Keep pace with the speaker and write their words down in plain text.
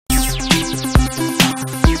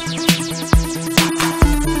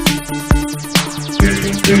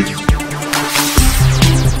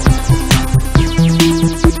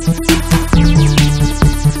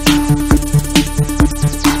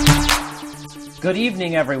Good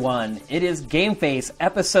evening, everyone. It is GameFace,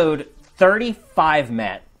 episode 35,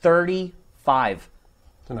 Matt. 35.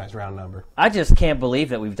 It's a nice round number. I just can't believe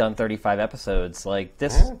that we've done 35 episodes. Like,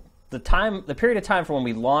 this, the period of time from when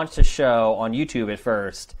we launched the show on YouTube at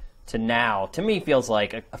first to now, to me feels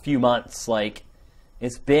like a few months. Like,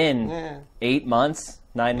 it's been 8 months,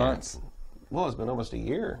 9 months. Well, it's been almost a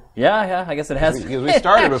year. Yeah, I guess it has. Because we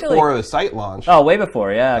started before the site launch. Oh, way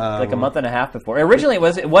before, yeah. Like a month and a half before. Originally,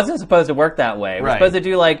 it wasn't supposed to work that way. We were supposed to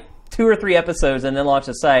do like 2 or 3 episodes and then launch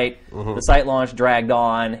the site. The site launch dragged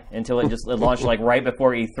on until it launched like right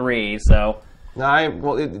before E3, so...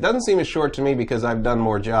 Well, it doesn't seem as short to me because I've done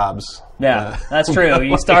more jobs. Yeah, that's true.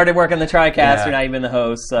 You started working the TriCast, you're not even the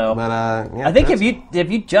host, so... But, I think if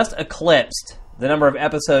you just eclipsed the number of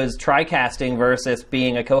episodes TriCasting versus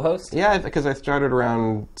being a co-host? Yeah, because I started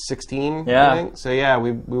around 16, yeah. I think. So, yeah,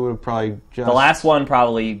 we would have probably just... The last one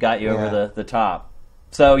probably got you over the top.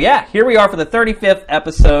 So, yeah, here we are for the 35th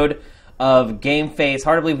episode of GameFace.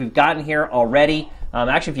 Hard to believe we've gotten here already.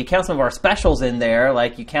 Actually, if you count some of our specials in there,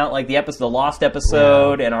 like you count like the Lost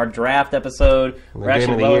episode and our draft episode. We're Game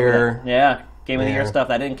of the Year. Game of the Year stuff.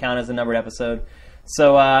 That didn't count as a numbered episode.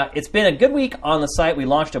 So it's been a good week on the site. We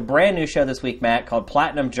launched a brand new show this week, Matt, called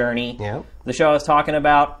Platinum Journey. Yep. The show I was talking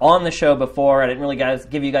about on the show before. I didn't really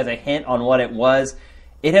give you guys a hint on what it was.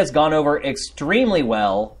 It has gone over extremely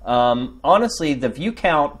well. Honestly, the view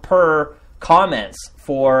count per comments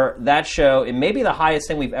for that show, it may be the highest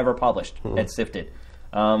thing we've ever published at Sifted.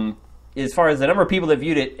 As far as the number of people that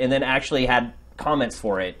viewed it and then actually had comments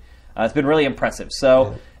for it, it's been really impressive.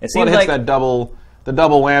 So it seems like that the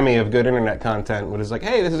double whammy of good internet content, which is like,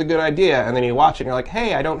 hey, this is a good idea, and then you watch it and you're like,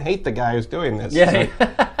 hey, I don't hate the guy who's doing this. Yeah,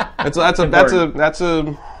 that's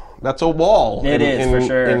a wall. It is for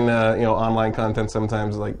sure. In online content,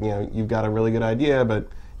 sometimes you've got a really good idea, but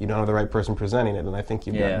you don't have the right person presenting it, and I think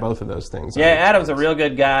you've got both of those things. Yeah, Adam's a real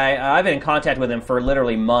good guy. I've been in contact with him for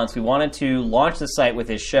literally months. We wanted to launch the site with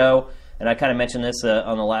his show, and I kind of mentioned this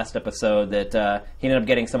on the last episode that he ended up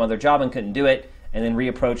getting some other job and couldn't do it, and then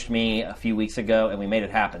reapproached me a few weeks ago, and we made it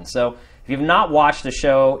happen. So if you've not watched the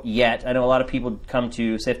show yet, I know a lot of people come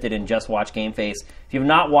to Sifted and just watch GameFace. If you've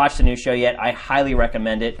not watched the new show yet, I highly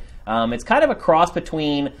recommend it. It's kind of a cross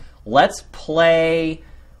between Let's Play,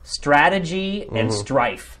 strategy, and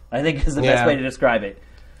strife, I think is the best way to describe it.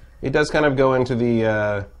 It does kind of go into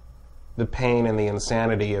the pain and the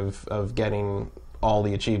insanity of getting all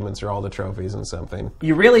the achievements or all the trophies in something.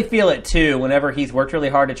 You really feel it, too, whenever he's worked really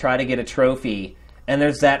hard to try to get a trophy, and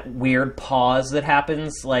there's that weird pause that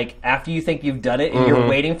happens, like, after you think you've done it, and you're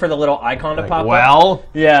waiting for the little icon to pop up.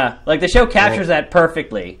 Yeah, like, the show captures that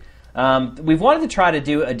perfectly. We've wanted to try to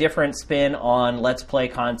do a different spin on Let's Play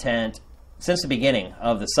content since the beginning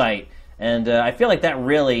of the site, and I feel like that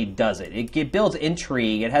really does it. It builds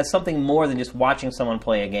intrigue. It has something more than just watching someone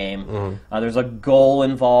play a game. There's a goal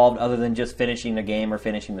involved other than just finishing the game or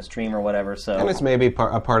finishing the stream or whatever. So, and it's maybe a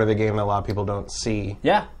part of the game that a lot of people don't see.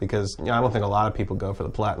 Yeah. Because I don't think a lot of people go for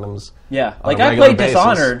the platinums. Yeah. Like, I played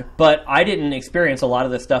Dishonored, but I didn't experience a lot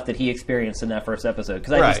of the stuff that he experienced in that first episode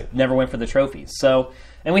because I just never went for the trophies. So...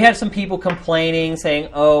 And we had some people complaining, saying,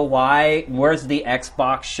 oh, why? Where's the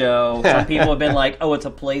Xbox show? Some people have been like, oh, it's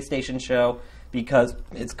a PlayStation show because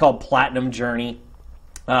it's called Platinum Journey.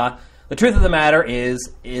 The truth of the matter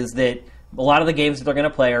is that a lot of the games that they're going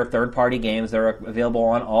to play are third-party games. They're available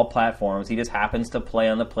on all platforms. He just happens to play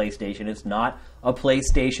on the PlayStation. It's not a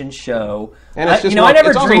PlayStation show. And it's just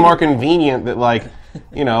it's also more convenient that,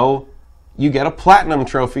 you get a Platinum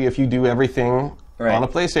trophy if you do everything... On a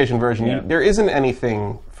PlayStation version, there isn't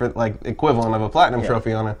anything for equivalent of a platinum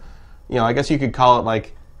trophy on a, I guess you could call it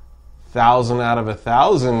 1,000 out of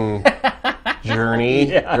 1,000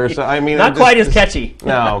 journey or so. I mean, not quite as catchy.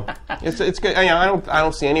 No, it's good. I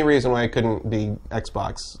don't see any reason why it couldn't be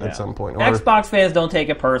Xbox at some point. Or, Xbox fans don't take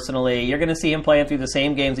it personally. You're going to see him playing through the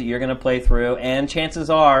same games that you're going to play through, and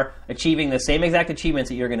chances are achieving the same exact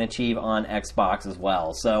achievements that you're going to achieve on Xbox as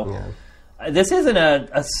well. So. Yeah. This isn't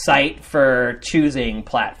a site for choosing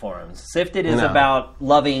platforms. Sifted is about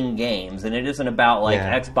loving games, and it isn't about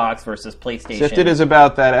Xbox versus PlayStation. Sifted is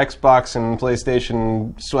about that Xbox and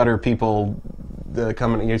PlayStation sweater people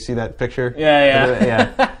coming. You see that picture?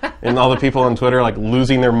 Yeah. And all the people on Twitter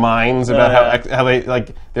losing their minds about how they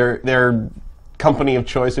their company of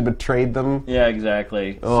choice had betrayed them. Yeah,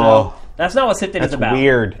 exactly. Oh. So that's not what Sifted is about. That's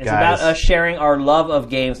weird, It's guys. about us sharing our love of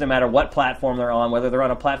games no matter what platform they're on, whether they're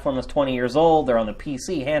on a platform that's 20 years old, they're on the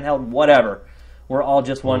PC, handheld, whatever. We're all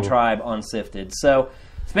just one tribe on Sifted. So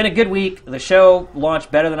it's been a good week. The show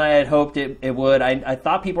launched better than I had hoped it would. I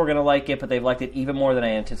thought people were going to like it, but they've liked it even more than I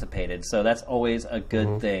anticipated. So that's always a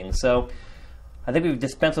good thing. So I think we've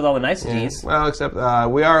dispensed with all the niceties. Yeah. Well, except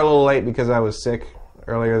we are a little late because I was sick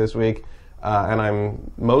earlier this week, and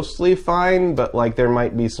I'm mostly fine, but like there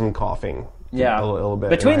might be some coughing. Yeah, a little bit.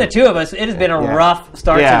 Between the two of us, it has been a rough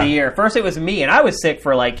start to the year. First, it was me, and I was sick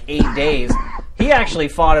for like 8 days. He actually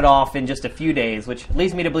fought it off in just a few days, which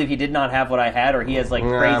leads me to believe he did not have what I had, or he has like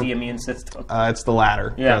crazy immune system. It's the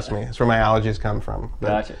latter, trust me. It's where my allergies come from. But,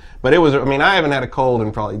 gotcha. But it was, I mean, I haven't had a cold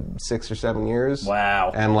in probably 6 or 7 years.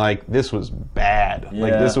 Wow. And like, this was bad. Yeah.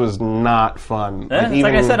 Like, this was not fun.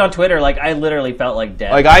 Like I said on Twitter, like, I literally felt like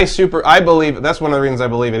death. Like, I believe, that's one of the reasons I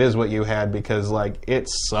believe it is what you had, because like, it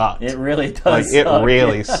sucked. It really does like, suck. It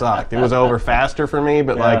really sucked. It was over faster for me,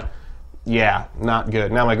 but like, not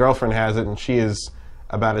good. Now my girlfriend has it, and she is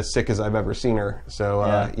about as sick as I've ever seen her. So,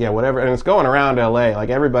 whatever. And it's going around LA. Like,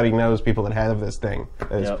 everybody knows people that have this thing at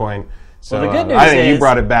this point. So, well, the good news I think you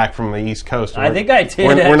brought it back from the East Coast. I think I did.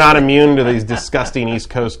 We're not immune to these disgusting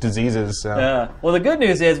East Coast diseases. So. Well, the good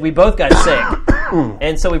news is we both got sick.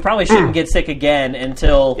 And so we probably shouldn't get sick again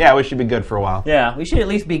until... Yeah, we should be good for a while. Yeah, we should at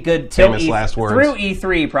least be good till Famous last words. Through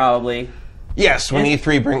E3, probably. Yes, when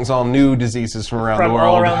E3 brings all new diseases from around the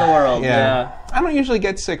world. All around the world, yeah. I don't usually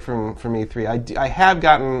get sick from E3. I have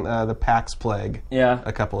gotten the PAX plague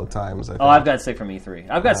a couple of times, I think. Oh, I've got sick from E3.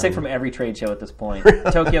 I've got sick from every trade show at this point.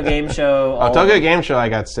 Tokyo Game Show. Tokyo Game Show I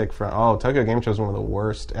got sick from. Oh, Tokyo Game Show is one of the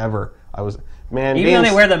worst ever. Even though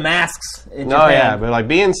they wear the masks in Japan. Oh, yeah, but like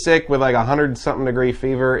being sick with like 100-something degree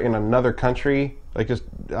fever in another country, like just,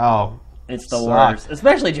 it's the worst.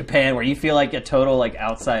 Especially Japan, where you feel like a total like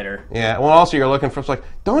outsider. Yeah, well also you're looking for, it's like,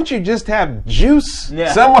 don't you just have juice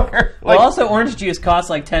somewhere? Well, also orange juice costs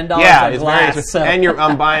like $10 a glass. And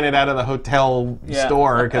I'm buying it out of the hotel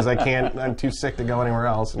store because I'm too sick to go anywhere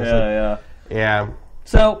else. And yeah.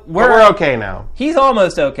 So we're okay now. He's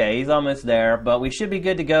almost okay. He's almost there, but we should be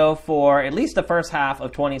good to go for at least the first half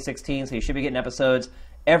of 2016. So you should be getting episodes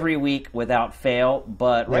every week without fail.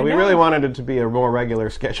 But we really wanted it to be a more regular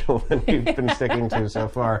schedule than we've been sticking to so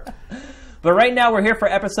far. But right now we're here for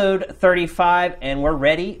episode 35, and we're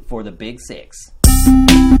ready for the Big Six.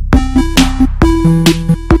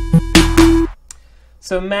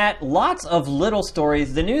 So, Matt, lots of little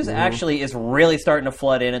stories. The news actually is really starting to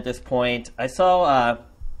flood in at this point. I saw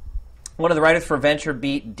one of the writers for Venture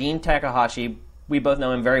Beat, Dean Takahashi. We both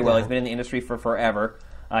know him very well. He's been in the industry for forever.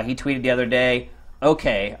 He tweeted the other day,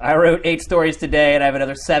 okay, I wrote 8 stories today, and I have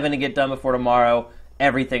another 7 to get done before tomorrow.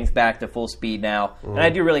 Everything's back to full speed now. And I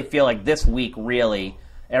do really feel like this week, really,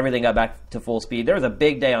 everything got back to full speed. There was a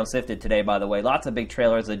big day on Sifted today, by the way. Lots of big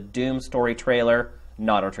trailers. A Doom story trailer.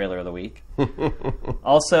 Not our trailer of the week.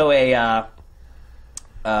 Also a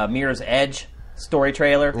Mirror's Edge story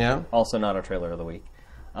trailer. Yeah. Also not our trailer of the week.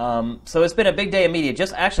 So it's been a big day of media.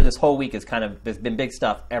 Just actually this whole week there's been big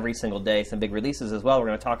stuff every single day. Some big releases as well we're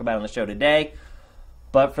going to talk about on the show today.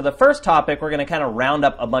 But for the first topic, we're going to kind of round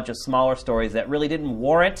up a bunch of smaller stories that really didn't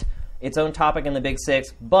warrant its own topic in the Big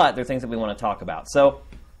Six, but they're things that we want to talk about. So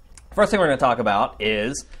first thing we're going to talk about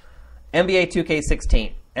is NBA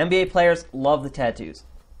 2K16. NBA players love the tattoos.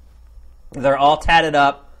 They're all tatted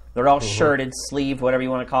up. They're all shirted, sleeved, whatever you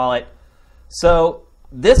want to call it. So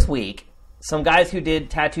this week, some guys who did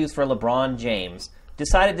tattoos for LeBron James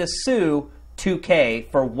decided to sue 2K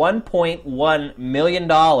for $1.1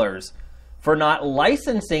 million for not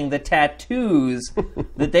licensing the tattoos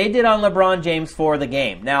that they did on LeBron James for the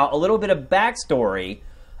game. Now, a little bit of backstory.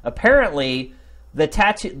 Apparently, the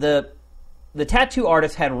tattoo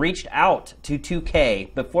artist had reached out to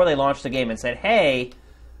 2K before they launched the game and said, hey,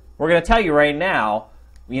 we're going to tell you right now,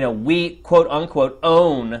 we, quote-unquote,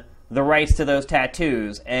 own the rights to those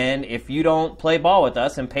tattoos, and if you don't play ball with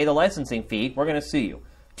us and pay the licensing fee, we're going to sue you.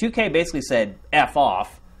 2K basically said, F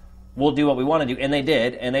off, we'll do what we want to do, and they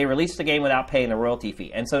did, and they released the game without paying the royalty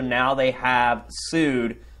fee. And so now they have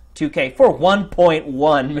sued 2K for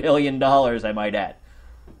 $1.1 million, I might add.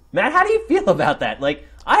 Matt, how do you feel about that? Like,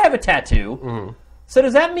 I have a tattoo. So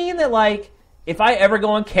does that mean that, like, if I ever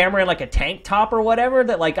go on camera in, like, a tank top or whatever,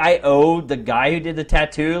 that, like, I owe the guy who did the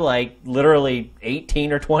tattoo, like, literally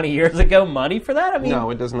 18 or 20 years ago money for that? I mean,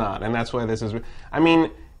 no, it does not. And that's why this is... I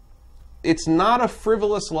mean, it's not a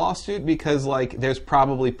frivolous lawsuit because, like, there's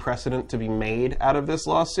probably precedent to be made out of this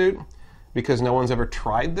lawsuit because no one's ever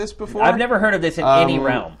tried this before. I've never heard of this in any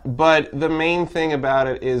realm. But the main thing about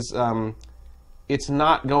it is it's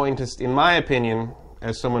not going to... In my opinion...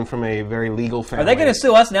 As someone from a very legal family, are they going to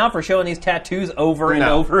sue us now for showing these tattoos over and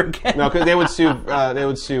over again? No, because they would sue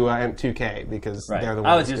 2K because they're the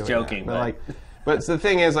ones. I was just joking, but the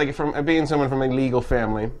thing is, like, from being someone from a legal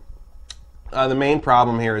family, the main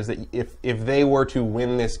problem here is that if they were to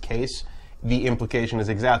win this case, the implication is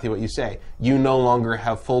exactly what you say. You no longer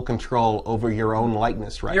have full control over your own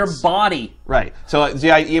likeness rights. Your body. Right. So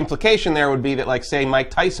the implication there would be that, like, say Mike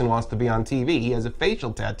Tyson wants to be on TV. He has a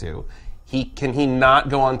facial tattoo. Can he not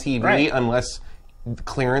go on TV unless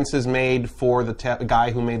clearance is made for the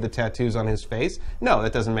guy who made the tattoos on his face? No,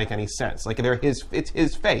 that doesn't make any sense. Like, it's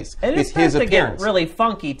his face. And it's his appearance. Get really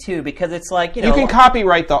funky too, because it's like, you can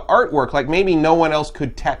copyright the artwork. Like, maybe no one else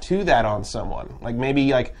could tattoo that on someone. Like,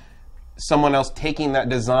 maybe like someone else taking that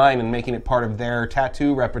design and making it part of their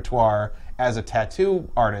tattoo repertoire as a tattoo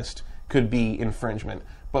artist could be infringement.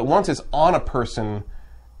 But once it's on a person,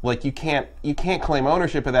 like, you can't claim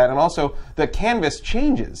ownership of that. And also, the canvas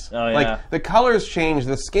changes. Oh, yeah. Like, the colors change,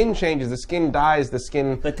 the skin changes, the skin dies, the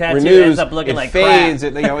skin tattoo renews, ends up looking it like fades.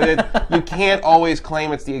 crap. You can't always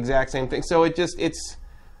claim it's the exact same thing. So it's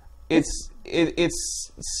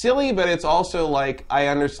silly, but it's also like, I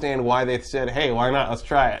understand why they said, hey, why not? Let's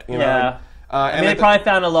try it. You know, yeah. And they probably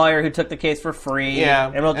found a lawyer who took the case for free,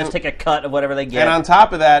 and we'll just take a cut of whatever they get. And on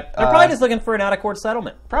top of that, they're probably just looking for an out-of-court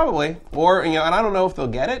settlement. Probably, or and I don't know if they'll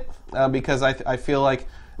get it because I feel like,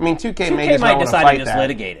 I mean, 2K may might decide to just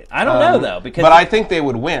litigate it. I don't know though, but I think they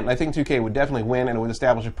would win. I think 2K would definitely win, and it would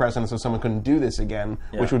establish a precedent so someone couldn't do this again,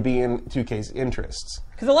 which would be in 2K's interests.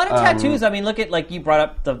 Because a lot of tattoos, I mean, look at, like, you brought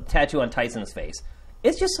up the tattoo on Tyson's face.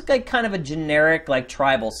 It's just like kind of a generic, like,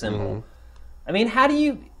 tribal symbol. I mean, how do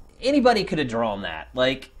you? Anybody could have drawn that.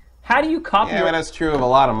 Like, how do you copy? Yeah, but that's true of a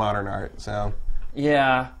lot of modern art. So.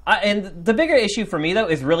 Yeah, and the bigger issue for me though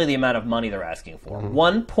is really the amount of money they're asking for.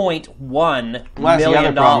 $1.1 million. The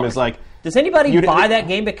other problem is, like, does anybody buy that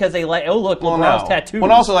game because they like? Oh, look, LeBron's tattoos.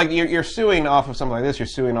 Well, also, like, you're suing off of something like this. You're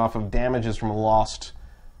suing off of damages from lost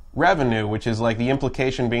revenue, which is like the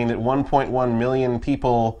implication being that 1.1 million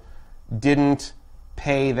people didn't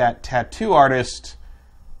pay that tattoo artist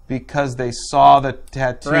because they saw the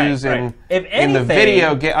tattoos in the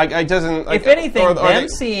video game. If anything, them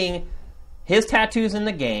seeing his tattoos in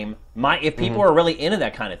the game, if people are really into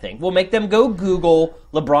that kind of thing, will make them go Google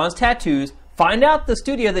LeBron's tattoos, find out the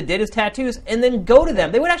studio that did his tattoos, and then go to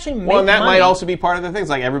them. They would actually make money. Well, and that might also be part of the things.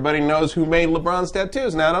 Like, everybody knows who made LeBron's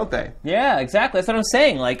tattoos now, don't they? Yeah, exactly. That's what I'm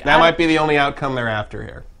saying. Like, that might be the only outcome they're after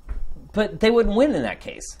here. But they wouldn't win in that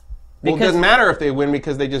case. Well, it doesn't matter if they win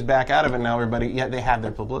because they just back out of it now. They have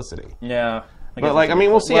their publicity. Yeah. But, like, I mean,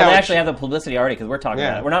 we'll see how they actually have the publicity already because we're talking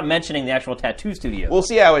about it. We're not mentioning the actual tattoo studio. We'll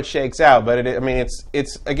see how it shakes out. But,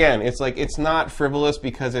 it's not frivolous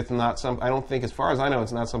because it's not some. I don't think, as far as I know,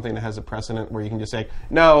 it's not something that has a precedent where you can just say,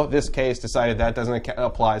 no, this case decided that doesn't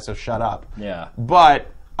apply, so shut up. Yeah. But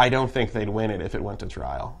I don't think they'd win it if it went to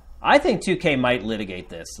trial. I think 2K might litigate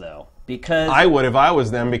this, though, because I would if I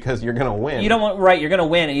was them, because you're going to win. You don't want you're going to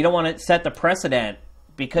win, and you don't want to set the precedent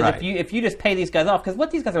because if you just pay these guys off, because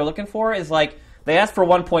what these guys are looking for is, like, they asked for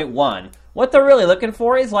 1.1. What they're really looking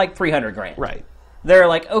for is like $300,000. Right. They're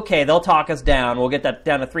like, okay, they'll talk us down. We'll get that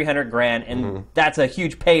down to $300,000, and that's a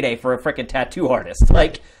huge payday for a freaking tattoo artist.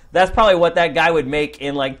 Like, that's probably what that guy would make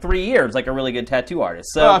in like 3 years, like a really good tattoo artist.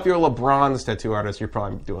 So, well, if you're LeBron's tattoo artist, you're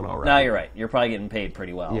probably doing all right. No, you're right. You're probably getting paid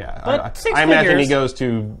pretty well. Yeah, but I imagine he goes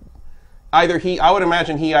to I would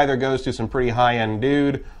imagine he either goes to some pretty high end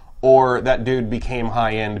dude, or that dude became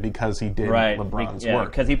high end because he did LeBron's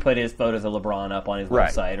work. Because he put his photos of LeBron up on his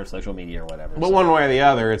website or social media or whatever. But one way or the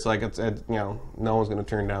other, it's like no one's going to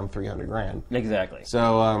turn down $300,000. Exactly.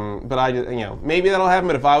 So, but maybe that'll happen.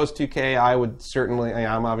 But if I was 2K, I would certainly.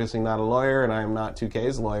 I'm obviously not a lawyer, and I am not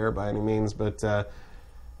 2K's lawyer by any means. But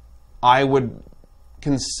I would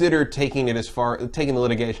consider taking the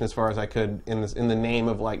litigation as far as I could in the name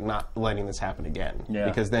of, like, not letting this happen again. Yeah.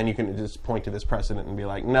 Because then you can just point to this precedent and be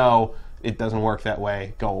like, no, it doesn't work that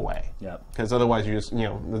way. Go away. Yep. Because otherwise, you just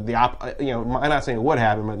I'm not saying it would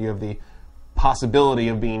happen, but you have the possibility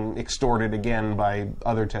of being extorted again by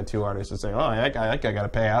other tattoo artists and say, oh, that guy got to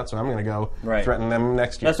pay out, so I'm going to go threaten them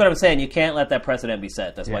next year. That's what I'm saying. You can't let that precedent be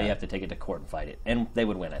set. That's why you have to take it to court and fight it, and they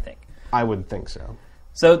would win, I think. I would think so.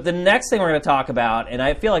 So the next thing we're going to talk about, and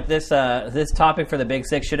I feel like this topic for the Big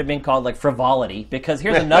Six should have been called, like, frivolity, because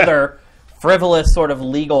here's another frivolous sort of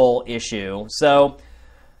legal issue. So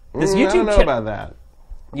this YouTube I don't know about that.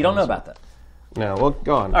 You don't know about that? No, well,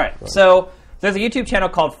 go on. All right, so there's a YouTube channel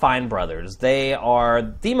called Fine Brothers. They are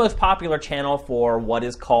the most popular channel for what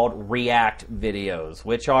is called react videos,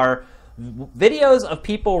 which are videos of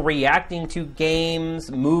people reacting to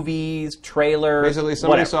games, movies, trailers. Basically,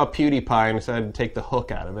 somebody saw PewDiePie and decided to take the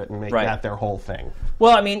hook out of it and make that their whole thing.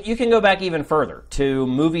 Well, I mean, you can go back even further to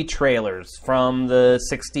movie trailers from the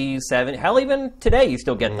 60s, 70s. Hell, even today you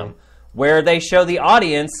still get them, where they show the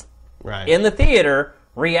audience in the theater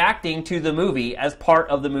reacting to the movie as part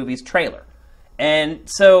of the movie's trailer. And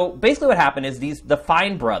so basically what happened is the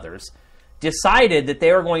Fine brothers decided that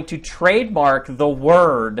they were going to trademark the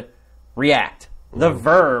word react, the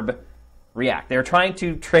verb react. They were trying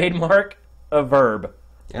to trademark a verb.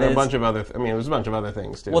 And a bunch of other, it was a bunch of other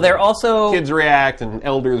things, too. Well, they're also... Kids react and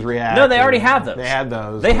elders react. No, they already have those. They had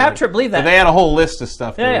those. They have, believe that. They had a whole list of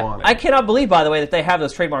stuff they wanted. I cannot believe, by the way, that they have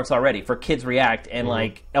those trademarks already for kids react and,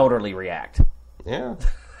 elderly react. Yeah.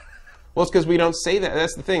 Well, it's because we don't say that.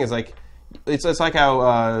 That's the thing. It's like... It's like how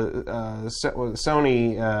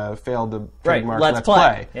Sony failed to trademark Let's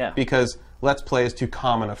Play. Yeah. Because Let's Play is too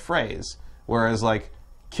common a phrase. Whereas,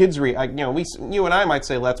 kids you and I might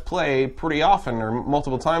say Let's Play pretty often or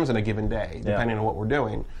multiple times in a given day, depending on what we're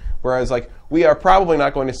doing. Whereas, we are probably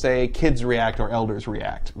not going to say kids react or elders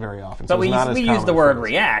react very often. But we use the word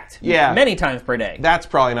react many times per day. That's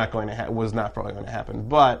probably not going to was not probably going to happen.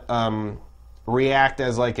 But react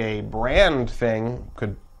as a brand thing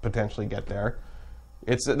could potentially get there.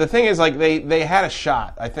 It's the thing is they had a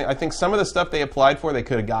shot. I think some of the stuff they applied for they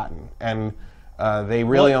could have gotten, and they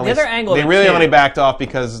really only backed off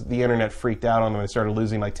because the internet freaked out on them and started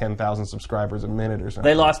losing 10,000 subscribers a minute or something.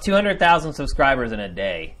 They lost 200,000 subscribers in a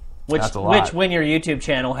day. That's a lot. Which, when your YouTube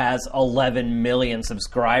channel has 11 million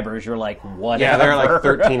subscribers, you're like, whatever. Yeah, they're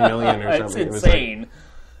 13 million or something. It's insane.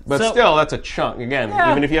 But still, that's a chunk. Again,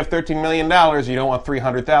 even if you have $13 million, you don't want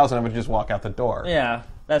 300,000 of it to just walk out the door. Yeah.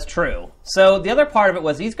 That's true. So the other part of it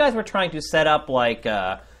was these guys were trying to set up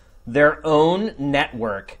their own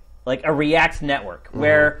network, a React network,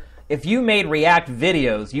 where if you made React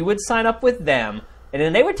videos, you would sign up with them, and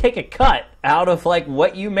then they would take a cut out of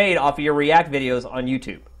what you made off of your React videos on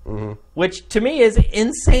YouTube, which to me is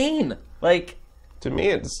insane. To me,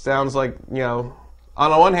 it sounds like, on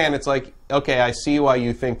the one hand, it's okay, I see why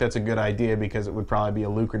you think that's a good idea because it would probably be a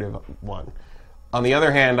lucrative one. On the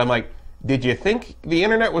other hand, I'm like, did you think the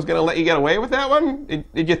internet was going to let you get away with that one?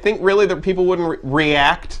 Did you think really that people wouldn't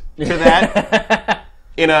react to that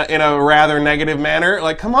in a rather negative manner?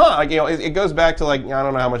 Come on, it goes back to I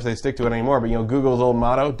don't know how much they stick to it anymore, but Google's old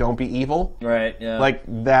motto, "Don't be evil." Right. Yeah.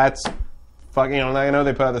 That's fucking. I know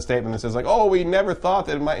they put out the statement that says oh, we never thought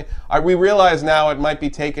that it might. We realize now it might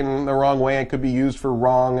be taken the wrong way and could be used for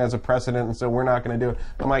wrong as a precedent, and so we're not going to do it.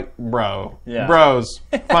 I'm like, bros,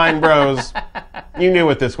 fine bros. You knew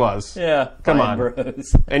what this was. Yeah. Come on.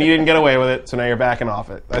 Bros. And you didn't get away with it, so now you're backing off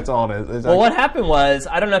it. That's all it is. Well, what happened was,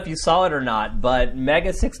 I don't know if you saw it or not, but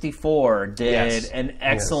Mega64 did an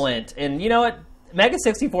excellent... And you know what?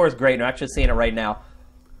 Mega64 is great, and I'm actually seeing it right now.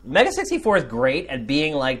 Mega64 is great at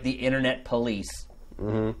being like the internet police.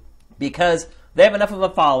 Because they have enough of a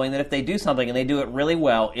following that if they do something and they do it really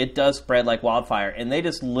well, it does spread like wildfire. And they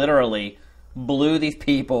just literally blew these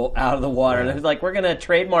people out of the water. They're like, we're going to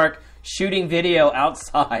trademark shooting video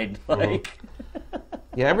outside.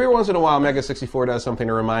 Yeah, every once in a while, Mega64 does something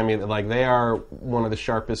to remind me that they are one of the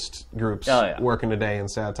sharpest groups working today in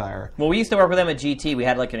satire. Well, we used to work with them at GT. We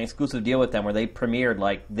had an exclusive deal with them where they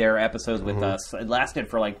premiered their episodes with us. It lasted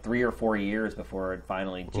for 3 or 4 years before it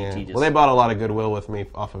finally GT just... Well, they bought a lot of goodwill with me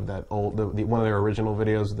off of that old one of their original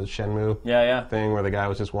videos, the Shenmue thing, where the guy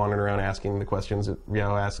was just wandering around asking the questions that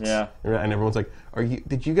Ryo asks. Yeah. And everyone's like,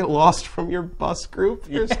 did you get lost from your bus group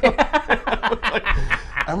or something?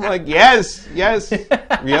 I'm like, yes.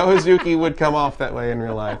 Ryo Hazuki would come off that way in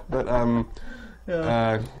real life, but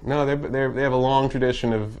no, they have a long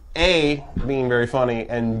tradition of A, being very funny,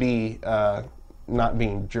 and B, not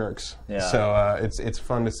being jerks. Yeah. So it's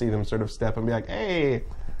fun to see them sort of step and be like, hey,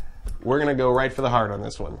 we're going to go right for the heart on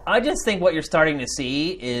this one. I just think what you're starting to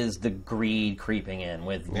see is the greed creeping in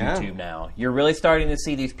with YouTube now. You're really starting to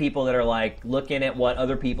see these people that are looking at what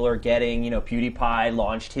other people are getting. PewDiePie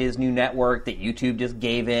launched his new network that YouTube just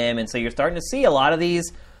gave him, and so you're starting to see a lot of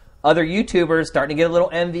these other YouTubers starting to get a little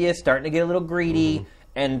envious, starting to get a little greedy,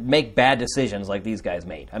 and make bad decisions like these guys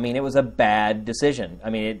made. I mean, it was a bad decision.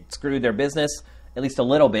 I mean, it screwed their business at least a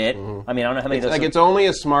little bit. I mean, I don't know how many... It's only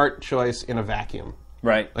a smart choice in a vacuum.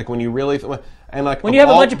 Right. When you really... when you have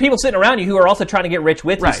a bunch of people sitting around you who are also trying to get rich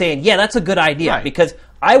with you saying, yeah, that's a good idea because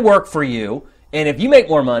I work for you, and if you make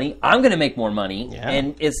more money, I'm going to make more money,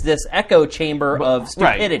 and it's this echo chamber of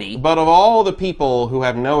stupidity. But of all the people who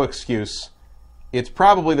have no excuse, it's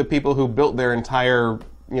probably the people who built their entire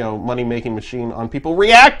money-making machine on people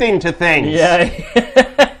reacting to things. Yeah.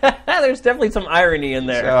 There's definitely some irony in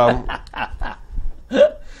there.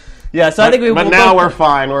 Yeah, so I think we. But now we're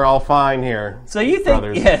fine. We're all fine here. So you think?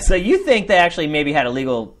 Brothers. Yeah. So you think they actually maybe had a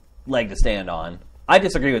legal leg to stand on? I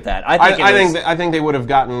disagree with that. I think they would have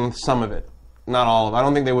gotten some of it, not all of it. I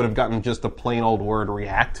don't think they would have gotten just the plain old word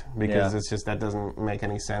react because it's just that doesn't make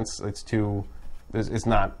any sense. It's too it's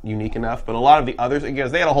not unique enough. But a lot of the others,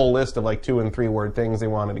 because they had a whole list of like 2 and 3 word things they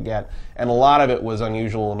wanted to get, and a lot of it was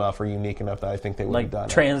unusual enough or unique enough that I think they would have done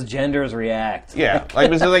transgenders react. Yeah,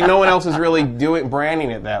 like it's like no one else is really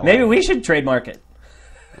branding it that way. Maybe we should trademark it.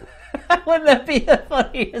 Wouldn't that be the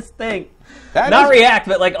funniest thing? Not react,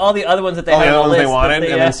 but like all the other ones that they had on the list. They wanted,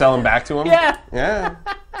 and then sell them back to them? Yeah.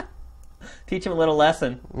 Teach them a little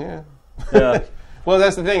lesson. Yeah. Yeah. Well,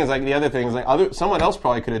 that's the thing. Is like the other thing is like someone else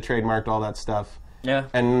probably could have trademarked all that stuff. Yeah.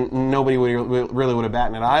 And nobody really would have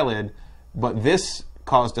batted an eyelid. But this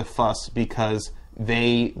caused a fuss because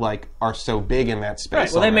they like are so big in that space.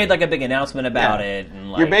 Right. Well, they made like a big announcement about it.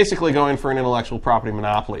 And, like, you're basically going for an intellectual property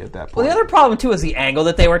monopoly at that point. Well, the other problem too is the angle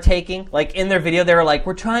that they were taking. Like in their video, they were like,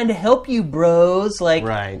 "We're trying to help you, bros." Like,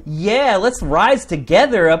 yeah, let's rise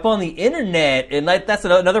together up on the internet. And like that's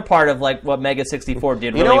another part of like what Mega 64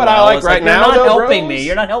 did. You know what I like right now? You're not helping me.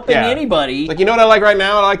 You're not helping anybody. Like, you know what I like right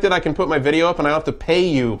now? I like that I can put my video up and I don't have to pay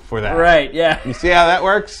you for that. Right? Yeah. You see how that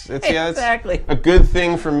works? It's, exactly. It's a good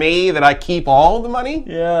thing for me that I keep all the money.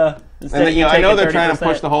 Yeah. And then, I know they're trying to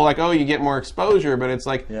push the whole like, oh, you get more exposure, but it's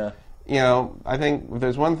like, I think if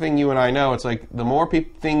there's one thing you and I know, it's like the more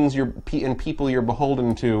things and people you're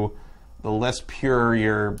beholden to, the less pure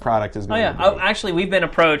your product is going to be. Actually, we've been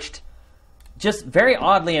approached, just very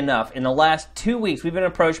oddly enough, in the last 2 weeks, we've been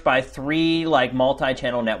approached by 3 like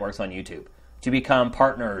multi-channel networks on YouTube to become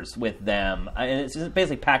partners with them. And it's just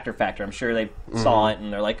basically Pactor Factor. I'm sure they saw it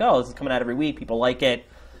and they're like, oh, this is coming out every week. People like it.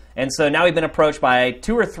 And so now we've been approached by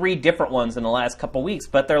 2 or 3 different ones in the last couple weeks,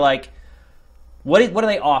 but they're like, what do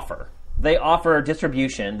they offer? They offer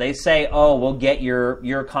distribution. They say, oh, we'll get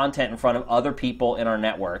your content in front of other people in our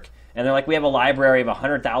network. And they're like, we have a library of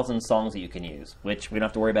 100,000 songs that you can use, which we don't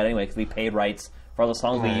have to worry about anyway because we paid rights for all the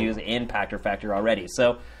songs we use in Pactor Factor already.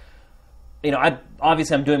 So,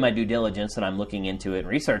 I'm doing my due diligence and I'm looking into it and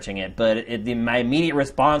researching it, but my immediate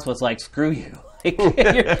response was like, screw you.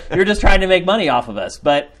 You're just trying to make money off of us.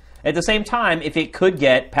 But at the same time, if it could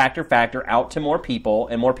get Pactor Factor out to more people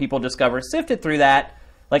and more people discover Sifted through that,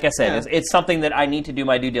 like I said, it's something that I need to do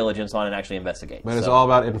my due diligence on and actually investigate. But it's all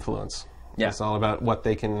about influence. Yeah. It's all about what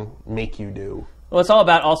they can make you do. Well, it's all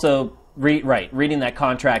about also reading that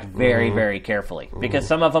contract very, very carefully. Because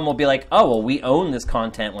some of them will be like, oh, well, we own this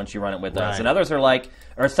content once you run it with us. And others are like,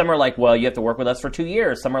 or some are like, well, you have to work with us for 2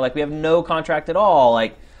 years. Some are like, we have no contract at all.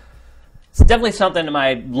 Like, it's definitely something that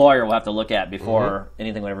my lawyer will have to look at before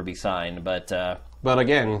anything would ever be signed. But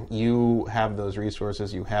again, you have those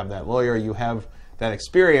resources. You have that lawyer. You have that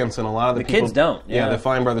experience, and a lot of the people, kids don't. Yeah, the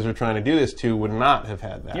Fine Brothers are trying to do this to would not have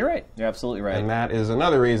had that. You're right. You're absolutely right. And that is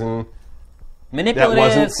another reason. Manipulative, that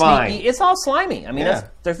wasn't fine. Sneaky. It's all slimy. I mean,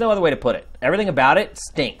 there's no other way to put it. Everything about it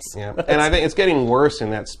stinks. Yeah, and I think it's getting worse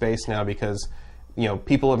in that space now because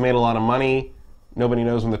people have made a lot of money. Nobody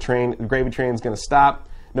knows when the gravy train is going to stop.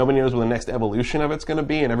 Nobody knows what the next evolution of it's going to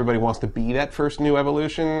be, and everybody wants to be that first new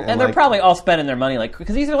evolution. And they're probably all spending their money, like,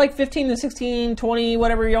 because these are like 15 to 16, 20,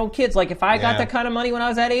 whatever-year-old kids. Like, if I got that kind of money when I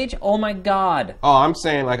was that age, oh my God. Oh, I'm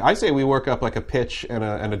saying, like, I say we work up like a pitch and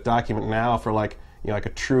a document now for like a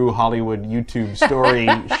true Hollywood YouTube story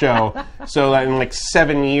show, so that in like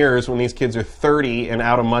 7 years, when these kids are 30 and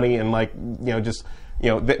out of money and like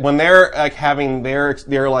when they're like having their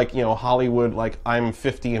like Hollywood, like I'm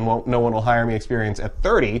 50 and no one will hire me experience at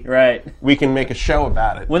 30, right? We can make a show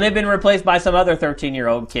about it when they've been replaced by some other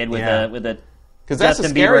 13-year-old kid with a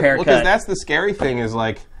Justin Bieber haircut. Because that's the scary thing is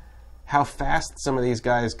like how fast some of these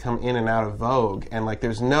guys come in and out of vogue, and like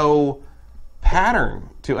there's no pattern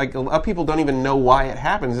to like a lot of people don't even know why it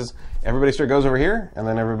happens. Is everybody sort of goes over here and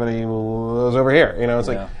then everybody goes over here, it's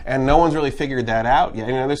like, and no one's really figured that out yet.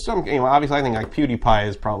 There's some, obviously I think like PewDiePie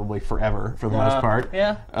is probably forever for the most part.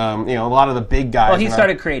 Yeah. A lot of the big guys. Well, he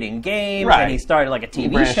started creating games and he started like a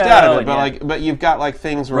TV show. Out of it, but you've got like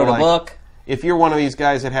things where wrote a book. If you're one of these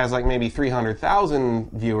guys that has like maybe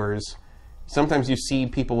 300,000 viewers, sometimes you see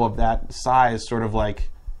people of that size sort of like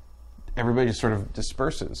everybody just sort of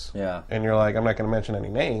disperses. Yeah. And you're like, I'm not going to mention any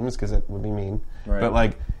names because that would be mean. Right. But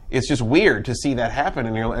like, it's just weird to see that happen.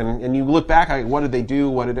 And you look back, like, what did they do?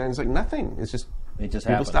 What did they? And it's like nothing. It just people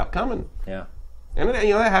happened. stop coming. Yeah. And that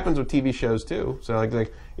happens with TV shows too. So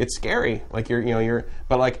like it's scary. Like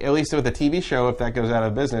but like at least with a TV show, if that goes out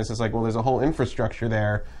of business, it's like, well, there's a whole infrastructure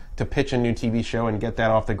there to pitch a new TV show and get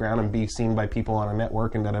that off the ground and be seen by people on a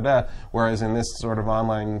network and da-da-da. Whereas in this sort of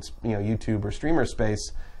online, YouTube or streamer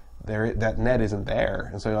space, that net isn't there.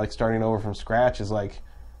 And so like starting over from scratch is like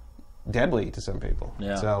deadly to some people.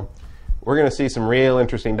 Yeah. So we're going to see some real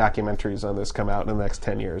interesting documentaries on this come out in the next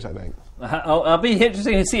 10 years, I think. It'll be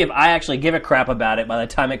interesting to see if I actually give a crap about it by the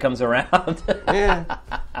time it comes around. Yeah.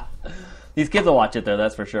 These kids will watch it, though,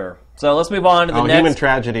 that's for sure. So let's move on to the next. Human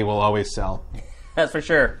tragedy will always sell. That's for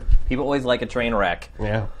sure. People always like a train wreck.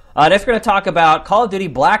 Yeah. Next, we're going to talk about Call of Duty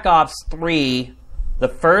Black Ops 3. The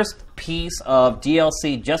first piece of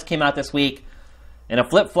DLC just came out this week. And a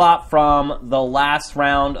flip-flop from the last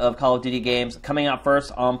round of Call of Duty games, coming out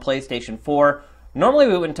first on PlayStation 4. Normally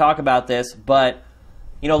we wouldn't talk about this, but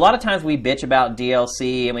a lot of times we bitch about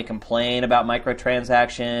DLC and we complain about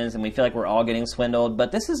microtransactions and we feel like we're all getting swindled.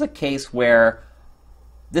 But this is a case where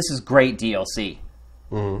this is great DLC.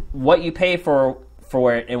 Mm-hmm. What you pay for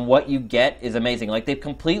it and what you get is amazing. Like, they've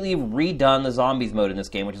completely redone the zombies mode in this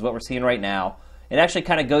game, which is what we're seeing right now. It actually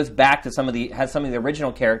kind of goes back to has some of the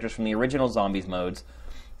original characters from the original zombies modes.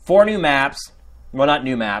 4 new maps. Well, not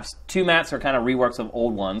new maps. 2 maps are kind of reworks of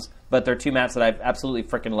old ones, but they're 2 maps that I absolutely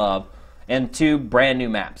freaking love. And 2 brand new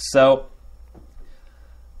maps. So,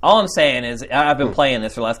 all I'm saying is, I've been playing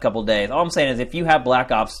this for the last couple of days. All I'm saying is, if you have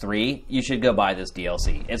Black Ops 3, you should go buy this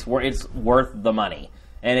DLC. It's worth the money.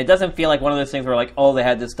 And it doesn't feel like one of those things where, like, oh, they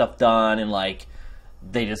had this stuff done, and, like,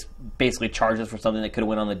 they just basically charged us for something that could have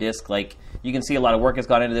went on the disc. Like, you can see a lot of work has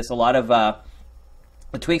gone into this. A lot of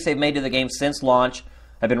the tweaks they've made to the game since launch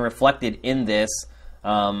have been reflected in this.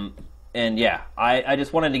 And yeah, I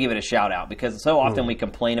just wanted to give it a shout out because so often we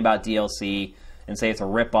complain about DLC and say it's a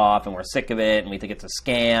ripoff and we're sick of it and we think it's a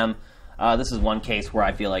scam. This is one case where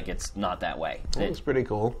I feel like it's not that way. It's pretty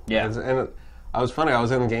cool. Yeah. And I was funny. I was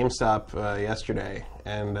in GameStop yesterday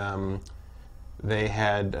and they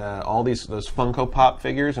had all those Funko Pop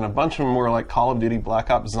figures, and a bunch of them were like Call of Duty Black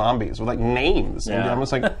Ops zombies with like names. Yeah. And I'm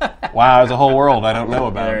just like, wow, there's a whole world I don't know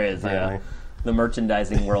about. There is, yeah. The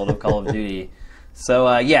merchandising world of Call of Duty.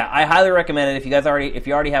 So yeah, I highly recommend it. If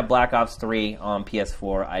you already have Black Ops 3 on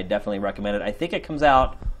PS4, I definitely recommend it. I think it comes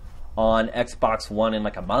out on Xbox One in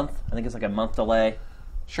like a month. I think it's like a month delay.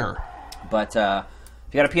 Sure. But if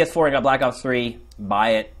you got a PS4 and got Black Ops 3,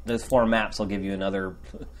 buy it. Those 4 maps will give you another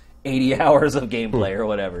 80 hours of gameplay or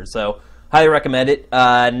whatever. So, highly recommend it.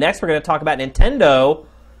 Next, we're going to talk about Nintendo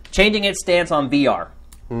changing its stance on VR.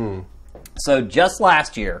 So, just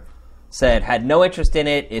last year, had no interest in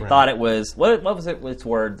it. It thought it was... What was it? Which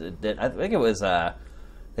word? I think it was...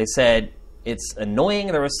 they said it's annoying.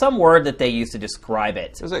 There was some word that they used to describe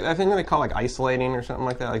it. It was like, I think they call it isolating or something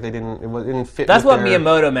like that. Like, it didn't fit. That's what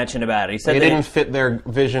Miyamoto mentioned about it. He said it didn't fit their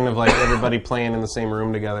vision of like everybody playing in the same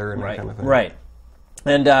room together and that kind of thing. Right.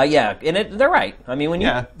 And yeah, and they're right. I mean, when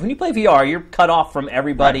you play VR, you're cut off from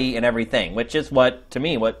everybody and everything, which is what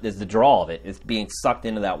is the draw of it, is being sucked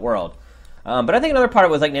into that world. But I think another part of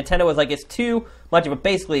it was like Nintendo was like, it's too much of a,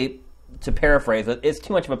 basically, to paraphrase it, it's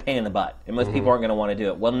too much of a pain in the butt, and most people aren't going to want to do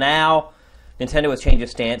it. Well, now Nintendo has changed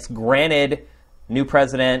its stance. Granted, new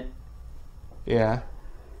president. Yeah.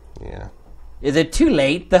 Is it too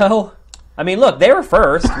late though? I mean, look, they were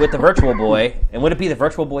first with the Virtual Boy, and would it be the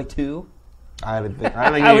Virtual Boy 2? I think you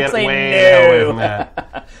get way away from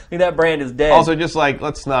that. I think that brand is dead. Also, just like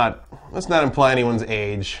let's not imply anyone's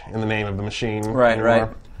age in the name of the machine. Right.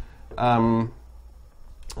 I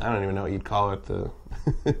don't even know what you'd call it.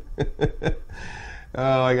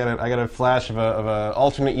 I got a flash of a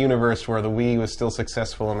alternate universe where the Wii was still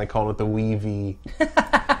successful and they called it the Wii V.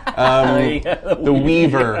 The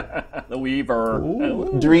Weaver. The Weaver.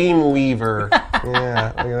 Ooh, Dream Weaver.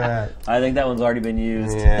 Yeah, look at that. I think that one's already been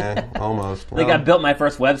used. Yeah, almost. I think I built my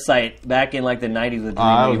first website back in like the 90s with Dream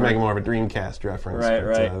I was Weaver. making more of a Dreamcast reference.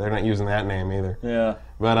 Right. They're not using that name either. Yeah.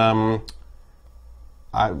 But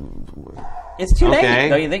it's too late,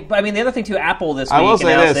 don't you think? I mean, the other thing too, Apple this week announced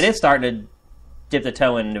that it's starting to dip the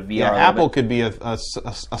toe into VR. Yeah, Apple could be a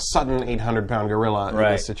sudden 800-pound gorilla in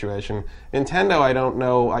this situation. Nintendo, I don't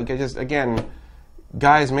know. I just, again,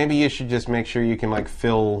 guys, maybe you should just make sure you can like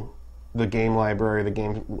fill the game library,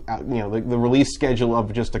 the release schedule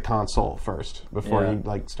of just a console first before you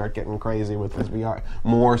like start getting crazy with this VR.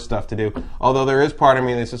 More stuff to do. Although there is part of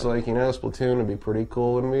me that's just like, Splatoon would be pretty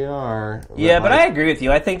cool in VR. But I agree with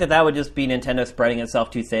you. I think that would just be Nintendo spreading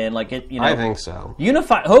itself too thin. Like I think so.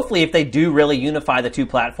 Hopefully, if they do really unify the 2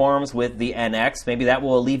 platforms with the NX, maybe that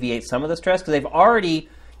will alleviate some of the stress because they've already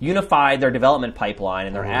unified their development pipeline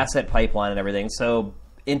and their asset pipeline and everything. So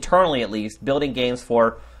internally, at least, building games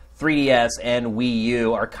for 3DS and Wii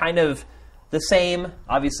U are kind of the same.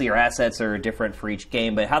 Obviously, your assets are different for each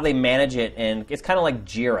game, but how they manage it, and it's kind of like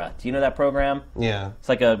Jira. Do you know that program? Yeah. It's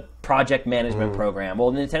like a project management program.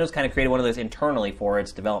 Well, Nintendo's kind of created one of those internally for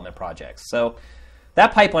its development projects. So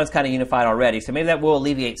that pipeline's kind of unified already, so maybe that will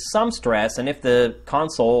alleviate some stress, and if the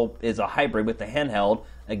console is a hybrid with the handheld,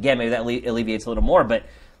 again, maybe that alleviates a little more. But,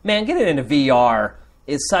 man, getting into VR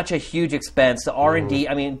is such a huge expense. The R&D,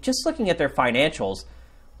 I mean, just looking at their financials,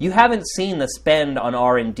 you haven't seen the spend on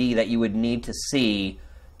R&D that you would need to see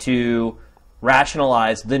to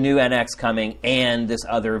rationalize the new NX coming and this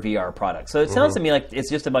other VR product. So it sounds to me like it's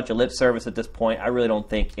just a bunch of lip service at this point. I really don't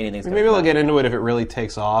think anything's going to Maybe they'll get into it if it really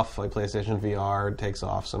takes off, like PlayStation VR takes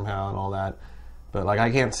off somehow and all that. But like,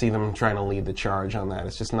 I can't see them trying to lead the charge on that.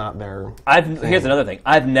 It's just not their thing. Here's another thing.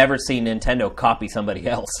 I've never seen Nintendo copy somebody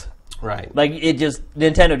else. Right. Like,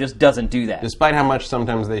 Nintendo just doesn't do that. Despite how much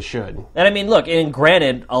sometimes they should. And I mean, look, and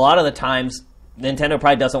granted, a lot of the times Nintendo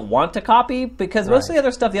probably doesn't want to copy because most of the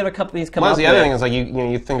other stuff the other companies come up with. The other thing is like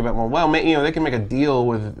you think about they can make a deal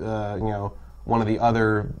with one of the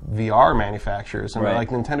other VR manufacturers, and like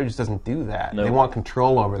Nintendo just doesn't do that. Nope. They want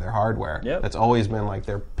control over their hardware. Yep. That's always been like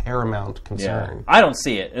their paramount concern. Yeah. I don't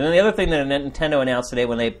see it. And then the other thing that Nintendo announced today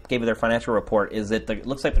when they gave their financial report is that it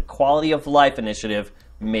looks like the quality of life initiative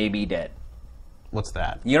may be dead. What's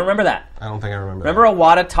that? You don't remember that? I don't think I remember. Remember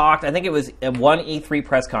Iwata talked, I think it was at one E3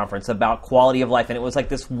 press conference about quality of life, and it was like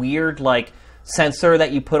this weird like sensor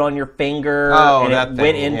that you put on your finger, and it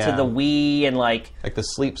went into the Wii, and like the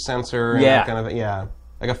sleep sensor, and that kind of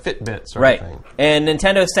like a Fitbit sort of thing. And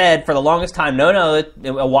Nintendo said for the longest time, no,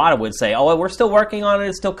 Iwata would say, oh, we're still working on it,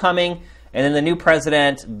 it's still coming, and then the new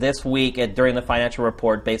president this week during the financial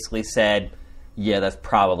report basically said, yeah, that's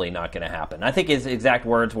probably not going to happen. I think his exact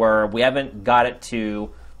words were, we haven't got it to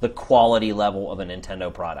the quality level of a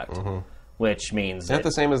Nintendo product, which means... Is that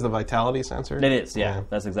the same as the Vitality sensor? It is, yeah.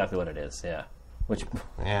 That's exactly what it is, yeah. Which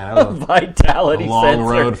Vitality sensor. Long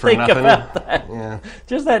road for Think nothing. about that. Yeah.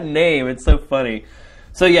 Just that name, it's so funny.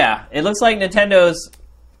 So yeah, it looks like Nintendo's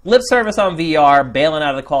lip service on VR, bailing out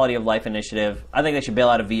of the quality of life initiative. I think they should bail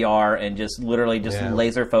out of VR and just literally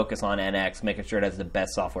laser focus on NX, making sure it has the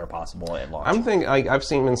best software possible at launch. I've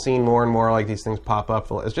been seeing more and more like these things pop up.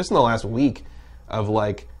 It's just in the last week of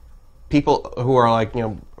like people who are like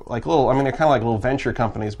like little. I mean, they're kind of like little venture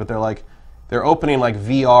companies, but they're opening like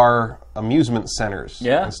VR amusement centers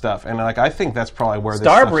and stuff. And like I think that's probably where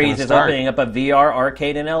Starbreeze is opening up a VR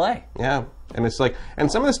arcade in LA. Yeah. And it's like,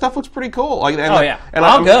 and some of the stuff looks pretty cool. Like, and and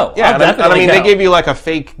I'll go. Yeah, I'll definitely go. They give you like a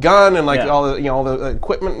fake gun and like all the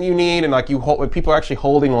equipment you need, and like people are actually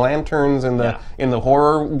holding lanterns in the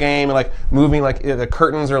horror game, and like moving like the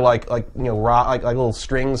curtains are like little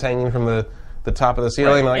strings hanging from the top of the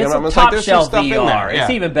ceiling. Right. Like, it's top shelf VR.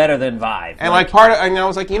 It's even better than Vive. And like I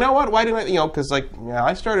was like, you know what? Why didn't I? Because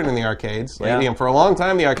I started in the arcades. Like, for a long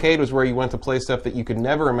time, the arcade was where you went to play stuff that you could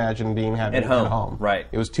never imagine having at home. Right.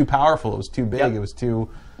 It was too powerful. It was too big. It was too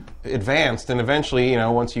advanced. And eventually,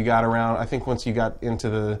 once you got into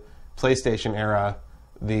the PlayStation era,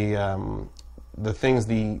 the things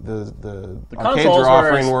the arcades were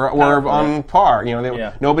offering were on par.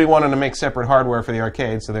 Nobody wanted to make separate hardware for the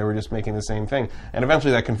arcade, so they were just making the same thing. And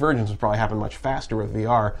eventually, that convergence was probably happened much faster with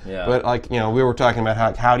VR. Yeah. But we were talking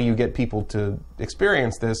about how do you get people to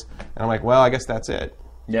experience this? And I'm like, well, I guess that's it.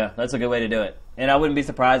 Yeah, that's a good way to do it. And I wouldn't be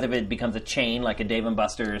surprised if it bemes a chain, like a Dave &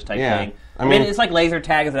 Buster's type thing. I mean, it's like laser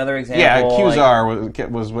tag is another example. Yeah, QZR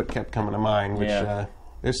was what kept coming to mind. Which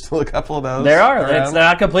there's still a couple of those. There are. It's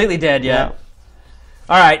not completely dead yet. Yeah.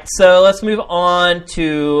 All right, so let's move on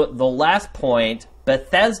to the last point.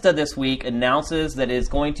 Bethesda this week announces that it is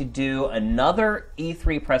going to do another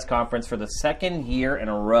E3 press conference for the second year in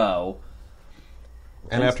a row.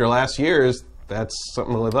 And after last year's, that's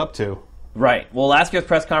something to live up to. Right. Well, last year's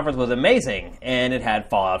press conference was amazing, and it had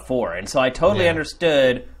Fallout 4. And so I totally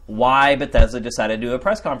understood why Bethesda decided to do a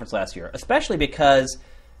press conference last year, especially because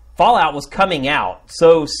Fallout was coming out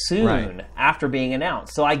so soon after being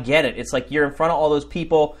announced. So I get it. It's like you're in front of all those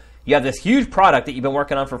people. You have this huge product that you've been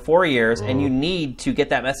working on for 4 years, and you need to get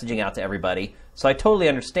that messaging out to everybody. So I totally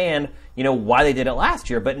understand, why they did it last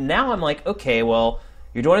year. But now I'm like, okay, well,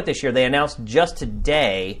 you're doing it this year. They announced just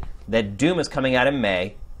today that Doom is coming out in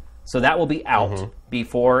May. So that will be out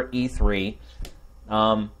before E3.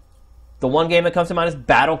 The one game that comes to mind is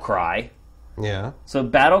Battle Cry. Yeah. So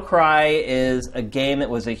Battle Cry is a game that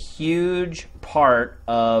was a huge part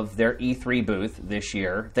of their E3 booth this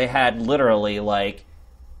year. They had literally like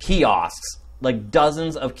kiosks, like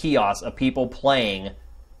dozens of kiosks of people playing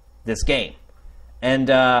this game. And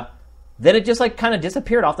then it just like kind of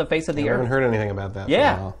disappeared off the face of the earth. I haven't heard anything about that for a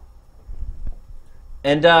while.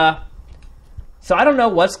 And so I don't know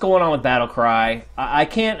what's going on with Battle Cry. I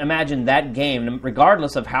can't imagine that game,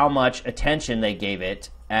 regardless of how much attention they gave it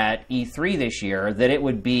at E3 this year, that it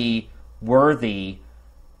would be worthy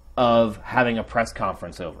of having a press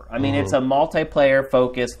conference over. I mean, it's a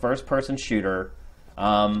multiplayer-focused, first-person shooter.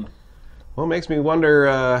 Well, it makes me wonder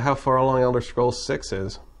how far along Elder Scrolls 6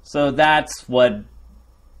 is. So that's what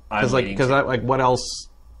I'm waiting Because what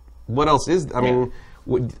else is... I mean,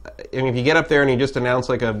 if you get up there and you just announce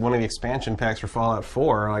like one of the expansion packs for Fallout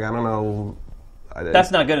 4, like I don't know.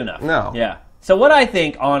 That's not good enough. No. Yeah. So what I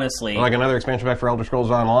think, honestly... Like another expansion pack for Elder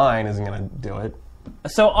Scrolls Online isn't going to do it.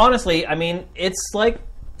 So honestly, I mean, it's like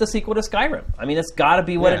the sequel to Skyrim. I mean, it's got to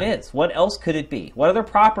be what it is. What else could it be? What other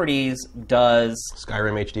properties does...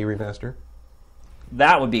 Skyrim HD remaster?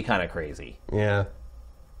 That would be kind of crazy. Yeah.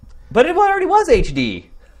 But it already was HD.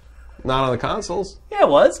 Not on the consoles. Yeah, it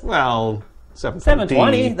was. Well, 720.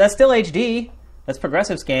 720. That's still HD. That's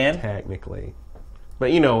progressive scan. Technically.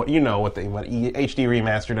 But you know what HD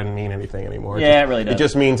remaster doesn't mean anything anymore. It really does. It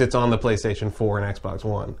just means it's on the PlayStation 4 and Xbox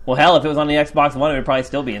One. Well, hell, if it was on the Xbox One, it would probably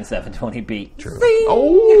still be in 720p. True.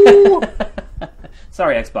 Oh!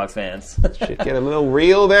 Sorry, Xbox fans. Shit, get a little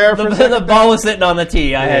real there. The ball was sitting on the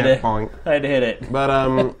tee. I had to hit it. But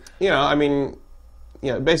I mean,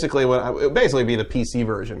 basically, it basically be the PC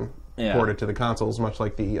version ported to the consoles, much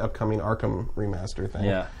like the upcoming Arkham remaster thing.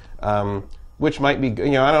 Yeah. Which might be, I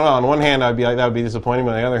don't know. On one hand, I'd be like, that would be disappointing,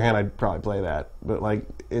 but on the other hand, I'd probably play that. But like,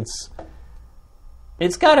 it's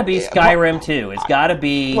got to be Skyrim too. It's got to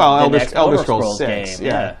be the next Elder Scrolls 6 game.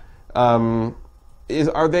 Yeah.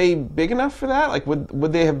 Are they big enough for that? Like,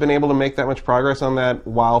 would they have been able to make that much progress on that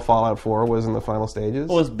while Fallout 4 was in the final stages?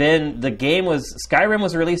 Well, Skyrim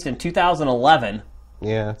was released in 2011.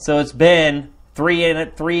 Yeah. So it's been three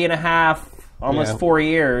and a half, almost 4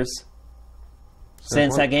 years.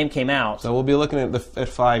 Since that game came out. So we'll be looking at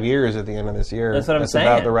 5 years at the end of this year. That's what I'm saying.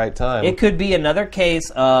 That's about the right time. It could be another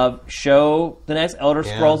case of show the next Elder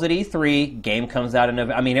Scrolls at E3, game comes out in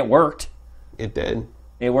November. I mean, it worked. It did.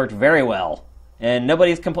 It worked very well. And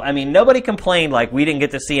nobody complained like we didn't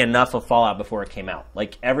get to see enough of Fallout before it came out.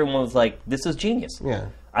 Like everyone was like, this is genius. Yeah.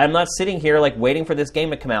 I'm not sitting here like waiting for this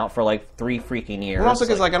game to come out for like 3 freaking years. And also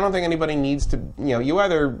because I don't think anybody needs to. You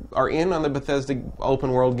either are in on the Bethesda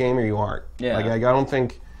open world game or you aren't. Yeah. Like I don't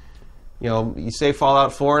think. You say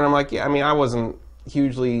Fallout 4, and I'm like, yeah. I mean, I wasn't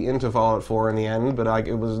hugely into Fallout 4 in the end, but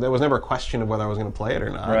there was never a question of whether I was going to play it or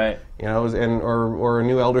not. Right. Or a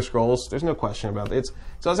new Elder Scrolls. There's no question about it.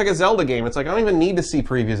 So it's like a Zelda game. It's like I don't even need to see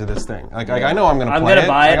previews of this thing. Like I know I'm going to play it. I'm going to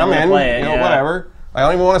buy it. I'm going to play it. Whatever. I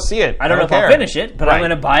don't even want to see it. I don't know if I'll finish it, but I'm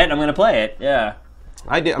going to buy it and I'm going to play it. Yeah.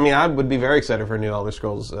 I would be very excited for a new Elder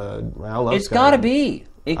Scrolls. I love It's got to be.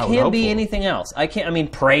 It can't be anything else.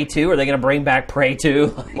 Prey 2, are they going to bring back Prey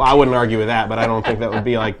 2? Well, I wouldn't argue with that, but I don't think that would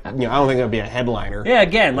be like, I don't think that would be a headliner. Yeah,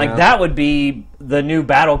 again, that would be the new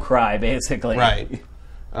battle cry, basically. Right.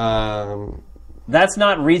 That's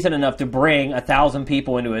not reason enough to bring 1,000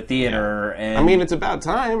 people into a theater. Yeah. And it's about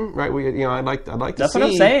time, right? I'd like to see. That's what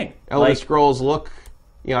I'm saying. Elder Scrolls look.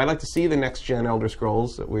 I'd like to see the next gen Elder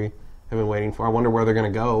Scrolls that we have been waiting for. I wonder where they're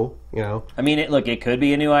going to go. It could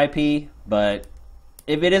be a new IP, but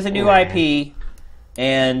if it is a new IP,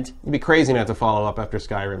 and it'd be crazy not to follow up after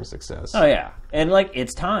Skyrim's success. Oh yeah, and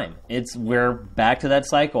it's time. We're back to that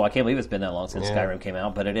cycle. I can't believe it's been that long since Skyrim came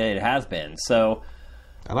out, but it has been. So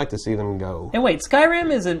I'd like to see them go. And wait,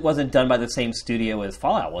 Skyrim wasn't done by the same studio as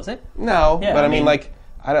Fallout, was it? No, but I mean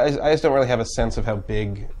I just don't really have a sense of how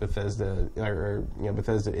big Bethesda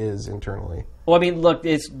Bethesda is internally. Well, look,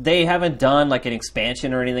 they haven't done an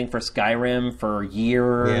expansion or anything for Skyrim for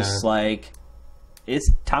years. Yeah.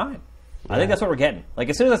 It's time. Yeah. I think that's what we're getting.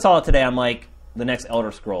 As soon as I saw it today, I'm like, the next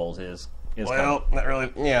Elder Scrolls is well, not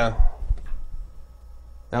really. Yeah,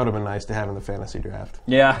 that would have been nice to have in the fantasy draft.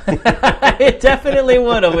 Yeah, it definitely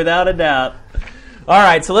would have, without a doubt. All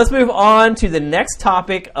right, so let's move on to the next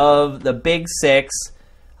topic of the Big Six.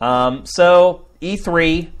 So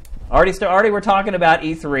E3, already we're talking about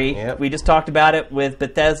E3. Yep. We just talked about it with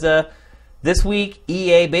Bethesda. This week,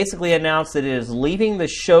 EA basically announced that it is leaving the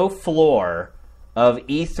show floor of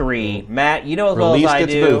E3. Matt, you know as well as I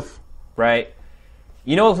do. Booth. Right?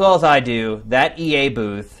 You know as well as I do, that EA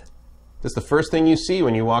booth. That's the first thing you see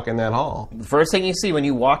when you walk in that hall. The first thing you see when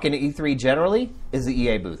you walk into E3 generally is the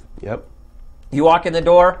EA booth. Yep. You walk in the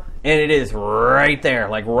door, and it is right there,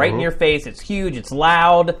 right in your face. It's huge, it's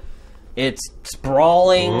loud, it's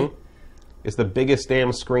sprawling. Mm-hmm. It's the biggest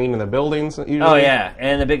damn screen in the buildings, usually. Oh, yeah,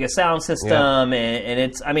 and the biggest sound system, and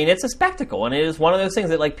it's a spectacle, and it is one of those things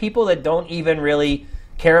that, people that don't even really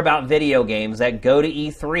care about video games, that go to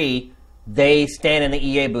E3, they stand in the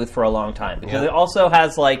EA booth for a long time, because it also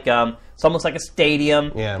has, it's almost like a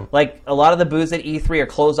stadium. Yeah. A lot of the booths at E3 are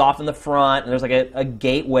closed off in the front, and there's, a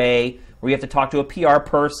gateway where you have to talk to a PR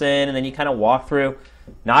person, and then you kind of walk through.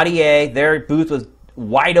 Not EA. Their booth was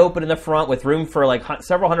wide open in the front with room for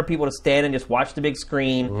several hundred people to stand and just watch the big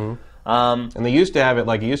screen. Mm-hmm. And they used to have it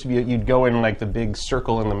you'd go in the big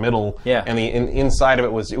circle in the middle, and the inside of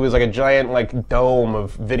it was like a giant dome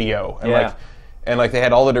of video, and and like they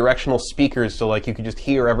had all the directional speakers, so like you could just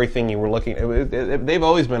hear everything you were looking at. They've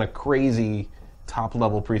always been a crazy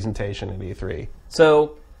top-level presentation at E3.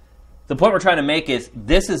 So the point we're trying to make is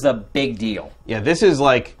this is a big deal. Yeah, this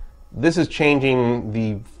is changing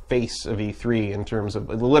the face of E3 in terms of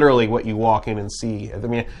literally what you walk in and see. I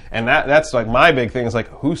mean, and that's like my big thing is like,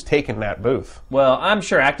 who's taking that booth? Well, I'm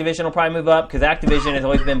sure Activision will probably move up because Activision has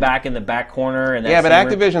always been back in the back corner. And yeah, but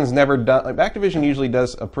Activision's never done. Like, Activision usually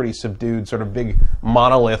does a pretty subdued sort of big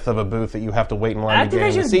monolith of a booth that you have to wait in line to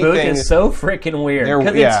get in and see. Activision's booth is so freaking weird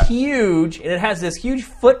because it's huge and it has this huge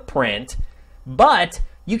footprint, but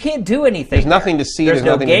you can't do anything. There's nothing to see. There's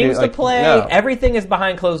no nothing games to play. No. Everything is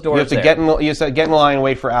behind closed doors. You have to get in line and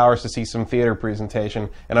wait for hours to see some theater presentation.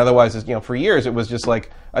 And otherwise, for years it was just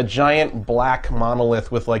like a giant black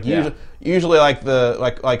monolith with like usually like the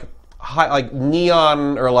like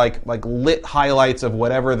neon or like lit highlights of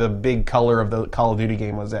whatever the big color of the Call of Duty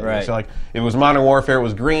game was that year. So like it was Modern Warfare, it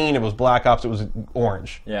was green. It was Black Ops, it was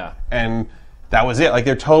orange. Yeah. And that was it. Like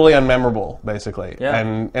they're totally unmemorable, basically. Yeah.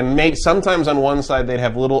 And sometimes on one side they'd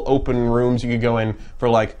have little open rooms you could go in for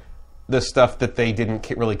like the stuff that they didn't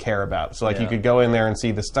really care about. So like you could go in there and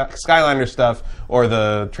see the Skylander stuff or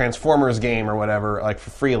the Transformers game or whatever, like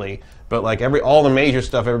for freely. But like all the major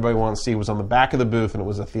stuff everybody wanted to see was on the back of the booth, and it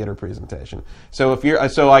was a theater presentation. So if you're I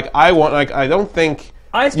don't think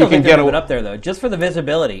I still think they're moving up there though, just for the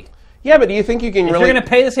visibility. Yeah, but do you think you can if really... you're going to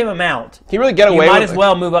pay the same amount, can you really get away with... You might as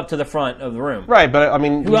well move up to the front of the room. Right, but I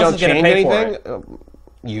mean, who else don't is going change to pay anything? for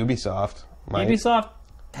it? Ubisoft might. Ubisoft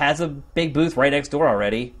has a big booth right next door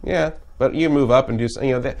already. Yeah, but you move up and do...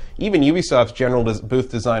 even Ubisoft's general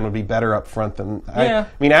booth design would be better up front than... Yeah.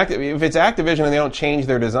 I mean, if it's Activision and they don't change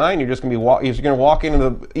their design, you're just going to walk into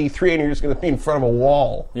the E3 and you're just going to be in front of a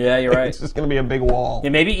wall. Yeah, you're right. It's just going to be a big wall.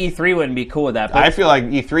 Yeah, maybe E3 wouldn't be cool with that. I feel like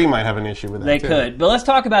E3 might have an issue with that, They could. But let's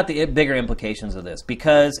talk about the bigger implications of this,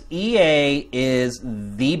 because EA is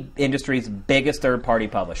the industry's biggest third-party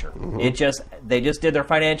publisher. Mm-hmm. They just did their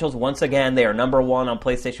financials. Once again, they are number one on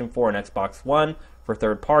PlayStation 4 and Xbox One for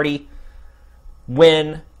third-party.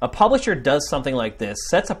 When a publisher does something like this,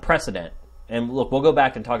 sets a precedent, and look, we'll go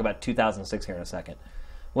back and talk about 2006 here in a second.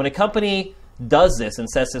 When a company does this and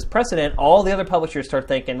sets this precedent, all the other publishers start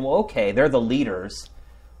thinking, well, okay, they're the leaders.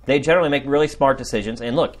 They generally make really smart decisions.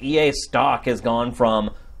 And look, EA's stock has gone from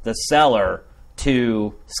the cellar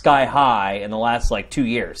to sky high in the last 2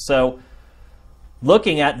 years. So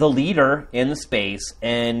looking at the leader in the space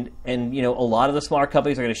and a lot of the smaller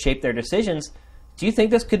companies are going to shape their decisions. Do you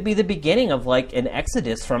think this could be the beginning of an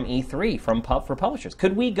exodus from E3 for publishers?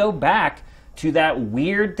 Could we go back to that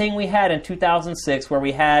weird thing we had in 2006 where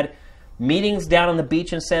we had meetings down on the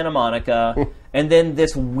beach in Santa Monica and then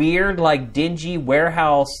this weird dingy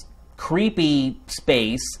warehouse creepy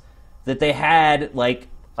space that they had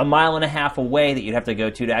a mile and a half away that you'd have to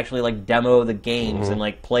go to actually demo the games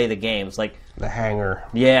and play the games? The hangar.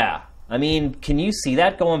 Yeah. I mean, can you see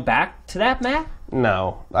that going back to that, Matt?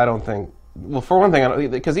 No, I don't think. Well, for one thing,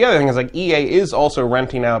 because the other thing is EA is also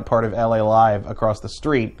renting out part of LA Live across the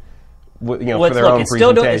street, for their own presentation. It's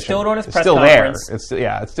still doing its press conference. It's still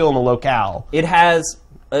there. It's still in the locale. It has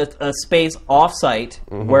a space off-site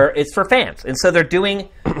where it's for fans, and so they're doing.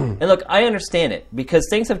 And look, I understand it because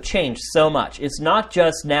things have changed so much. It's not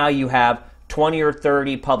just now you have 20 or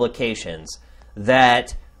 30 publications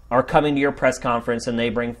that are coming to your press conference and they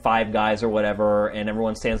bring 5 guys or whatever and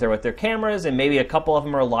everyone stands there with their cameras and maybe a couple of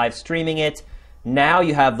them are live streaming it. Now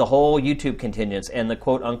you have the whole YouTube contingents and the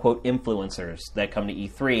quote-unquote influencers that come to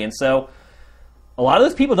E3. And so a lot of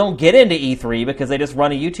those people don't get into E3 because they just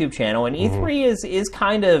run a YouTube channel. And E3 is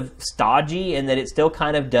kind of stodgy in that it still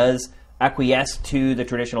kind of does acquiesce to the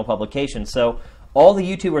traditional publication. So all the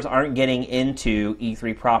YouTubers aren't getting into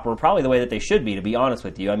E3 proper probably the way that they should be, to be honest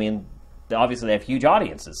with you. I mean, obviously they have huge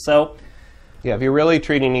audiences. So yeah, if you're really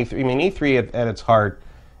treating E3, E3 at its heart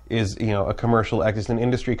is a commercial, it's an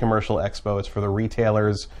industry commercial expo. It's for the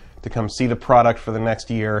retailers to come see the product for the next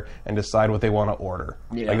year and decide what they want to order.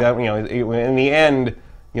 Yeah. In the end,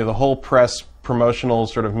 the whole press promotional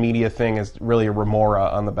sort of media thing is really a remora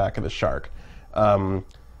on the back of the shark.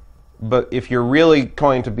 But if you're really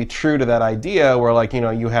going to be true to that idea, where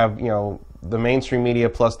you have the mainstream media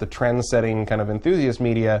plus the trend-setting kind of enthusiast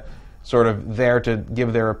media sort of there to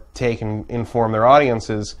give their take and inform their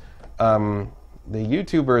audiences, the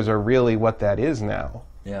YouTubers are really what that is now.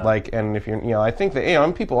 Yeah. And if I think that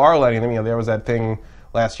and people are letting them. There was that thing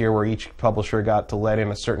last year where each publisher got to let in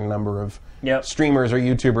a certain number of streamers or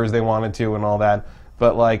YouTubers they wanted to, and all that.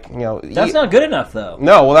 But that's not good enough, though.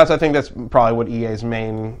 No, well, I think that's probably what EA's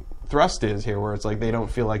main thrust is here, where it's they don't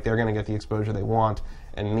feel like they're going to get the exposure they want,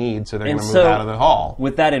 and need, so they're going to move out of the hall.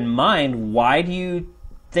 With that in mind, why do you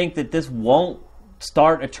think that this won't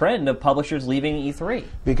start a trend of publishers leaving E3?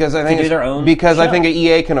 Because I think to do their own I think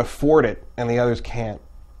EA can afford it and the others can't.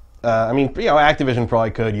 I mean, Activision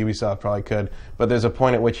probably could, Ubisoft probably could, but there's a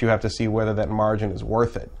point at which you have to see whether that margin is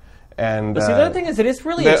worth it. And but see, the other thing is it is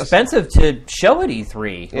really expensive to show at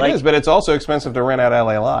E3. It is, but it's also expensive to rent out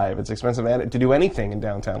LA Live. It's expensive to do anything in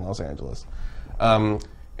downtown Los Angeles. And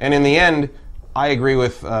in the end, I agree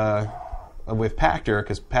with Pactor,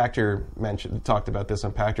 because Pactor talked about this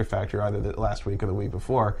on Pactor Factor either last week or the week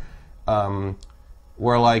before,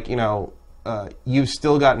 where you've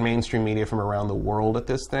still got mainstream media from around the world at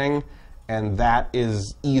this thing, and that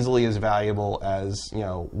is easily as valuable as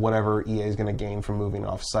whatever EA is going to gain from moving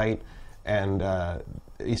off site, and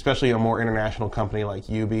especially a more international company like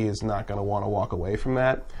Ubi is not going to want to walk away from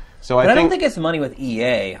that. So I don't think it's money with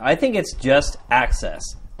EA. I think it's just access.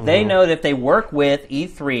 They know that if they work with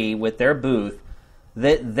E3 with their booth,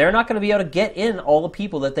 that they're not going to be able to get in all the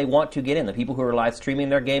people that they want to get in. The people who are live streaming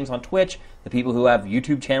their games on Twitch, the people who have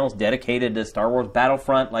YouTube channels dedicated to Star Wars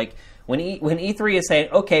Battlefront. Like when E3 is saying,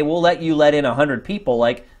 okay, we'll let you let in 100 people,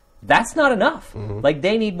 like that's not enough. Like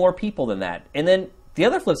they need more people than that. And then the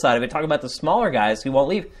other flip side of it, talking about the smaller guys who won't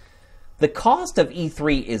leave, the cost of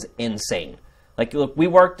E3 is insane. Like, look, we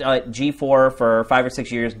worked at G4 for 5 or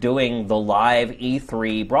 6 years doing the live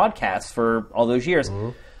E3 broadcasts for all those years.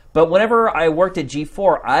 But whenever I worked at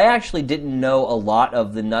G4, I actually didn't know a lot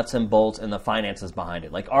of the nuts and bolts and the finances behind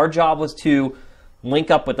it. Like, our job was to link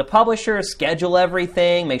up with the publisher, schedule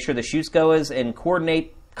everything, make sure the shoots go and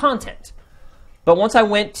coordinate content. But once I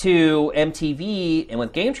went to MTV and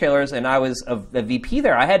with Game Trailers, and I was a VP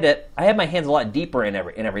there, I had my hands a lot deeper in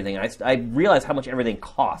everything. I realized how much everything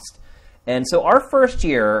cost. And so our first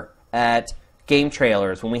year at Game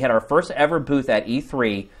Trailers, when we had our first ever booth at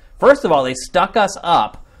E3, first of all, they stuck us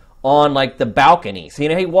up on like the balcony. So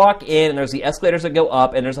you walk in and there's the escalators that go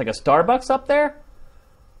up and there's like a Starbucks up there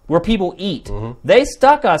where people eat. They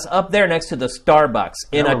stuck us up there next to the Starbucks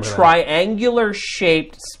in a triangular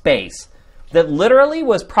shaped space that literally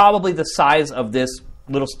was probably the size of this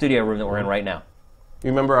little studio room that we're in right now. You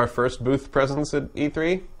remember our first booth presence at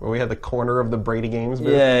E3, where we had the corner of the Brady Games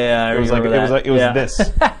booth? Yeah, I remember that. It was this.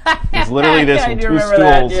 It was literally this and two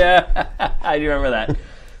stools. That. Yeah, I do remember that.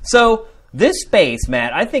 So this space,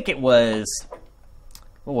 Matt, I think it was,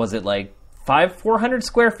 what was it, like 400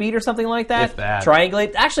 square feet or something like that? If that.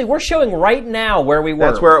 Triangulate. Actually, we're showing right now where we were.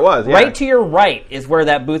 That's where it was, yeah. Right to your right is where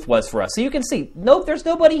that booth was for us. So you can see, nope, there's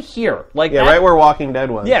nobody here. Like right where Walking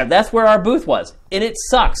Dead was. Yeah, that's where our booth was. And it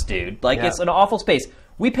sucks, dude. Like, it's an awful space.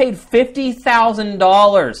 We paid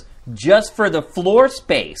 $50,000 just for the floor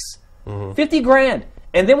space. $50,000.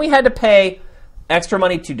 And then we had to pay extra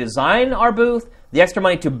money to design our booth, the extra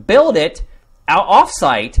money to build it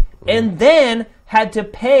off-site, and then had to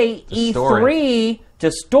pay E3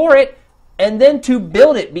 to store it, and then to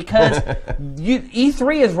build it, because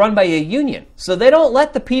E3 is run by a union. So they don't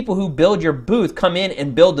let the people who build your booth come in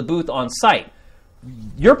and build the booth on site.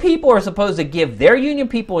 Your people are supposed to give their union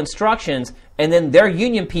people instructions, and then their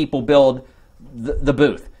union people build the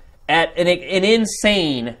booth at an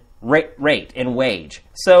insane rate and wage.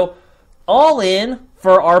 So all in,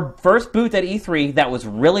 for our first booth at E3 that was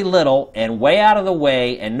really little and way out of the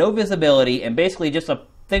way and no visibility and basically just a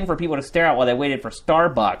thing for people to stare at while they waited for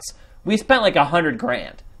Starbucks, we spent like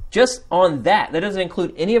 $100,000 just on that. That doesn't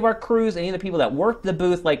include any of our crews, any of the people that worked the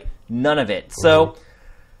booth, like none of it. So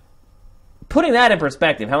putting that in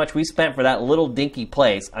perspective, how much we spent for that little dinky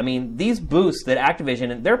place, I mean, these booths that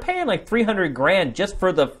Activision, they're paying like $300,000 just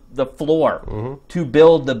for the floor to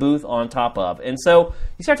build the booth on top of. And so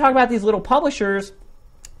you start talking about these little publishers,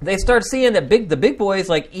 they start seeing that the big boys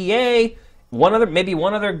like EA, maybe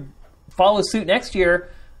one other follow suit next year.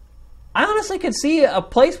 I honestly could see a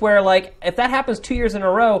place where, like, if that happens 2 years in a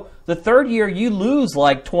row, the third year you lose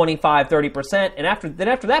like 25-30%, and after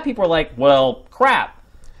that people are like, well, crap.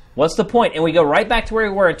 What's the point? And we go right back to where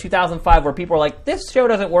we were in 2005, where people are like, this show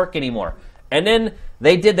doesn't work anymore. And then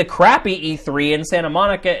they did the crappy E3 in Santa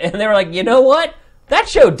Monica, and they were like, you know what? That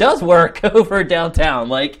show does work over downtown,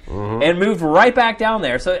 like, and moved right back down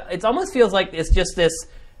there. So it almost feels like it's just this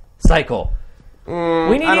cycle.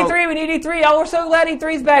 We need E3. Oh, we're so glad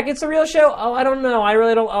E3's back. It's a real show. Oh, I don't know. I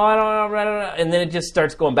really don't. Oh, I don't know. And then it just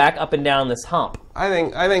starts going back up and down this hump. I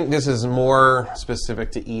think this is more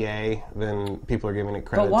specific to EA than people are giving it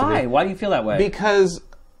credit. But why? Why do you feel that way? Because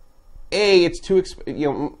it's too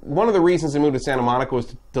one of the reasons they moved to Santa Monica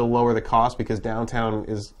was to lower the cost, because downtown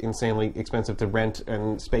is insanely expensive to rent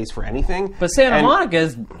and space for anything. But Santa Monica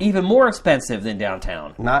is even more expensive than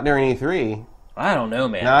downtown. Not during E3. I don't know,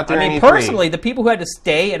 man. Not during I mean, E3. personally, the people who had to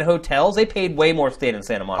stay in hotels, they paid way more staying in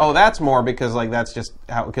Santa Monica. Oh, that's more because that's just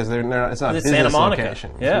how it's not a business Santa Monica.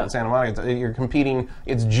 location. Yeah, Santa Monica. You're competing.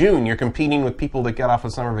 It's June. You're competing with people that get off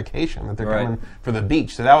of summer vacation that they're coming for the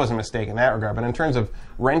beach. So that was a mistake in that regard. But in terms of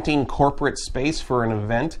renting corporate space for an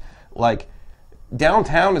event, like,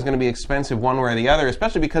 downtown is going to be expensive one way or the other,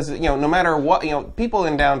 especially because, no matter what, people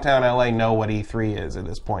in downtown LA know what E3 is at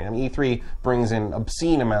this point. I mean, E3 brings in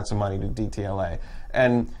obscene amounts of money to DTLA.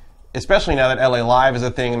 And especially now that LA Live is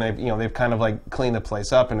a thing and they've kind of like cleaned the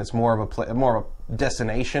place up and it's more of a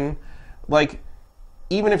destination. Like,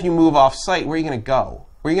 even if you move off site, where are you going to go?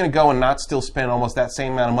 Where are you going to go and not still spend almost that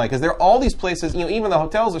same amount of money? Because there are all these places, even the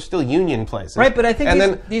hotels are still union places. Right, but I think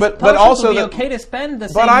these publishers will be okay to spend the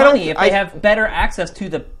same money if they have better access to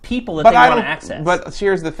the people that they want to access. But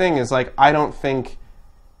here's the thing: is like I don't think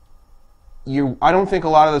a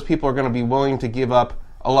lot of those people are going to be willing to give up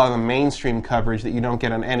a lot of the mainstream coverage that you don't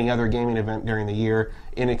get on any other gaming event during the year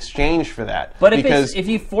in exchange for that. But if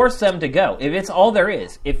you force them to go, if it's all there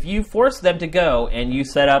is, if you force them to go and you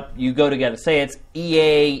go together, say it's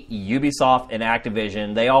EA, Ubisoft, and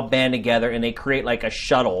Activision, they all band together and they create like a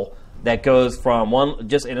shuttle that goes from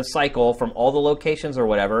just in a cycle from all the locations or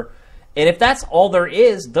whatever. And if that's all there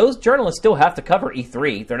is, those journalists still have to cover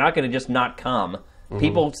E3. They're not going to just not come. Mm-hmm.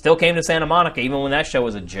 People still came to Santa Monica even when that show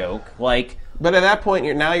was a joke. But at that point,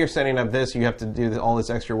 you're setting up this. You have to do all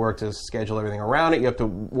this extra work to schedule everything around it. You have to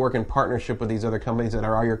work in partnership with these other companies that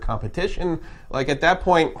are your competition. Like, at that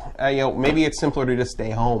point, maybe it's simpler to just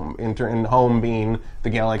stay home, and home being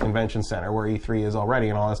the LA Convention Center, where E3 is already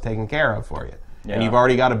and all that's taken care of for you. Yeah. And you've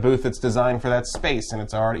already got a booth that's designed for that space, and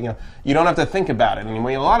it's already, you don't have to think about it. And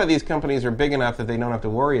a lot of these companies are big enough that they don't have to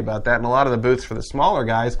worry about that, and a lot of the booths for the smaller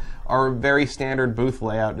guys are very standard booth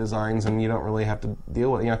layout designs, and you don't really have to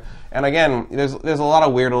deal with it. And again, there's a lot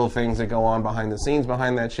of weird little things that go on behind the scenes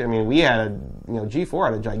behind that shit. I mean, we had G4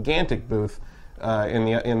 had a gigantic booth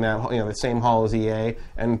in that the same hall as EA,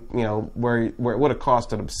 and where it would have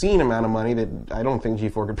cost an obscene amount of money that I don't think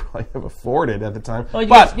G4 could probably have afforded at the time. Well,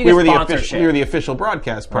 but we were the official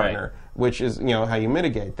broadcast partner, which is how you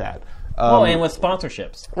mitigate that. And with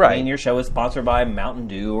sponsorships, right? I mean, your show is sponsored by Mountain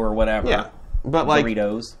Dew or whatever. Yeah, but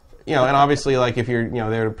Doritos. And obviously, like, if you're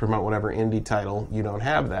there to promote whatever indie title, you don't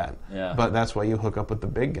have that. Yeah. But that's why you hook up with the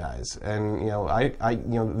big guys. And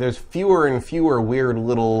there's fewer and fewer weird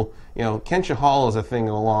little. Kensha Hall is a thing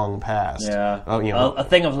of the long past. Yeah. A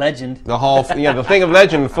thing of legend. The hall, the thing of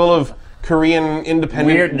legend, full of Korean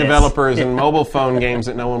independent developers and mobile phone games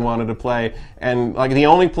that no one wanted to play. And like the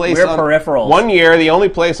only place peripherals. One year, the only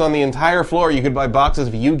place on the entire floor you could buy boxes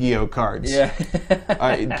of Yu-Gi-Oh cards. Yeah.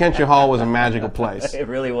 Kensha Hall was a magical place. It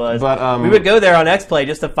really was. But we would go there on X-Play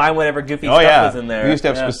just to find whatever goofy stuff was in there. We used to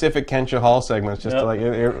have specific Kensha Hall segments just to like.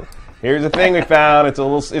 Here's the thing we found. It's a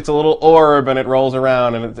little orb and it rolls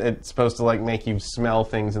around and it's supposed to like make you smell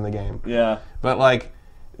things in the game. Yeah. But like.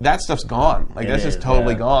 That stuff's gone. Like, that's just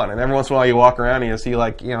totally gone. And every once in a while you walk around and you see,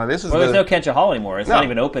 like, this is there's no Kensha Hall anymore. It's not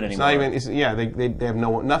even open anymore. It's not even, they have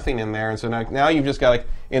nothing in there. And so now you've just got, like,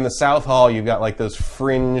 in the South Hall, you've got, like, those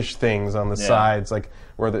fringe things on the sides, like,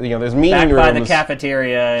 where, there's meeting rooms. Back by the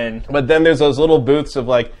cafeteria. But then there's those little booths of,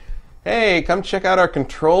 like, hey, come check out our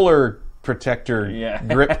controller protector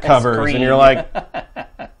grip covers. Screen. And you're like,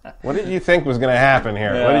 what did you think was going to happen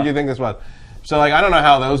here? Yeah. What did you think this was? So, like, I don't know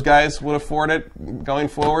how those guys would afford it going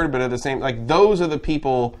forward, but at the same, like, those are the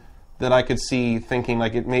people that I could see thinking,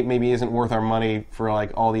 like, it maybe isn't worth our money for,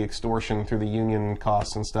 like, all the extortion through the union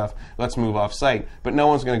costs and stuff. Let's move off-site. But no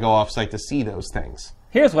one's going to go off-site to see those things.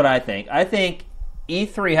 Here's what I think. I think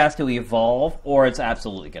E3 has to evolve, or it's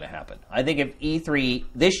absolutely going to happen. I think if E3,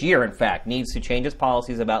 this year, in fact, needs to change its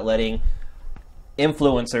policies about letting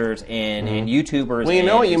influencers and YouTubers. Well, you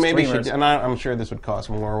know what you maybe streamers. should, and I'm sure this would cost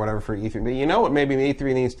more or whatever for E3, but you know what maybe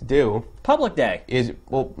E3 needs to do? Public Day. Is,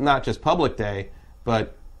 well, not just Public Day,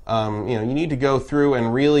 but you need to go through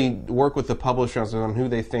and really work with the publishers on who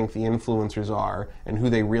they think the influencers are and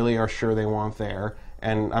who they really are sure they want there.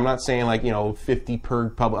 And I'm not saying like 50 per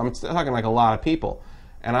public. I'm talking like a lot of people.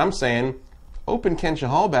 And I'm saying open Kensha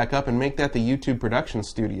Hall back up and make that the YouTube production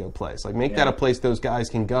studio place. Like make that a place those guys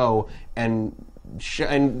can go and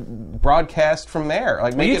broadcast from there.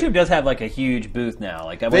 Like YouTube does have like a huge booth now.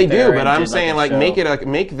 Like they do, but I'm saying like make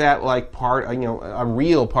that like part, a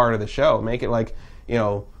real part of the show. Make it like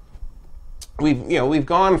we've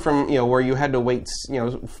gone from where you had to wait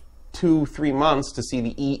 2-3 months to see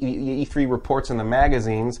the E3 reports in the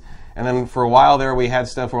magazines, and then for a while there we had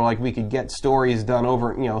stuff where like we could get stories done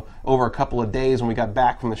over a couple of days when we got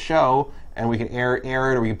back from the show, and we could air it,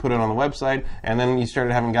 or we could put it on the website. And then you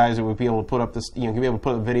started having guys that would be able to put up this, be able to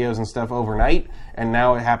put up videos and stuff overnight. And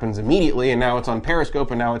now it happens immediately. And now it's on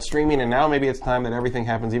Periscope, and now it's streaming. And now maybe it's time that everything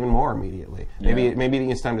happens even more immediately. Maybe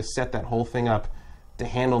it's time to set that whole thing up to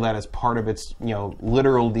handle that as part of its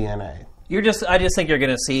literal DNA. I just think you're going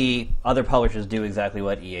to see other publishers do exactly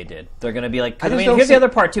what EA did. They're going to be like, here's the other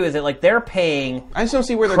part too, is that they're paying I just don't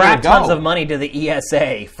see where they're crap tons of money to the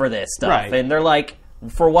ESA for this stuff. Right. And they're like,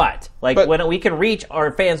 for what? When we can reach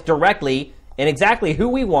our fans directly and exactly who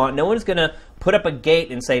we want, no one's going to put up a gate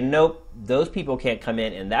and say, nope, those people can't come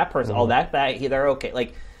in, and that person, they're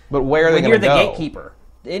okay. But where are they going to go? When you're the gatekeeper.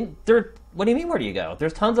 What do you mean, where do you go?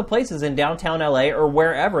 There's tons of places in downtown LA or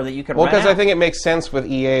wherever that you can rent out. Well, because I think it makes sense with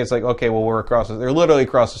EA. It's like, okay, well, they're literally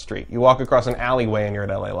across the street. You walk across an alleyway and you're at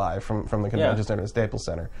LA Live from the convention center to Staples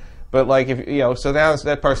Center. But, so now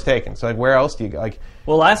that part's taken. So, where else do you go?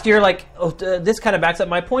 Well, last year, this kind of backs up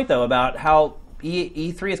my point, though, about how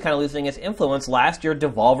E3 is kind of losing its influence. Last year,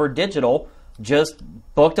 Devolver Digital just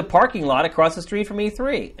booked a parking lot across the street from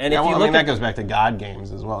E3. And that goes back to God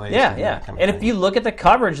Games as well. If you look at the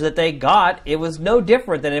coverage that they got, it was no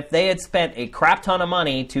different than if they had spent a crap ton of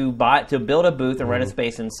money to build a booth and rent a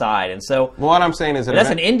space inside. And so, what I'm saying is that's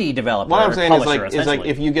an indie developer. What I'm saying is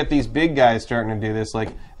if you get these big guys starting to do this,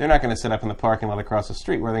 they're not going to set up in the parking lot across the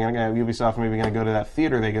street. Where they're going to go, Ubisoft maybe going to go to that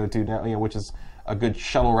theater they go to now, which is a good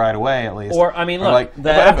shuttle ride away, at least.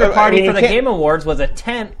 The after party for the Game Awards was a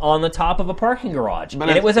tent on the top of a parking garage, and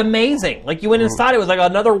it was amazing. You went inside, it was like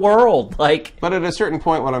another world. But at a certain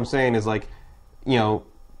point, what I'm saying is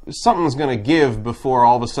something's going to give before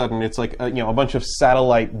all of a sudden it's a bunch of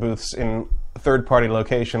satellite booths in third-party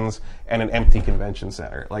locations and an empty convention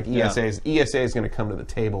center. ESA is going to come to the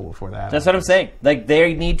table before that. That's what I'm saying.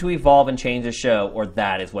 They need to evolve and change the show, or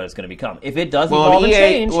that is what it's going to become. If it does evolve and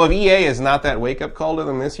change... Well, if EA is not that wake-up call to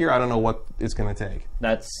them this year, I don't know what it's going to take.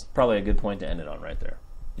 That's probably a good point to end it on right there.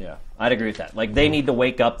 Yeah, I'd agree with that. They need to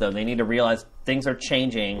wake up, though. They need to realize things are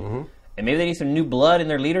changing. And maybe they need some new blood in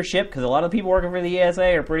their leadership, because a lot of the people working for the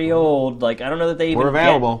ESA are pretty old. I don't know that they even We're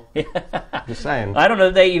available. Just saying. I don't know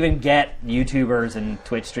that they even get YouTubers and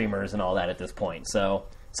Twitch streamers and all that at this point. So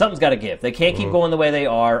something's got to give. They can't keep going the way they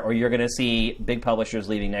are, or you're going to see big publishers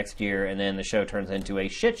leaving next year, and then the show turns into a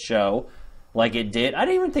shit show like it did. I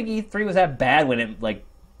didn't even think E3 was that bad when it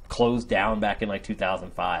closed down back in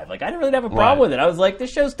 2005. I didn't really have a problem with it. I was like,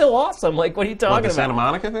 this show's still awesome. What are you talking about? The Santa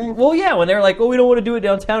Monica thing? Well, yeah, when they were like, we don't want to do it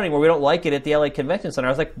downtown anymore. We don't like it at the LA Convention Center.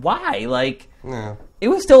 I was like, why? It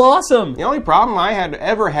was still awesome. The only problem I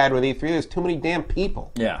ever had with E3, there's too many damn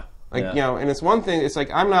people. Yeah. And it's one thing, it's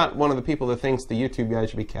I'm not one of the people that thinks the YouTube guys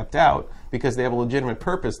should be kept out because they have a legitimate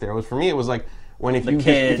purpose there. For me, it was when if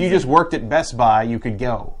you just worked at Best Buy, you could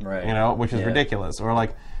go. Right. Which is ridiculous. Or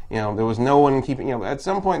there was no one keeping, at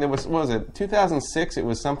some point there was, what was it, 2006, it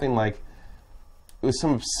was something it was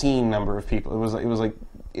some obscene number of people. It was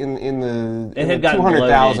in the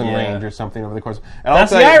 200,000 range or something over the course. And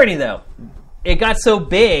that's the irony, though. It got so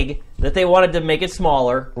big that they wanted to make it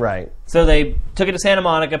smaller. Right. So they took it to Santa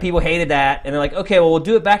Monica. People hated that. And they're like, okay, well, we'll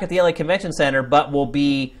do it back at the LA Convention Center, but we'll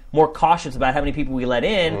be more cautious about how many people we let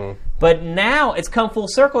in. But now it's come full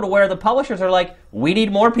circle to where the publishers are like, we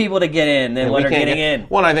need more people to get in than what are getting in.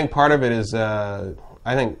 Well, I think part of it is,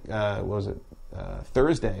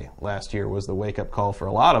 Thursday last year was the wake-up call for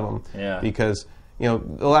a lot of them. Yeah. Because... the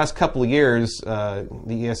last couple of years,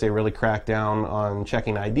 the ESA really cracked down on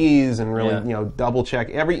checking IDs and really, double check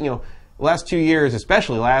last 2 years,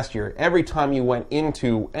 especially last year, every time you went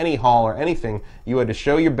into any hall or anything, you had to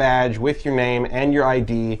show your badge with your name and your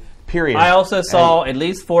ID, period. I also saw at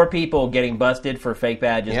least 4 people getting busted for fake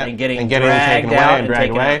badges and getting dragged out and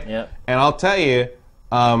taken away. Yep. And I'll tell you,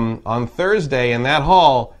 on Thursday in that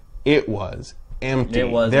hall, it was empty.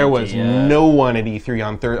 There was no one at E3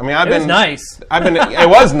 on Thursday. I mean, it was nice. It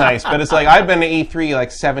was nice, but it's I've been to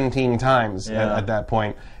E3 17 times at that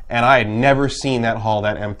point, and I had never seen that hall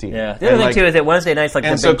that empty. Yeah. The other thing too is that Wednesday night's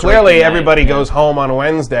and so clearly everybody goes home on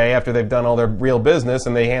Wednesday after they've done all their real business,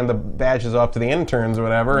 and they hand the badges off to the interns or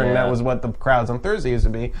whatever, and that was what the crowds on Thursday used to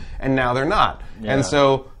be, and now they're not. Yeah. And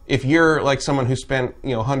so if you're someone who spent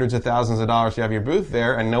hundreds of thousands of dollars to have your booth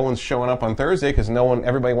there, and no one's showing up on Thursday because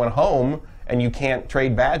everybody went home, and you can't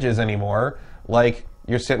trade badges anymore,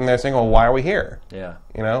 you're sitting there saying, well, why are we here? Yeah.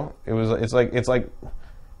 It's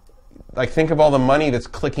like think of all the money that's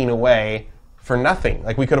clicking away for nothing.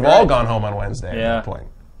 We could have all gone home on Wednesday at that point.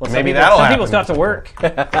 Well, maybe that'll happen. Some people still have to work.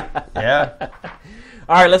 Yeah.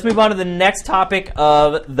 All right, let's move on to the next topic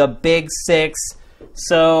of the Big Six.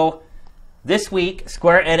 So this week,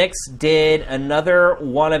 Square Enix did another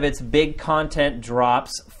one of its big content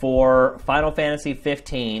drops for Final Fantasy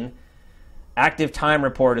 15. Active Time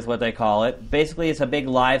Report is what they call it. Basically, it's a big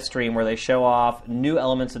live stream where they show off new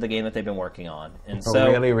elements of the game that they've been working on. And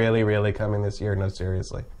so, really, really, really coming this year? No,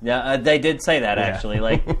 seriously. Yeah, they did say that, actually.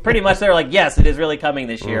 Like, pretty much they're like, yes, it is really coming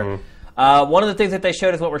this year. One of the things that they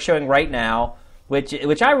showed is what we're showing right now,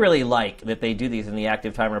 which I really like that they do these in the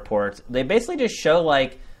Active Time Reports. They basically just show,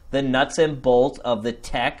 like, the nuts and bolts of the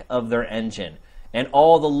tech of their engine. And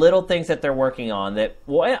all the little things that they're working on that,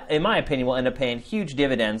 well, in my opinion, will end up paying huge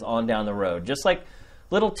dividends on down the road. Just like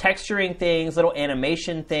little texturing things, little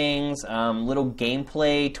animation things, little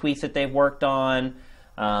gameplay tweaks that they've worked on,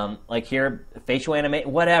 like here, facial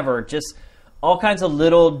animation, whatever. Just all kinds of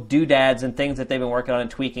little doodads and things that they've been working on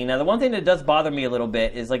and tweaking. Now, the one thing that does bother me a little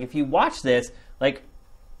bit is, like, if you watch this, like,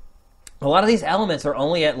 a lot of these elements are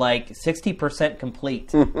only at, like, 60%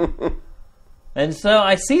 complete. And so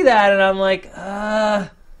I see that, and I'm like, I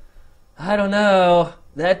don't know.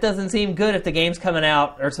 That doesn't seem good if the game's coming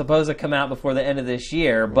out, or supposed to come out before the end of this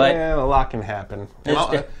year. But yeah, a lot can happen.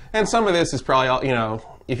 And some of this is probably, all, you know,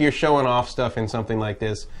 if you're showing off stuff in something like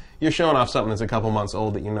this, you're showing off something that's a couple months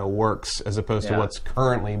old that you know works, as opposed to what's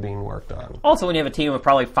currently being worked on. Also, when you have a team of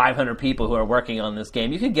probably 500 people who are working on this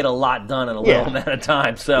game, you could get a lot done in a little amount of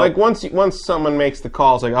time. So, like, once someone makes the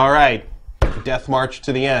call, it's like, all right, death march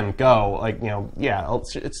to the end, go. Like, you know,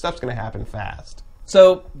 stuff's going to happen fast.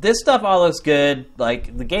 So this stuff all looks good.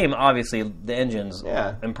 Like, the game, obviously, the engine's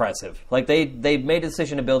impressive. Like, they made a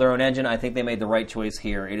decision to build their own engine. I think they made the right choice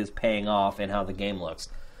here. It is paying off in how the game looks.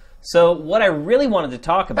 So what I really wanted to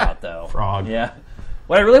talk about, though... Frog. Yeah.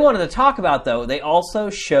 What I really wanted to talk about, though, they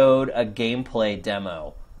also showed a gameplay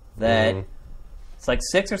demo that it's like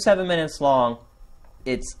 6 or 7 minutes long.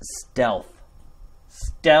 It's stealth.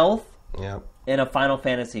 Stealth in a Final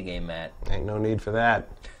Fantasy game, Matt. Ain't no need for that.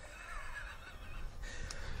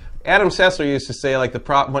 Adam Sessler used to say, like,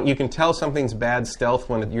 when you can tell something's bad stealth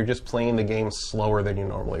when you're just playing the game slower than you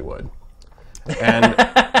normally would. And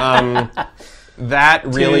that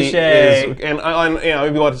really is... And you know,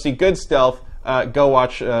 if you want to see good stealth, go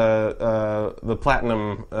watch the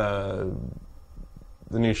Platinum, the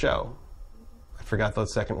new show. I forgot the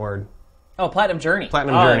second word. Oh, Platinum Journey.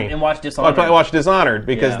 Platinum Journey. And watch Dishonored. Watch Dishonored,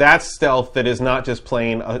 because that's stealth that is not just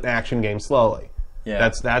playing an action game slowly. Yeah.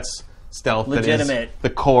 That's stealth legitimate. That is the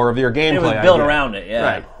core of your gameplay. It was built around it, yeah.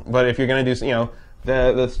 Right. But if you're going to do, you know,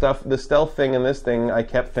 the stealth thing in this thing, I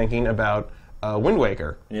kept thinking about Wind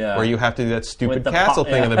Waker, where you have to do that stupid castle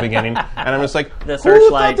thing at the beginning, and I'm just like, who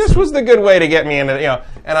thought this was the good way to get me into, you know,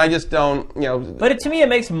 and I just don't, you know. But to me, it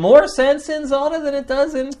makes more sense in Zelda than it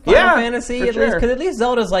does in Final Fantasy, at least, because at least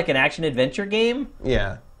Zelda's like an action-adventure game.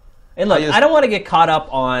 Yeah. And look, I don't want to get caught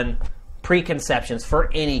up on preconceptions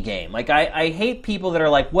for any game. Like, I hate people that are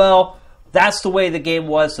like, well, that's the way the game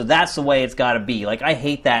was, so that's the way it's got to be. Like, I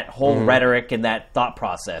hate that whole rhetoric and that thought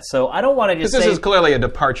process. So I don't want to just say... This is clearly a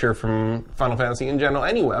departure from Final Fantasy in general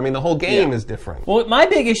anyway. I mean, the whole game is different. Well, my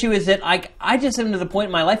big issue is that I just am to the point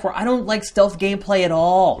in my life where I don't like stealth gameplay at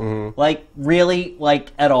all. Like, really,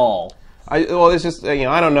 like, at all. Well, it's just, you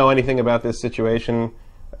know, I don't know anything about this situation,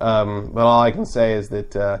 but all I can say is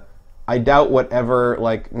that I doubt whatever,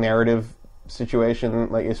 like, narrative situation,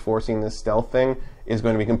 like, is forcing this stealth thing is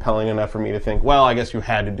going to be compelling enough for me to think, well, I guess you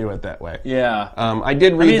had to do it that way. Yeah. I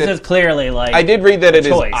did read that... it's clearly, like, I did read that it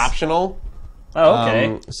is optional. Oh,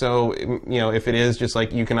 okay. So, you know, if it is just,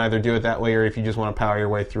 like, you can either do it that way, or if you just want to power your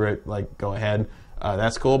way through it, like, go ahead.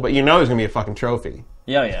 That's cool. But you know there's going to be a fucking trophy.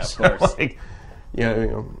 Yeah, of course. Like, you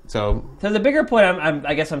know, so the bigger point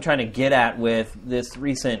I guess I'm trying to get at with this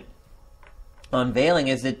recent unveiling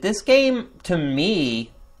is that this game, to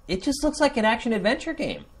me, it just looks like an action-adventure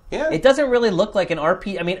game. Yeah. It doesn't really look like an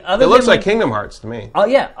RPG. I mean, it looks like Kingdom Hearts to me. Oh,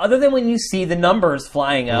 yeah. Other than when you see the numbers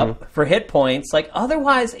flying up for hit points, like,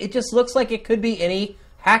 otherwise, it just looks like it could be any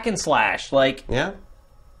hack and slash. Like,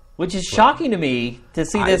 which is shocking to me to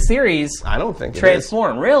see this series I don't think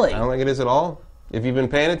transform. Really? I don't think it is at all. If you've been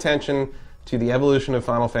paying attention to the evolution of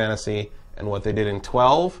Final Fantasy and what they did in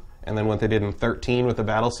 12, and then what they did in 13 with the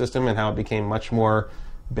battle system and how it became much more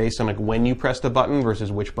based on, like, when you pressed a button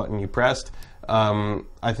versus which button you pressed,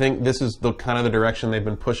 I think this is the kind of the direction they've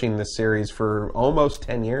been pushing this series for almost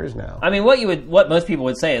 10 years now. I mean, what most people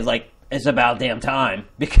would say is, like, it's about damn time,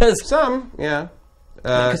 because because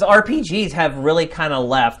RPGs have really kind of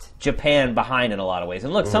left Japan behind in a lot of ways.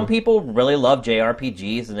 And look, some people really love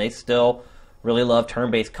JRPGs, and they still really love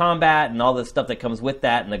turn-based combat and all the stuff that comes with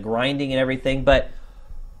that, and the grinding and everything. But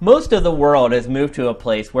most of the world has moved to a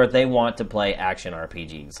place where they want to play action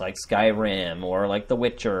RPGs like Skyrim or like The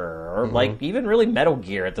Witcher or like even really Metal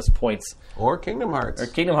Gear at this point. Or Kingdom Hearts.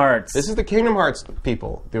 This is the Kingdom Hearts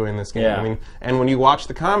people doing this game. Yeah. I mean, and when you watch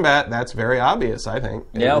the combat, that's very obvious, I think.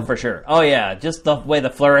 Yeah, for sure. Oh yeah, just the way the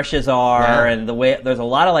flourishes are and the way there's a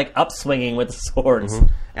lot of like upswinging with the swords.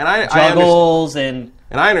 And juggles and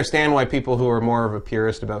I understand why people who are more of a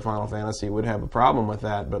purist about Final Fantasy would have a problem with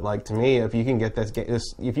that. But like to me, if you can get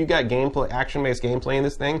if you got gameplay, action-based gameplay in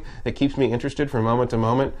this thing that keeps me interested from moment to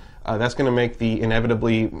moment, that's going to make the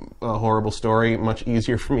inevitably horrible story much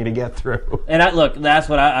easier for me to get through. And that's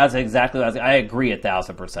what I agree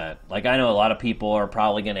 1,000%. Like I know a lot of people are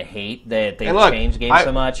probably going to hate that they've changed games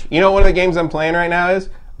so much. You know, one of the games I'm playing right now is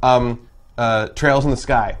Trails in the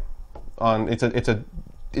Sky.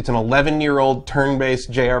 It's an 11-year-old turn-based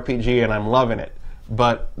JRPG, and I'm loving it.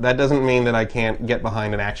 But that doesn't mean that I can't get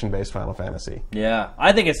behind an action-based Final Fantasy. Yeah,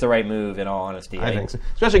 I think it's the right move, in all honesty. I think so.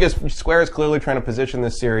 Especially because Square is clearly trying to position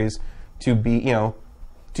this series to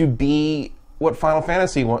be what Final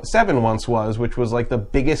Fantasy VII once was, which was like the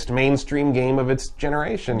biggest mainstream game of its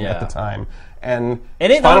generation at the time. And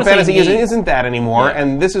Final Fantasy isn't that anymore,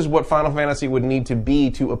 and this is what Final Fantasy would need to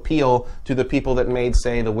be to appeal to the people that made,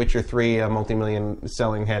 say, The Witcher 3 a multi-million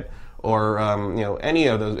selling hit, or any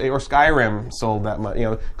of those, or Skyrim sold that much.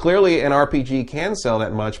 Clearly an RPG can sell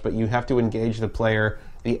that much, but you have to engage the player,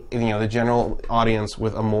 the general audience,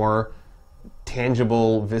 with a more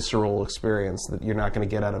tangible, visceral experience that you're not going to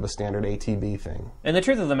get out of a standard ATB thing. And the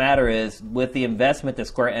truth of the matter is, with the investment that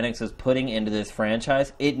Square Enix is putting into this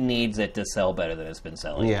franchise, it needs it to sell better than it's been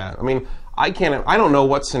selling. Yeah, I mean, I don't know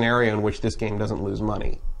what scenario in which this game doesn't lose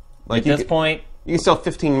money. Like at this point, you can sell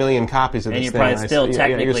 15 million copies of this thing.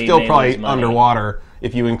 And you're still probably underwater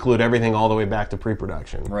if you include everything all the way back to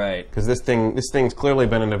pre-production. Right. Because this thing's clearly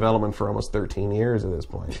been in development for almost 13 years at this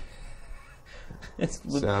point.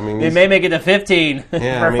 They may make it to 15 for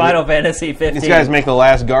Final Fantasy 15. These guys make The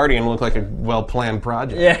Last Guardian look like a well-planned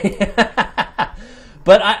project. Yeah.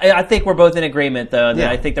 But I think we're both in agreement, though,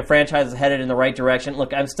 that I think the franchise is headed in the right direction.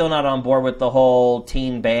 Look, I'm still not on board with the whole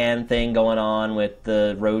teen band thing going on with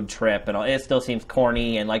the road trip and all. It still seems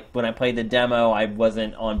corny, and like when I played the demo, I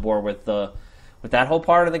wasn't on board with that whole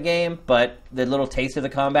part of the game, but the little taste of the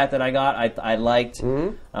combat that I got, I liked.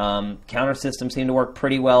 Counter systems seem to work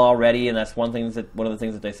pretty well already, and that's one of the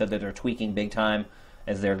things that they said that they're tweaking big time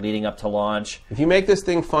as they're leading up to launch. If you make this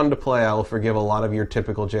thing fun to play, I will forgive a lot of your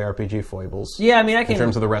typical JRPG foibles. Yeah, I mean, in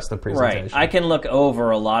terms of the rest of the presentation. Right, I can look over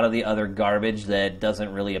a lot of the other garbage that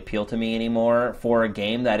doesn't really appeal to me anymore for a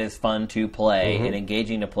game that is fun to play and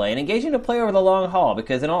engaging to play over the long haul.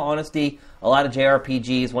 Because in all honesty, a lot of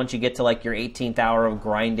JRPGs, once you get to like your 18th hour of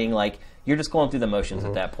grinding, like you're just going through the motions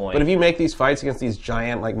at that point. But if you make these fights against these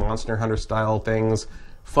giant like Monster Hunter style things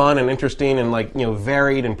fun and interesting and like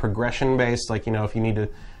varied and progression based, like if you need to.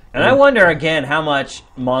 And I wonder again how much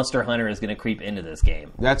Monster Hunter is going to creep into this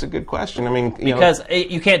game. That's a good question. I mean, because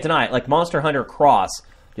you can't deny it. Like Monster Hunter Cross,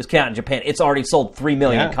 just came out in Japan. It's already sold 3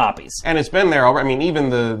 million copies, and it's been there already. I mean, even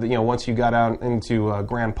the once you got out into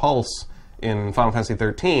Grand Pulse in Final Fantasy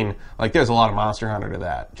 13, like there's a lot of Monster Hunter to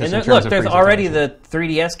that. Just and there's already the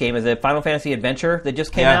 3DS game. Is it Final Fantasy Adventure that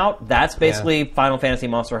just came out? That's basically Final Fantasy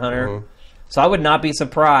Monster Hunter. So I would not be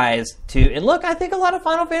surprised to... And look, I think a lot of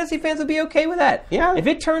Final Fantasy fans would be okay with that. Yeah. If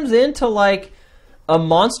it turns into, like, a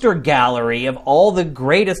monster gallery of all the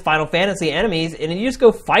greatest Final Fantasy enemies, and you just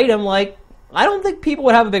go fight them, like, I don't think people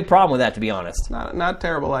would have a big problem with that, to be honest. Not a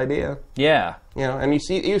terrible idea. Yeah. And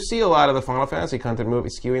you see a lot of the Final Fantasy content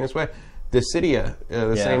movies skewing this way. Dissidia,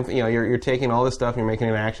 same thing. You're taking all this stuff and you're making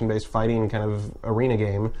an action-based fighting kind of arena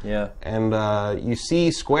game. Yeah. And you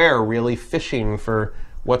see Square really fishing for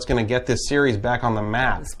what's going to get this series back on the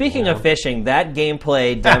map. Speaking of fishing, that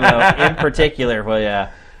gameplay demo in particular,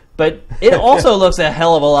 but it also looks a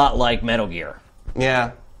hell of a lot like Metal Gear.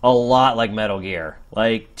 Yeah. A lot like Metal Gear.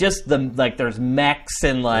 Like, just there's mechs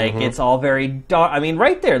and, it's all very dark. I mean,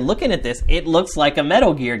 right there, looking at this, it looks like a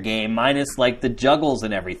Metal Gear game, minus, the juggles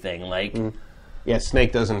and everything. Yeah,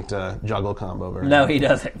 Snake doesn't juggle combo very No, he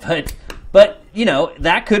doesn't. But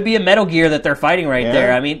that could be a Metal Gear that they're fighting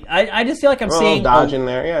there. I mean, I just feel like I'm seeing... dodge in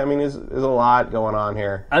there. Yeah, I mean, there's a lot going on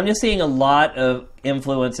here. I'm just seeing a lot of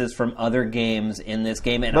influences from other games in this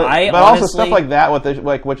game, and but honestly, also stuff like that,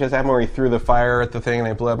 with which has happened where he threw the fire at the thing and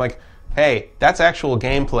they blew up. Like, hey, that's actual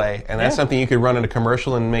gameplay, and that's something you could run in a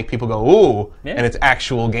commercial and make people go, ooh, and it's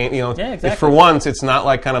actual game. You know, exactly. for once, it's not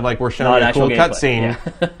like kind of like we're showing a cool cutscene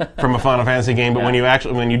from a Final Fantasy game, but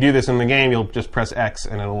when you do this in the game, you'll just press X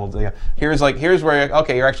and it'll. Here's where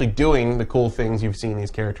you're actually doing the cool things you've seen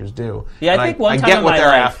these characters do. Yeah, I think one time in my life,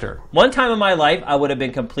 after. One time in my life, I would have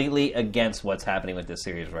been completely against what's happening with this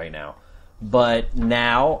series right now. But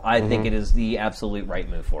now, I think it is the absolute right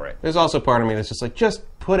move for it. There's also part of me that's just like, just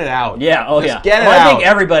put it out. Yeah, just get it out. I think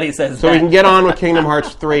everybody says so that. We can get on with Kingdom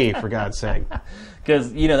Hearts 3, for God's sake.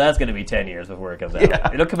 Because, that's going to be 10 years before it comes out.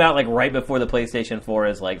 Yeah. It'll come out like right before the PlayStation 4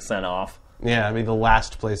 is like sent off. Yeah, it'd be the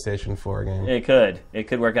last PlayStation 4 game. It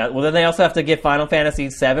could work out. Well, then they also have to get Final Fantasy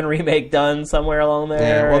VII Remake done somewhere along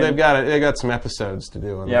there. Yeah, well, they've got some episodes to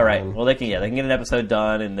do. Yeah, right. Well, they can get an episode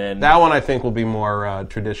done, and then... That one, I think, will be more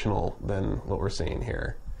traditional than what we're seeing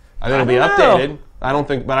here. I think it'll be updated. I don't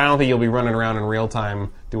think you'll be running around in real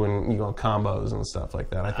time doing combos and stuff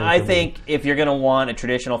like that. I think if you're going to want a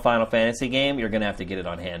traditional Final Fantasy game, you're going to have to get it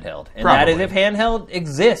on handheld. And Probably. That is if handheld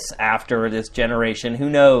exists after this generation.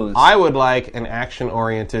 Who knows? I would like an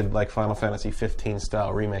action-oriented, like Final Fantasy 15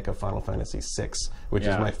 style remake of Final Fantasy 6, which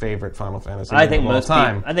is my favorite Final Fantasy game of all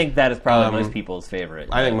time. I think that is probably most people's favorite.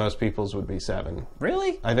 I think most people's would be 7.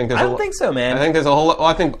 Really? I don't think so, man. I think there's a whole. Well,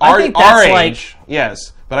 I think our age,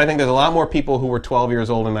 yes. But I think there's a lot more people who were 12 years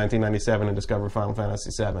old in 1997 and discovered Final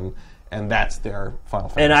Fantasy VII, and that's their Final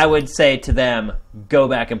Fantasy. And I would say to them, go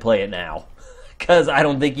back and play it now. Because I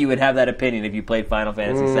don't think you would have that opinion if you played Final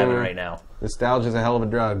Fantasy VII right now. Nostalgia's a hell of a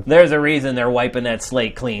drug. There's a reason they're wiping that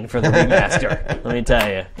slate clean for the remaster. Let me tell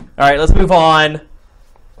you. All right, let's move on.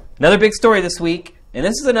 Another big story this week, and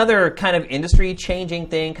this is another kind of industry-changing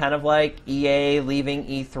thing, kind of like EA leaving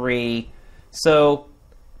E3. So,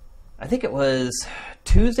 I think it was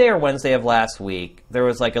Tuesday or Wednesday of last week, there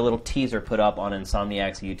was like a little teaser put up on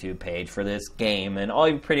Insomniac's YouTube page for this game, and all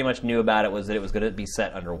you pretty much knew about it was that it was going to be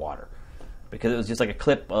set underwater. Because it was just like a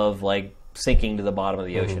clip of like sinking to the bottom of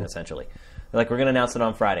the ocean, essentially. They're like, we're going to announce it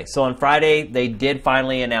on Friday. So on Friday, they did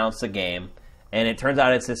finally announce the game, and it turns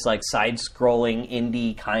out it's this like side-scrolling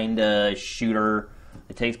indie kind of shooter.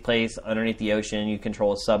 It takes place underneath the ocean. You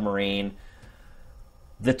control a submarine.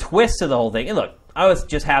 The twist to the whole thing, and look, I was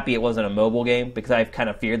just happy it wasn't a mobile game because I kind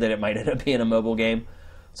of feared that it might end up being a mobile game.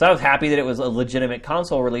 So I was happy that it was a legitimate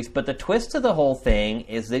console release. But the twist to the whole thing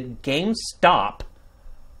is that GameStop,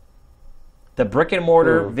 the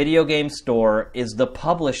brick-and-mortar video game store, is the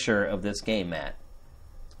publisher of this game, Matt.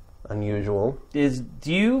 Unusual.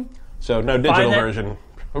 So no digital version,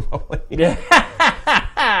 probably.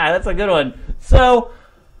 That's a good one. So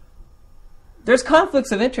there's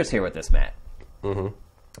conflicts of interest here with this, Matt. Mm-hmm.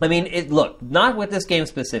 I mean, look, not with this game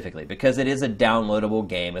specifically, because it is a downloadable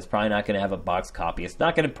game. It's probably not going to have a box copy. It's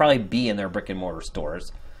not going to probably be in their brick-and-mortar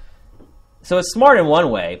stores. So it's smart in one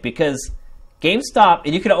way, because GameStop,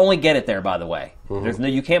 and you can only get it there, by the way. Mm-hmm.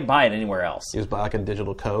 You can't buy it anywhere else. You just buy like a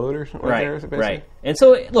digital code or something right. And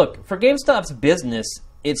so, look, for GameStop's business,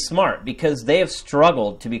 it's smart, because they have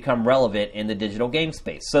struggled to become relevant in the digital game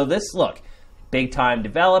space. So big-time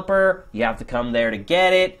developer, you have to come there to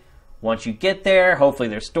get it. Once you get there, hopefully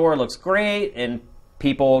their store looks great, and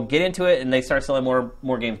people get into it, and they start selling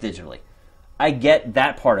more games digitally. I get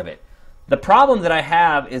that part of it. The problem that I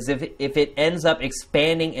have is if it ends up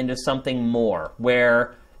expanding into something more,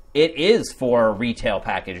 where it is for retail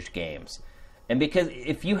packaged games. And because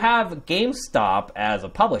if you have GameStop as a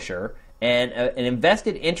publisher and an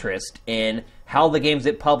invested interest in how the games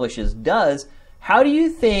it publishes does, how do you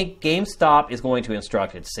think GameStop is going to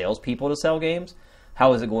instruct its salespeople to sell games?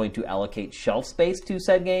 How is it going to allocate shelf space to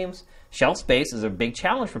said games? Shelf space is a big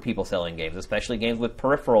challenge for people selling games, especially games with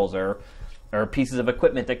peripherals or pieces of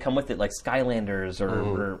equipment that come with it, like Skylanders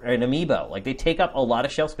or an Amiibo. Like, they take up a lot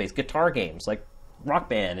of shelf space. Guitar games, like Rock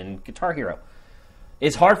Band and Guitar Hero.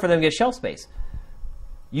 It's hard for them to get shelf space.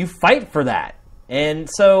 You fight for that. And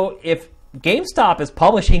so if GameStop is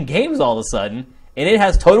publishing games all of a sudden, and it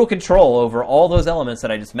has total control over all those elements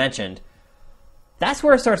that I just mentioned, that's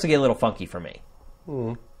where it starts to get a little funky for me.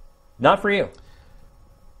 Not for you.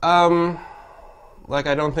 I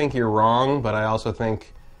don't think you're wrong, but I also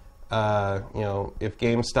think, if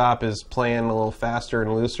GameStop is playing a little faster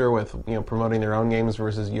and looser with, promoting their own games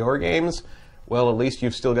versus your games, well, at least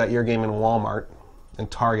you've still got your game in Walmart and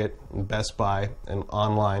Target and Best Buy and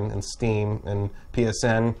online and Steam and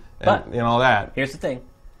PSN and all that. Here's the thing.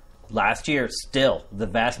 Last year, still, the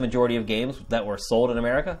vast majority of games that were sold in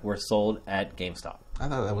America were sold at GameStop. I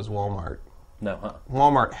thought that was Walmart. No,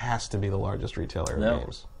 Walmart has to be the largest retailer of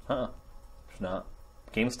games. It's not.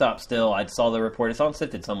 GameStop still, I saw the report, it's on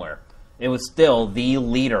Sifted somewhere, It was still the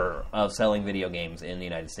leader of selling video games in the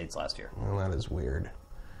United States last year. Well, that is weird.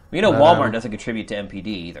 Walmart doesn't contribute to MPD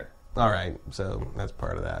either. All right, so that's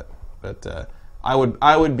part of that. But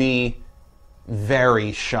I would be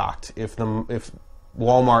very shocked if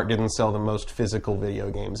Walmart didn't sell the most physical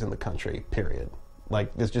video games in the country. Period.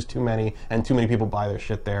 Like, there's just too many, and too many people buy their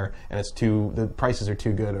shit there, and the prices are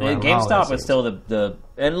too good. And GameStop is still the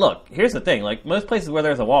and look, here's the thing, like, most places where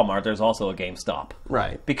there's a Walmart, there's also a GameStop.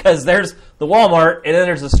 Right. Because there's the Walmart, and then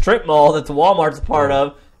there's a strip mall that the Walmart's a part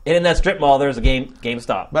of, and in that strip mall, there's a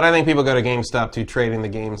GameStop. But I think people go to GameStop to trade in the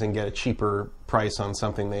games and get a cheaper price on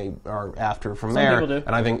something they are after from there. Some people do.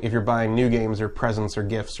 And I think if you're buying new games or presents or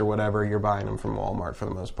gifts or whatever, you're buying them from Walmart for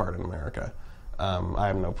the most part in America. I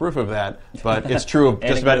have no proof of that, but it's true of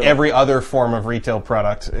just about every other form of retail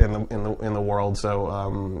product in the world.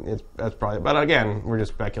 So that's probably. But again, we're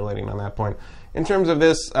just speculating on that point. In terms of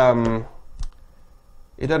this, it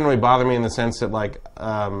doesn't really bother me in the sense that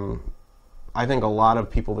I think a lot of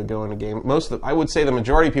people that go into I would say the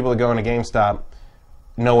majority of people that go into GameStop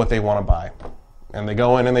know what they want to buy, and they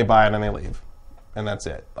go in and they buy it and they leave, and that's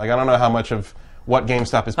it. Like, I don't know how much of what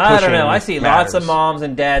GameStop is pushing. I don't know. I see lots of moms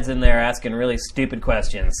and dads in there asking really stupid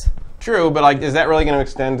questions. True, but is that really going to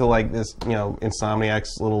extend to this,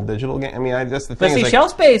 Insomniac's little digital game? I mean, that's the thing. But see, shelf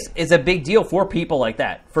space is a big deal for people like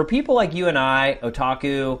that. For people like you and I,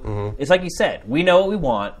 otaku, it's like you said. We know what we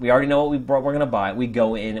want. We already know what we're going to buy. We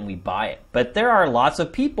go in and we buy it. But there are lots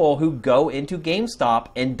of people who go into GameStop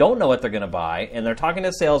and don't know what they're going to buy, and they're talking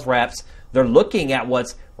to sales reps. They're looking at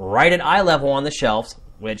what's right at eye level on the shelves,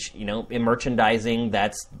 which, in merchandising,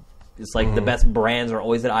 it's like the best brands are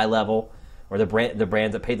always at eye level, or the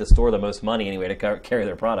brands that pay the store the most money anyway to carry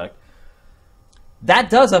their product.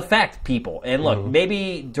 That does affect people. And look,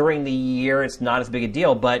 maybe during the year it's not as big a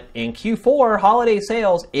deal, but in Q4, holiday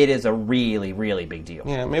sales, it is a really, really big deal.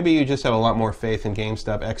 Yeah, maybe you just have a lot more faith in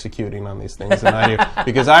GameStop executing on these things than I do.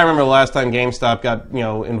 Because I remember the last time GameStop got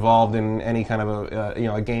involved in any kind of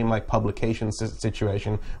a game-like publication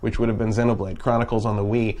situation, which would have been Xenoblade Chronicles on the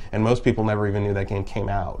Wii, and most people never even knew that game came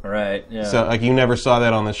out. Right, yeah. So you never saw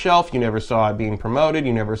that on the shelf, you never saw it being promoted,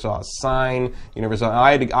 you never saw a sign, you never saw...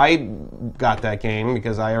 I got that game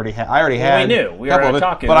because I already had. We knew. We were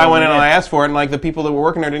talking. But I went in and I asked for it, and the people that were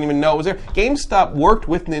working there didn't even know it was there. GameStop worked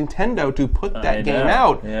with Nintendo to put that game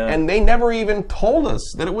out, and they never even told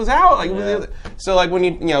us that it was out. So when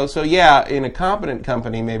in a competent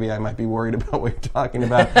company, maybe I might be worried about what you're talking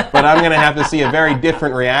about. But I'm going to have to see a very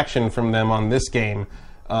different reaction from them on this game.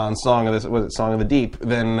 On Song of the Deep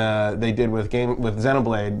than they did with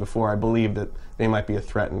Xenoblade before I believe that they might be a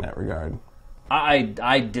threat in that regard.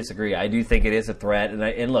 I disagree. I do think it is a threat.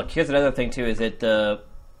 And look, here's another thing, too, is that the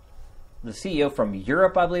CEO from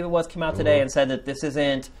Europe, I believe it was, came out today and said that this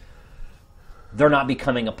isn't... They're not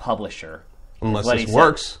becoming a publisher. Unless this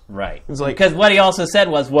works. Right. Because what he also said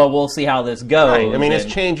was, well, we'll see how this goes. Right. I mean, it's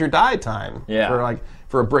change or die time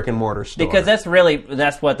for a brick-and-mortar store. Because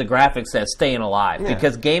that's what the graphic says, staying alive. Yeah.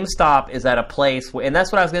 Because GameStop is at a place... and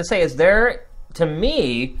that's what I was going to say, is to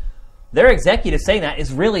me... Their executive saying that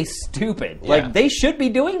is really stupid. Yeah. They should be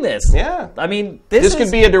doing this. Yeah. I mean, this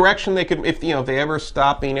could be a direction they could, if they ever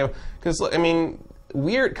stop being able... Because,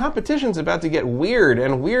 weird competition's about to get weird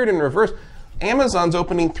in reverse. Amazon's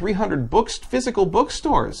opening 300 physical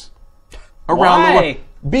bookstores around the world.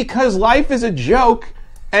 Because life is a joke,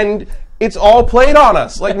 and it's all played on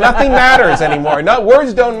us. Nothing matters anymore.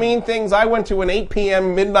 Words don't mean things. I went to an 8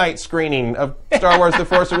 p.m. midnight screening of Star Wars The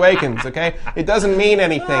Force Awakens, okay? It doesn't mean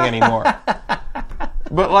anything anymore.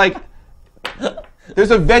 But,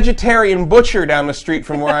 there's a vegetarian butcher down the street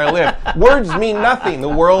from where I live. Words mean nothing. The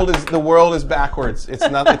world is backwards.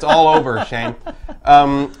 It's all over, Shane.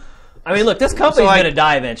 Look, this company's going to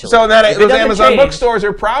die eventually. So those Amazon bookstores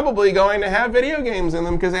are probably going to have video games in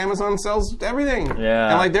them because Amazon sells everything.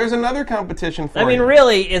 Yeah. And there's another competition for it.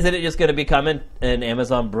 Really, isn't it just going to become an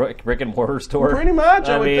Amazon brick and mortar store? Pretty much,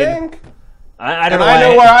 I would think. I don't know. I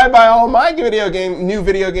know where I buy all my new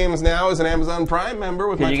video games now as an Amazon Prime member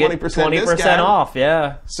with my 20% discount. 20% off,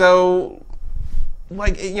 yeah. So...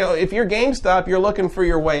 if you're GameStop, you're looking for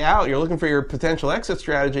your way out. You're looking for your potential exit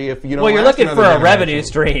strategy. If you don't, you're looking for a revenue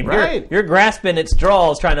stream, right? You're grasping at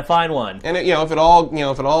straws, trying to find one. And if it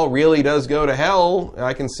all really does go to hell,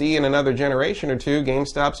 I can see in another generation or two,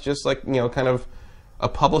 GameStop's just kind of a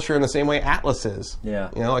publisher in the same way Atlas is.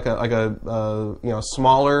 Yeah. Like a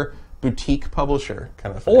smaller boutique publisher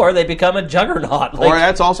kind of thing. Or they become a juggernaut. Or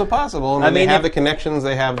that's also possible. They have the connections,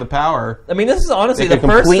 they have the power. This is honestly the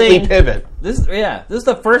first thing... pivot. This is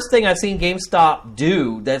the first thing I've seen GameStop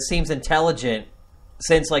do that seems intelligent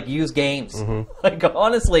since used games. Mm-hmm.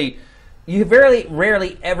 Honestly, you very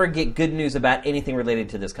rarely ever get good news about anything related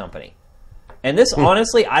to this company. And this,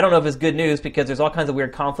 honestly, I don't know if it's good news because there's all kinds of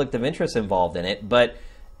weird conflict of interest involved in it. But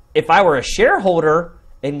if I were a shareholder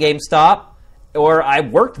in GameStop or I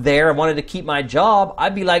worked there and wanted to keep my job,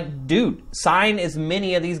 I'd be like, dude, sign as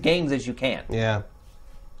many of these games as you can. Yeah.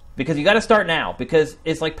 Because you got to start now. Because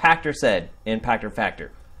it's like Pachter said in Pachter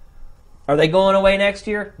Factor. Are they going away next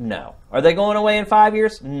year? No. Are they going away in 5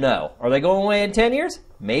 years? No. Are they going away in 10 years?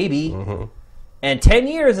 Maybe. Mm-hmm. And 10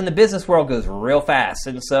 years in the business world goes real fast.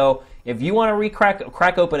 And so if you want to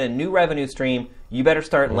crack open a new revenue stream, you better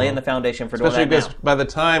start laying the foundation for doing that now. Especially because by the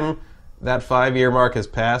time that 5-year mark has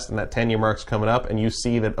passed and that 10-year mark's coming up and you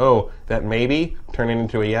see that, that maybe turning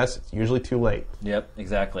into a yes, it's usually too late. Yep,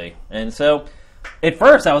 exactly. And so at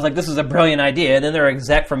first I was like, this is a brilliant idea. And then their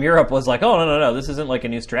exec from Europe was like, oh, no, this isn't like a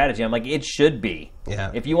new strategy. I'm like, it should be. Yeah.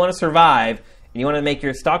 If you want to survive and you want to make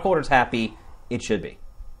your stockholders happy, it should be.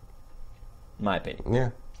 In my opinion. Yeah,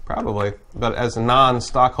 probably. But as a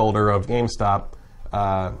non-stockholder of GameStop,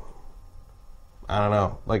 I don't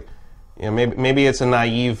know. Like, maybe it's a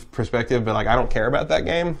naive perspective, but like I don't care about that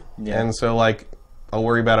game, and so like I'll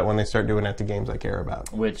worry about it when they start doing that to games I care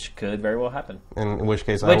about, which could very well happen. In which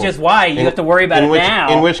case, is why you have to worry about it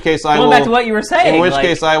now. In which case, going back to what you were saying. In which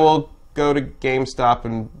case, I will go to GameStop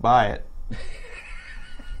and buy it.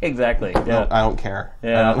 Exactly. Yeah. I don't care.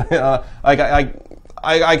 Yeah.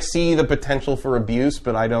 I see the potential for abuse,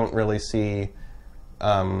 but I don't really see.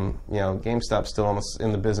 GameStop's still almost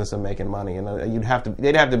in the business of making money, and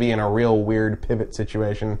they'd have to be in a real weird pivot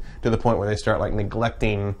situation to the point where they start like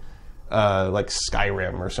neglecting, like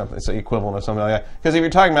Skyrim or something, so equivalent of something like that. Because if you're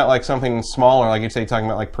talking about like something smaller, like you'd say talking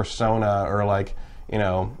about like Persona or like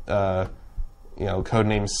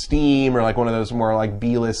Codename Steam or like one of those more like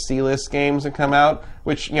B-list, C-list games that come out,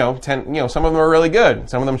 which some of them are really good,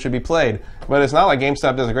 some of them should be played, but it's not like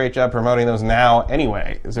GameStop does a great job promoting those now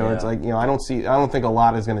anyway. So it's like I don't think a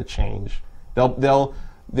lot is going to change. They'll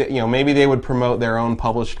maybe they would promote their own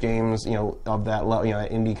published games of that level,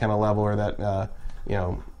 that indie kind of level or that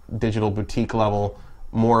digital boutique level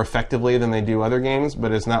more effectively than they do other games,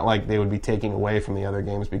 but it's not like they would be taking away from the other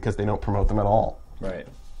games because they don't promote them at all. Right.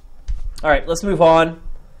 All right, let's move on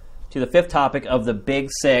to the fifth topic of the Big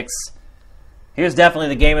Six. Here's definitely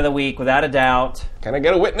the game of the week, without a doubt. Can I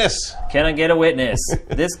get a witness? Can I get a witness?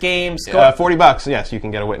 This game... $40. Yes, you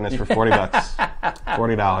can get a witness for $40.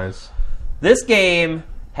 $40. This game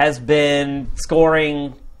has been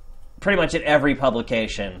scoring pretty much at every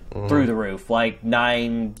publication through the roof, like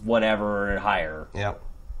 9 whatever or higher. Yep.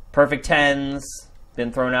 Perfect 10s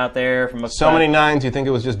been thrown out there from so many 9s, you think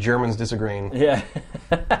it was just Germans disagreeing. Yeah.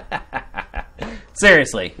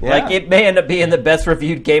 Seriously. Yeah. Like, it may end up being the best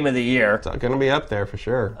reviewed game of the year. It's going to be up there for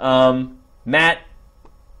sure. Matt,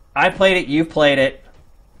 I played it. You've played it.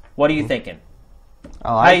 What are you thinking?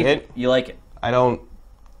 I like it. You like it? I don't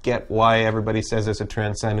get why everybody says it's a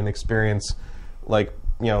transcendent experience, like,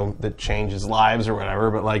 that changes lives or whatever,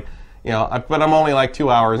 but like, but I'm only like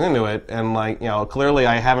 2 hours into it, and like, clearly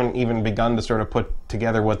I haven't even begun to sort of put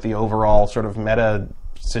together what the overall sort of meta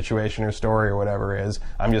situation or story or whatever is.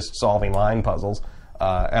 I'm just solving line puzzles,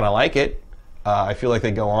 and I like it. I feel like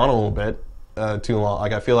they go on a little bit too long.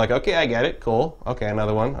 Like I feel like, okay, I get it, cool. Okay,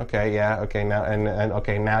 another one. Okay, yeah. Okay, now and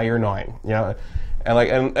okay, now you're annoying.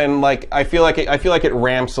 And I feel like it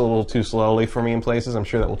ramps a little too slowly for me in places. I'm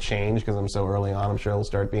sure that will change because I'm so early on. I'm sure it'll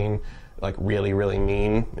start being like really, really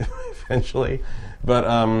mean eventually. But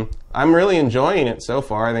I'm really enjoying it so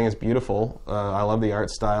far. I think it's beautiful. I love the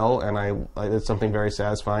art style, and it's something very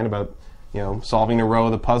satisfying about solving a row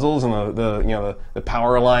of the puzzles, and the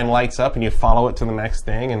power line lights up, and you follow it to the next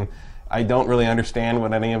thing. And I don't really understand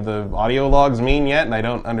what any of the audio logs mean yet, and I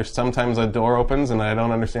don't sometimes a door opens, and I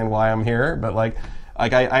don't understand why I'm here. But like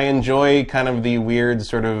I enjoy kind of the weird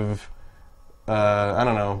sort of I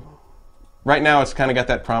don't know. Right now, it's kind of got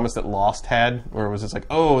that promise that Lost had, where it was just like,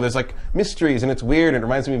 oh, there's like mysteries and it's weird and it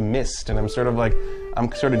reminds me of Myst, and I'm sort of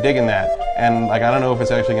digging that, and like I don't know if it's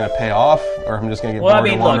actually going to pay off or if I'm just going to get bored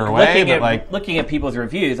and wander away. Looking at people's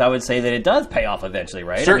reviews, I would say that it does pay off eventually,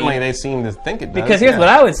 right? Certainly, they seem to think it does. Because here's what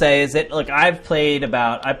I would say is that look, I played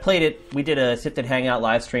it. We did a Sifted Hangout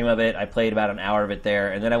live stream of it. I played about an hour of it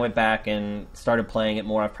there, and then I went back and started playing it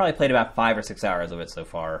more. I've probably played about 5 or 6 hours of it so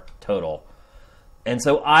far total. And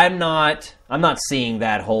so I'm not seeing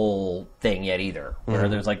that whole thing yet either, where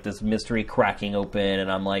there's like this mystery cracking open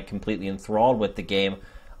and I'm like completely enthralled with the game.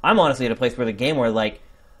 I'm honestly at a place where the game where like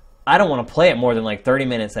I don't want to play it more than like 30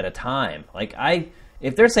 minutes at a time. Like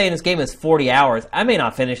if they're saying this game is 40 hours, I may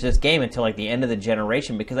not finish this game until like the end of the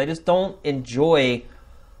generation because I just don't enjoy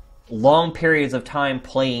long periods of time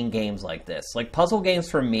playing games like this. Like, puzzle games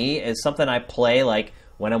for me is something I play, like,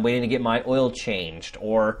 when I'm waiting to get my oil changed,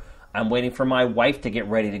 or I'm waiting for my wife to get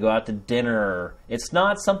ready to go out to dinner. It's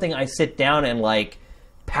not something I sit down and, like,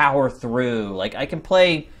 power through. Like, I can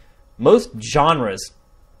play most genres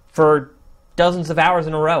for dozens of hours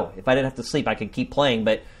in a row. If I didn't have to sleep, I could keep playing.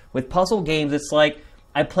 But with puzzle games, it's like,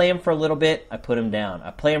 I play them for a little bit, I put them down.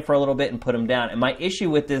 I play them for a little bit and put them down. And my issue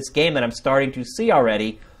with this game that I'm starting to see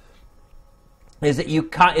already is that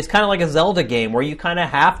it's kind of like a Zelda game where you kind of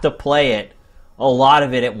have to play it, a lot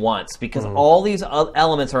of it at once, because all these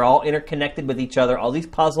elements are all interconnected with each other. All these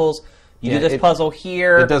puzzles, you do this puzzle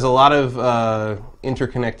here. It does a lot of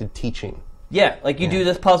interconnected teaching. Yeah, like you do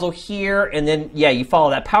this puzzle here, and then, you follow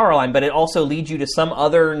that power line, but it also leads you to some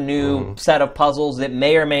other new set of puzzles that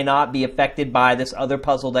may or may not be affected by this other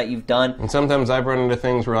puzzle that you've done. And sometimes I've run into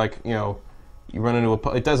things where, like, you run into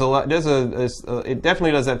it does a lot. It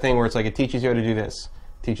definitely does that thing where it's like it teaches you how to do this,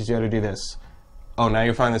 teaches you how to do this. Oh, now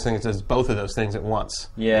you find this thing that does both of those things at once.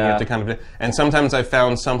 Yeah. And you have to kind of. And sometimes I've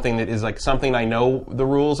found something that is like something I know the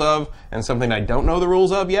rules of, and something I don't know the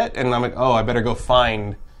rules of yet, and I'm like, oh, I better go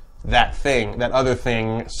find that other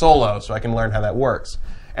thing solo, so I can learn how that works.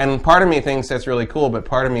 And part of me thinks that's really cool, but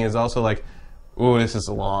part of me is also like, ooh, this is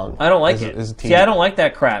long. I don't like it. See, I don't like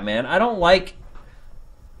that crap, man. I don't like.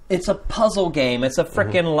 It's a puzzle game. It's a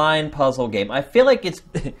freaking line puzzle game. I feel like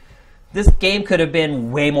this game could have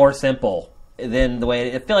been way more simple than the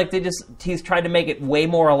way. I feel like he's tried to make it way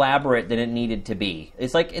more elaborate than it needed to be.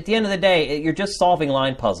 It's like, at the end of the day, you're just solving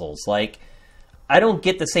line puzzles. Like, I don't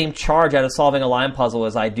get the same charge out of solving a line puzzle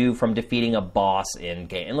as I do from defeating a boss in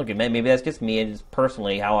game. And look, maybe that's just me and just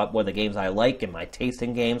personally what the games I like and my taste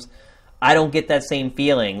in games. I don't get that same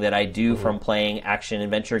feeling that I do from playing action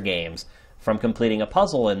adventure games, from completing a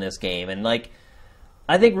puzzle in this game. And, like,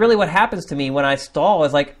 I think really what happens to me when I stall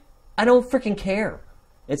is, like, I don't freaking care.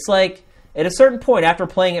 It's like, at a certain point, after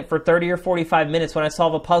playing it for 30 or 45 minutes, when I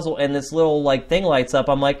solve a puzzle and this little, like, thing lights up,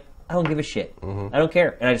 I'm like, I don't give a shit. I don't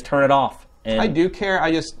care. And I just turn it off. And I do care.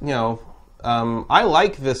 I just, I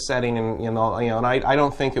like this setting, and and I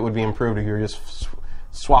don't think it would be improved if you were just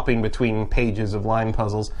swapping between pages of line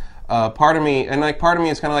puzzles. Part of me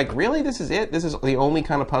is kind of like, really, this is it? This is the only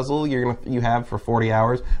kind of puzzle you have for 40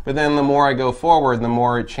 hours? But then the more I go forward, the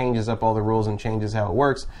more it changes up all the rules and changes how it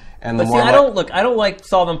works. And the more I don't like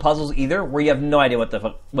solving puzzles either, where you have no idea what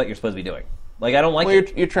you're supposed to be doing. Like, I don't like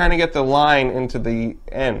it. You're trying to get the line into the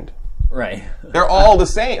end. Right. They're all the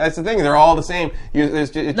same. That's the thing. They're all the same. But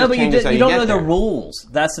you don't know the rules.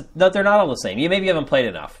 They're not all the same. Maybe you haven't played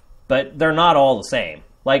enough, but they're not all the same.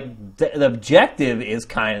 Like, the objective is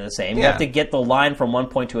kind of the same. You have to get the line from one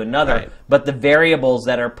point to another, but the variables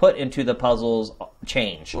that are put into the puzzles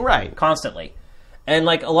change constantly. And,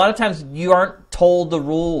 like, a lot of times you aren't told the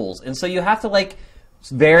rules, and so you have to, like,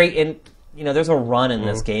 there's a run in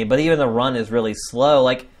this game, but even the run is really slow.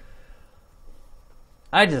 Like,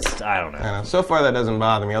 I don't know. So far, that doesn't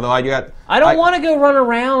bother me. Although I don't want to go run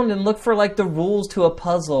around and look for, like, the rules to a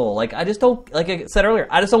puzzle. Like, I just don't. Like I said earlier,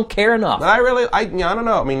 I just don't care enough. But I don't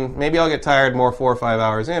know. I mean, maybe I'll get tired more 4 or 5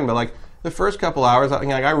 hours in. But, like, the first couple hours,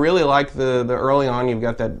 I really like the early on. You've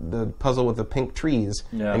got the puzzle with the pink trees,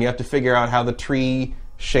 and you have to figure out how the tree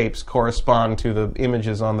shapes correspond to the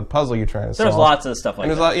images on the puzzle you're trying to solve. There's lots of stuff like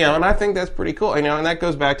that. And I think that's pretty cool. And that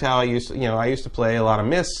goes back to how I used to play a lot of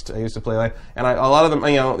Myst. I used to play a lot of them.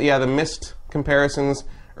 The Myst comparisons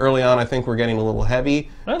early on, I think, were getting a little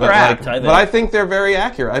heavy. But I think they're very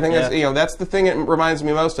accurate. I think that's the thing it reminds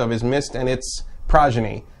me most of is Myst and its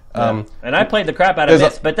progeny. And I played the crap out of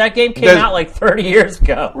Myst, but that game came out like 30 years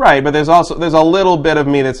ago. Right, but there's a little bit of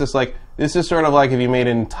me that's just like, this is sort of like if you made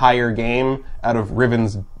an entire game out of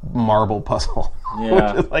Riven's marble puzzle.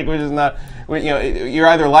 Yeah. which is not, you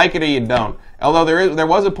either like it or you don't. Although there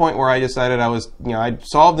was a point where I decided I'd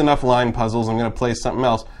solved enough line puzzles, I'm going to play something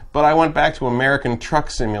else. But I went back to American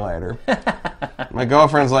Truck Simulator. My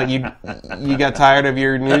girlfriend's like, you got tired of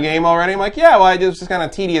your new game already? I'm like, yeah, well, it was just kind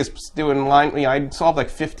of tedious doing line. I solved like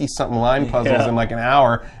 50-something line puzzles in like an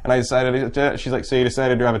hour, and I decided, she's like, so you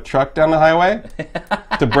decided to drive a truck down the highway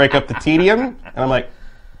to break up the tedium? And I'm like,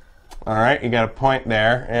 all right, you got a point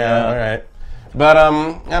there. Yeah. All right. But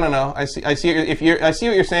I don't know. I see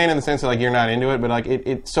what you're saying in the sense that like you're not into it, but like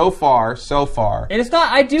it so far. And it's not.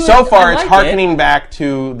 I do. So far, it's harkening back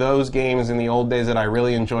to those games in the old days that I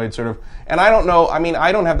really enjoyed. Sort of. And I don't know. I mean,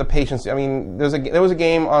 I don't have the patience. I mean, there was a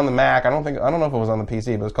game on the Mac. I don't know if it was on the PC,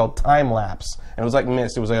 but it was called Time Lapse, and it was like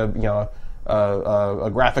Myst. It was a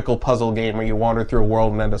graphical puzzle game where you wandered through a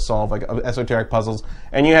world and had to solve like esoteric puzzles,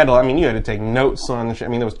 and you had to take notes on. I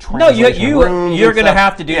mean, there was translation rooms. You're going to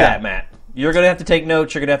have to do that, Matt. You're going to have to take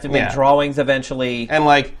notes. You're going to have to make drawings eventually. And,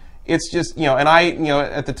 like, it's just, and I,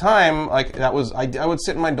 at the time, like, that was, I would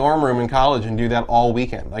sit in my dorm room in college and do that all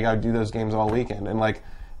weekend. Like, I would do those games all weekend. And, like,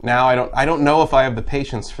 now I don't know if I have the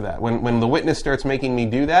patience for that. When The Witness starts making me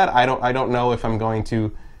do that, I don't know if I'm going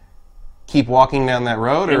to keep walking down that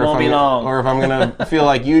road, or if I'm going to feel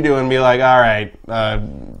like you do and be like, all right.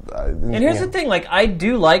 And here's the thing, like, I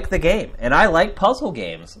do like the game, and I like puzzle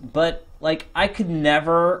games, but, like, I could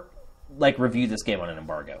never, like, review this game on an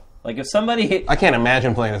embargo. Like, if somebody... I can't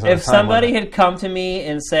imagine playing this on If somebody had come to me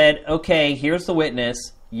and said, okay, here's The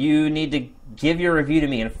Witness, you need to give your review to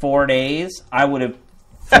me in 4 days, I would have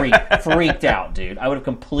freaked out, dude. I would have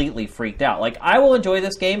completely freaked out. Like, I will enjoy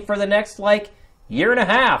this game for the next, like, year and a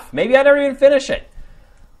half. Maybe I never even finish it.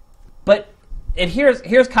 But, and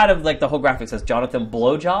here's kind of like the whole graphic says Jonathan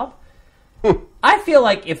Blowjob. I feel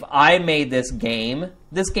like if I made this game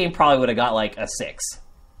probably would have got like a 6.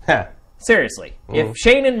 Seriously. If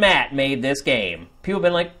Shane and Matt made this game, people have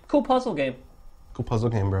been like, cool puzzle game. Cool puzzle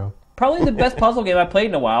game, bro. Probably the best puzzle game I've played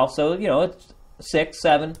in a while, so, it's 6,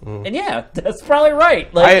 7. And yeah, that's probably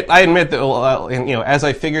right. Like, I admit that, as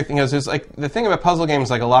I figure things, there's like, the thing about puzzle games,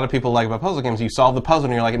 like a lot of people like about puzzle games, you solve the puzzle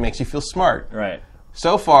and you're like, it makes you feel smart. Right.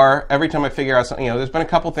 So far, every time I figure out something, there's been a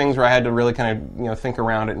couple things where I had to really kind of, think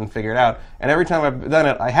around it and figure it out. And every time I've done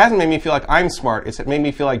it, it hasn't made me feel like I'm smart. It's made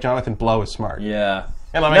me feel like Jonathan Blow is smart. Yeah.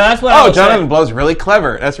 And I'm like, that's what Jonathan Blow's really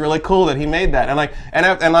clever. That's really cool that he made that. And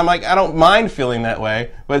I'm like, I don't mind feeling that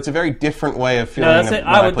way, but it's a very different way of feeling.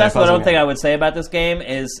 No, that's what I don't think I would say about this game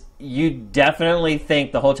is you definitely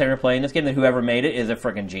think the whole time you're playing this game that whoever made it is a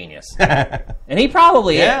freaking genius. And he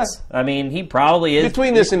probably is. I mean, he probably is.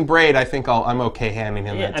 Between this and Braid, I think I'm okay handing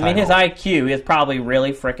him that title. I mean, his IQ is probably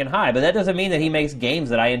really freaking high, but that doesn't mean that he makes games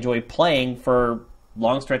that I enjoy playing for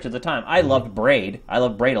long stretches of time. I loved Braid. I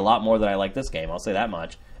love Braid a lot more than I like this game, I'll say that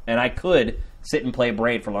much. And I could sit and play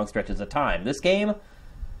Braid for long stretches of time. This game,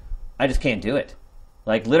 I just can't do it.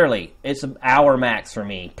 Like, literally, it's an hour max for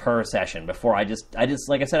me per session before I just,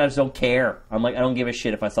 like I said, I just don't care. I'm like, I don't give a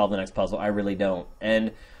shit if I solve the next puzzle. I really don't.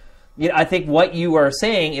 And I think what you are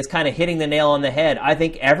saying is kind of hitting the nail on the head. I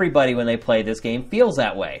think everybody, when they play this game, feels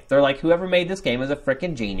that way. They're like, whoever made this game is a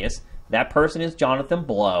freaking genius. That person is Jonathan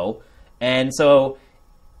Blow. And so,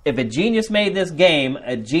 if a genius made this game,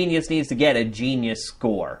 a genius needs to get a genius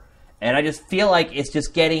score. And I just feel like it's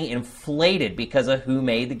just getting inflated because of who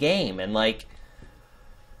made the game. And, like,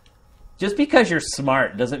 just because you're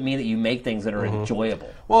smart doesn't mean that you make things that are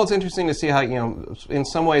enjoyable. Well, it's interesting to see how, in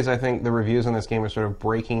some ways I think the reviews on this game are sort of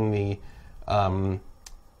breaking the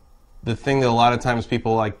thing that a lot of times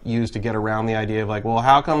people like use to get around the idea of like, well,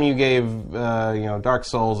 how come you gave Dark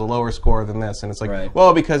Souls a lower score than this? And it's like,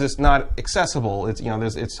 well, because it's not accessible. It's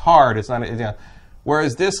it's hard. It's not.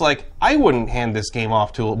 Whereas this, like, I wouldn't hand this game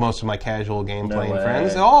off to most of my casual game playing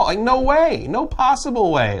friends at all. Like, no way, no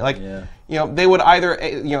possible way. Like, they would either,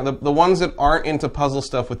 the ones that aren't into puzzle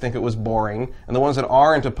stuff would think it was boring, and the ones that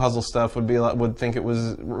are into puzzle stuff would think it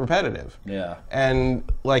was repetitive. Yeah. And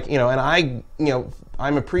like, and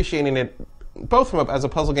I'm appreciating it both from as a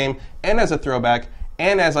puzzle game and as a throwback,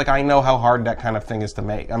 and as like I know how hard that kind of thing is to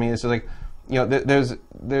make. I mean, it's just like, there's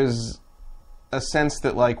a sense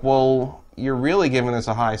that like, well, you're really giving this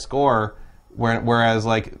a high score, whereas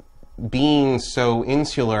like being so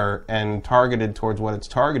insular and targeted towards what it's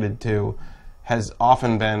targeted to has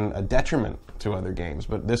often been a detriment to other games.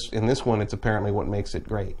 But in this one, it's apparently what makes it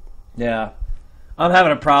great. Yeah, I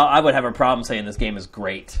would have a problem saying this game is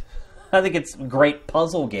great. I think it's a great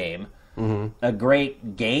puzzle game. A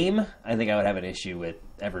great game, I think I would have an issue with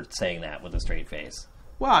ever saying that with a straight face.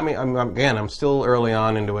 Well, I mean, I'm still early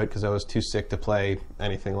on into it because I was too sick to play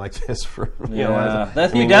anything like this for. I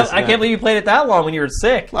can't believe you played it that long when you were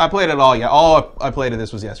sick. Well, I played it all. Yeah, all I played of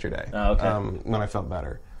this was yesterday. Oh, okay. When I felt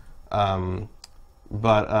better, but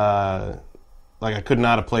like I could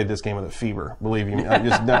not have played this game with a fever. Believe me, it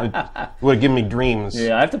would have given me dreams.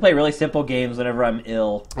 Yeah, I have to play really simple games whenever I'm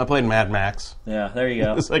ill. I played Mad Max. Yeah, there you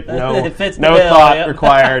go. It's like no thought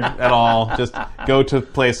required at all. Just go to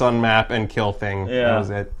place on map and kill thing. Yeah. That was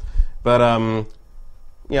it. But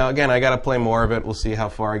again, I got to play more of it. We'll see how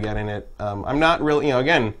far I get in it. I'm not really,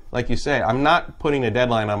 again, like you say, I'm not putting a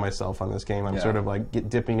deadline on myself on this game. I'm sort of like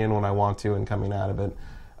dipping in when I want to and coming out of it.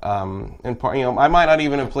 And part, I might not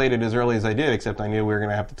even have played it as early as I did, except I knew we were going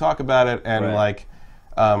to have to talk about it. And like,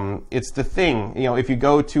 it's the thing. If you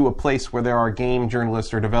go to a place where there are game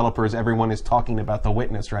journalists or developers, everyone is talking about The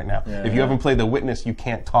Witness right now. If you haven't played The Witness, you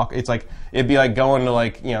can't talk. It's like it'd be like going to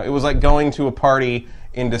like it was like going to a party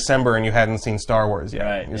in December and you hadn't seen Star Wars yet.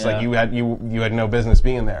 Right, it's like you had no business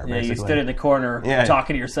being there. Yeah, basically. you stood in the corner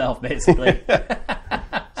talking to yourself, basically.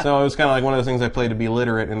 So it was kind of like one of those things I played to be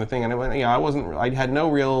literate in the thing, and I had no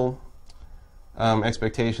real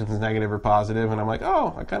expectations, negative or positive, and I'm like,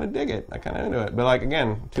 oh, I kind of dig it, I kind of into it. But like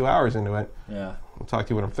again, 2 hours into it, I'll talk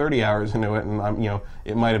to you when I'm 30 hours into it, and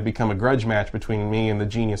it might have become a grudge match between me and the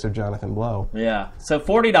genius of Jonathan Blow. Yeah. So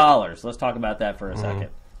 $40. Let's talk about that for a second.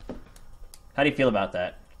 How do you feel about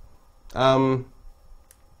that?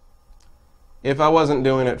 If I wasn't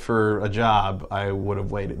doing it for a job, I would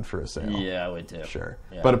have waited for a sale. Yeah, I would too. Sure.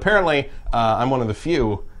 Yeah. But apparently, I'm one of the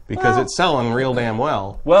few because it's selling real damn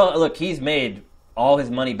well. Well, look, he's made all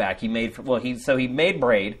his money back. He made he made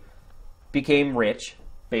Braid, became rich,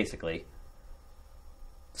 basically.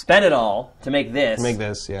 Spent it all to make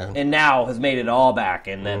this. Yeah. And now has made it all back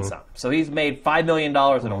and then some. So he's made $5 million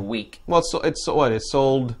in a week. Well, it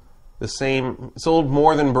sold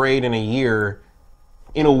more than Braid in a year.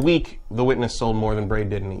 In a week, The Witness sold more than Braid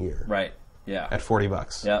did in a year. Right. Yeah. At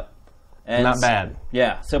 $40. Yep. And not bad.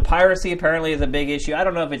 Yeah. So piracy apparently is a big issue. I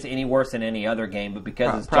don't know if it's any worse than any other game, but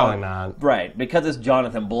because it's probably not. Right. Because it's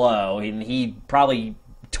Jonathan Blow, and he probably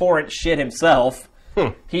torrent shit himself.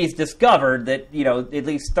 He's discovered that at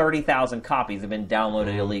least 30,000 copies have been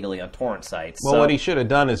downloaded illegally on torrent sites. Well, what he should have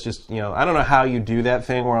done is just I don't know how you do that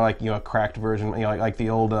thing where a cracked version like the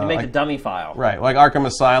old you make a dummy file, right? Like Arkham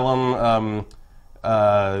Asylum.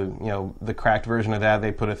 The cracked version of that,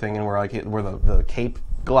 they put a thing in where the cape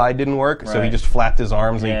glide didn't work, so he just flapped his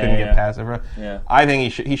arms and he couldn't get past it. Yeah. I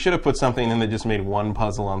think he should have put something in that just made one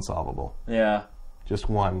puzzle unsolvable. Yeah. Just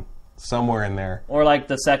one. Somewhere in there. Or like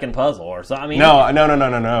the second puzzle or something.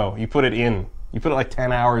 No. You put it in. You put it like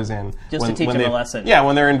 10 hours in. Just to teach them a lesson. Yeah,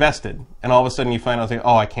 when they're invested. And all of a sudden you find out,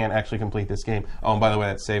 I can't actually complete this game. Oh, and by the way,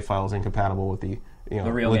 that save file is incompatible with the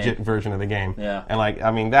real legit game. version of the game. Yeah.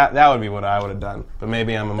 And that would be what I would have done. But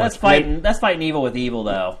maybe I'm a That's fighting evil with evil,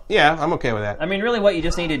 though. Yeah, I'm okay with that. I mean, really what you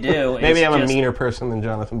just need to do is maybe I'm a meaner person than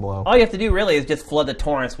Jonathan Blow. All you have to do really is just flood the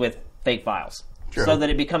torrents with fake files. True. So that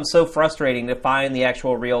it becomes so frustrating to find the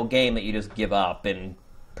actual real game that you just give up and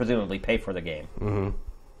presumably pay for the game. Mm-hmm.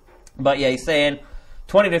 But yeah, he's saying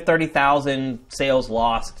 20 to 30,000 sales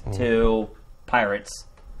lost to pirates.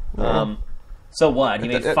 So what? He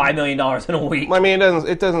made $5 million in a week. I mean,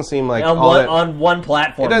 it doesn't seem like on one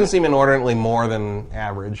platform. It doesn't seem inordinately more than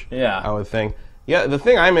average. Yeah, I would think. Yeah, the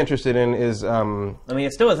thing I'm interested in is... I mean,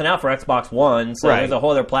 it still isn't out for Xbox One, so there's a whole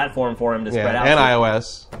other platform for him to spread out and to.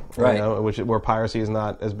 iOS, right. Where piracy is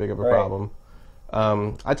not as big of a problem.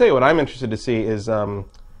 I tell you what I'm interested to see is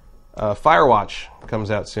Firewatch comes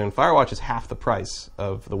out soon. Firewatch is half the price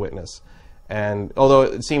of The Witness. And although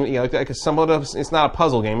it seems it's not a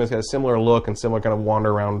puzzle game, it's got a similar look and similar kind of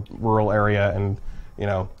wander around rural area and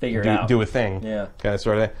do a thing, kind of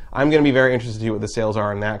sort of thing. I'm going to be very interested to see what the sales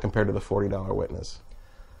are on that compared to the $40 Witness.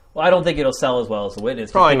 Well, I don't think it'll sell as well as The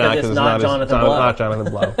Witness. Probably not, because it's not Jonathan Blow. Not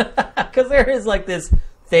Jonathan Blow. Because there is this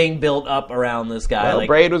thing built up around this guy. Well,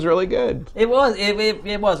 Braid was really good. It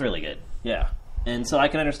was really good. Yeah. And so I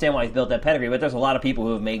can understand why he's built that pedigree, but there's a lot of people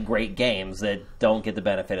who have made great games that don't get the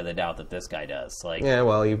benefit of the doubt that this guy does. Yeah,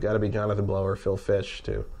 well, you've got to be Jonathan Blow or Phil Fish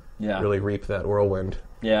to really reap that whirlwind.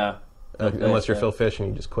 Yeah. Unless you're Phil Fish and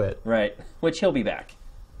you just quit. Right. Which he'll be back.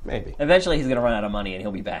 Maybe. Eventually he's going to run out of money and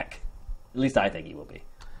he'll be back. At least I think he will be.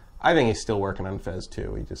 I think he's still working on Fez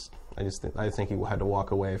 2. I think he had to walk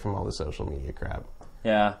away from all the social media crap.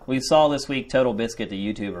 Yeah. We saw this week Total Biscuit,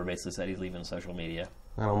 the YouTuber, basically said he's leaving social media.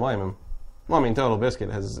 I don't blame him. Well, I mean, Total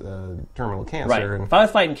Biscuit has terminal cancer. Right. And if I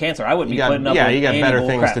was fighting cancer, I wouldn't be putting up with any you got better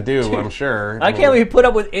things crap. to do, I'm sure. I can't believe he put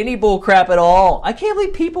up with any bull crap at all. I can't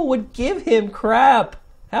believe people would give him crap.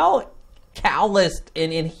 How calloused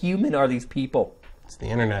and inhuman are these people? It's the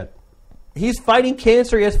internet. He's fighting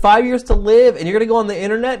cancer. He has 5 years to live, and you're going to go on the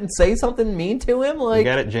internet and say something mean to him? You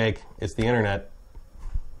get it, Jake. It's the internet.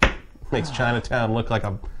 Makes Chinatown look like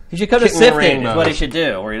a He should come to Sifting is what he should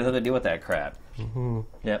do, or he doesn't have to deal with that crap. Mm-hmm.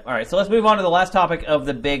 Yeah. All right, so let's move on to the last topic of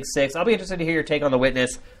the Big Six. I'll be interested to hear your take on The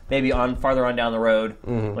Witness, maybe farther on down the road,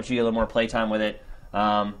 once you get a little more playtime with it.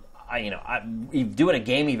 Doing a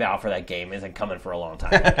game eval for that game isn't coming for a long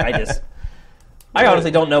time. I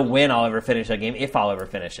honestly don't know when I'll ever finish that game, if I'll ever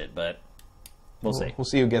finish it, but we'll see. We'll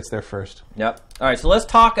see who gets there first. Yep. All right, so let's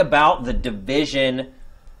talk about The Division.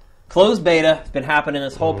 Closed beta. It's been happening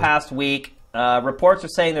this whole past week. Reports are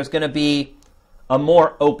saying there's going to be a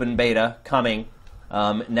more open beta coming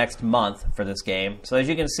next month for this game. So as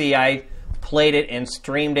you can see, I played it and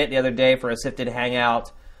streamed it the other day for a Sifted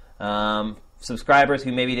Hangout. Subscribers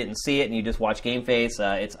who maybe didn't see it and you just watch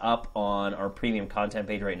GameFace, it's up on our premium content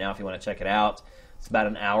page right now if you want to check it out. It's about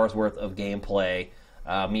an hour's worth of gameplay,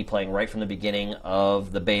 me playing right from the beginning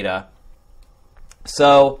of the beta.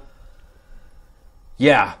 So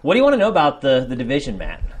Yeah. What do you want to know about the Division,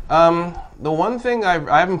 Matt? The one thing I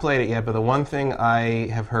haven't played it yet, but the one thing I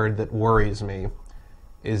have heard that worries me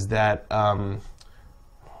is that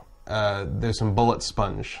there's some bullet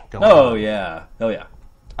sponge going on. Oh yeah.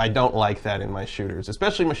 I don't like that in my shooters,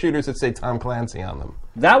 especially my shooters that say Tom Clancy on them.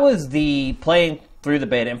 That was the playing through the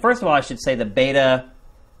beta. And first of all, I should say the beta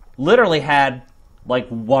literally had like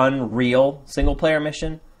one real single-player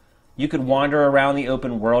mission. You could wander around the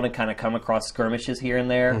open world and kind of come across skirmishes here and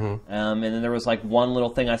there. Mm-hmm. And then there was like one little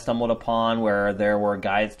thing I stumbled upon where there were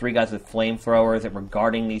three guys with flamethrowers that were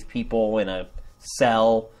guarding these people in a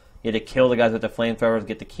cell. You had to kill the guys with the flamethrowers,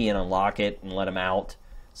 get the key and unlock it, and let them out.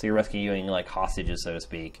 So you're rescuing like hostages, so to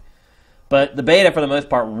speak. But the beta, for the most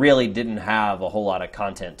part, really didn't have a whole lot of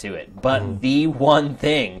content to it. But the one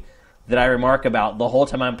thing that I remark about the whole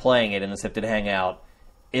time I'm playing it in the Sifted Hangout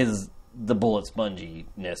is the bullet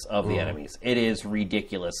sponginess of the enemies. It is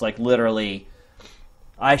ridiculous. Like, literally,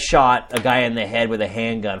 I shot a guy in the head with a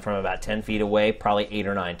handgun from about 10 feet away probably 8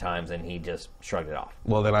 or 9 times, and he just shrugged it off.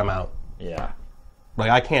 Well, then I'm out. Yeah. Like,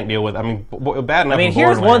 I can't deal with... I mean, bad enough. I mean,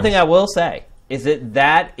 here's one thing I will say, is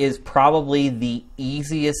that is probably the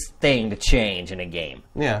easiest thing to change in a game.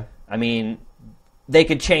 Yeah. I mean, they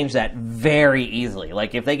could change that very easily.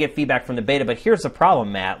 Like, if they get feedback from the beta, but here's the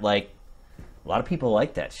problem, Matt, like, a lot of people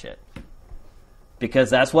like that shit.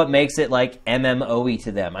 Because that's what makes it, like, MMO-y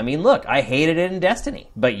to them. I mean, look, I hated it in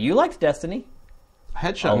Destiny, but you liked Destiny.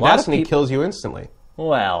 Headshot in Destiny kills you instantly.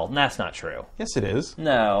 Well, that's not true. Yes, it is.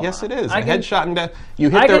 No. Yes, it is. I can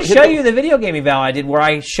show you the video game eval I did where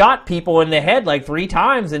I shot people in the head like 3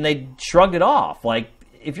 times and they shrugged it off. Like,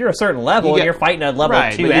 if you're a certain level and you're fighting a level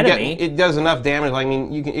 2 enemy... it does enough damage. I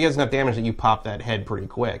mean, it does enough damage that you pop that head pretty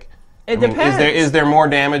quick. It depends. Is there more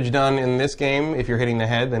damage done in this game if you're hitting the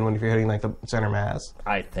head than if you're hitting like the center mass?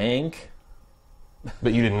 I think.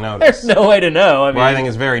 But you didn't notice. There's no way to know. I think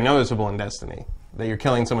it's very noticeable in Destiny that you're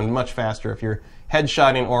killing someone much faster if you're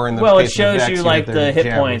headshotting or in the Well, it case shows of Vex, you like the hit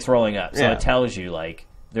jamming. points rolling up, so it tells you like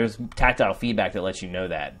there's tactile feedback that lets you know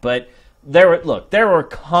that. But there were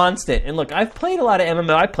constant, and look, I've played a lot of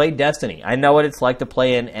MMO. I played Destiny. I know what it's like to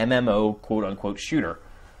play an MMO quote unquote shooter.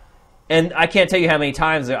 And I can't tell you how many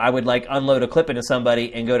times I would like unload a clip into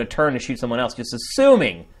somebody and go to turn to shoot someone else, just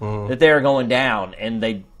assuming that they're going down, and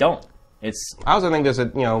they don't. I also think there's I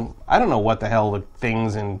don't know what the hell the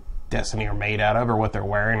things in Destiny are made out of, or what they're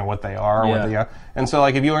wearing, or what they are. Yeah. And so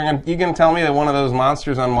like if you can tell me that one of those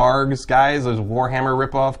monsters on Mars guys, those Warhammer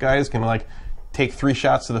ripoff guys, can like take 3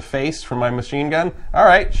 shots to the face from my machine gun. All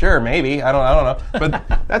right, sure, maybe. I don't know.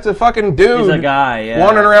 But that's a fucking dude. He's a guy,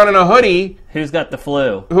 wandering around in a hoodie. Who's got the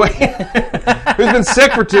flu? Who's been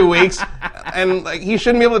sick for 2 weeks, and like he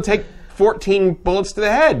shouldn't be able to take 14 bullets to the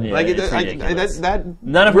head. Yeah, like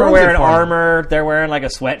none of them are wearing armor. They're wearing like a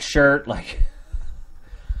sweatshirt. Like,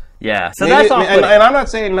 yeah. So that's all. And I'm not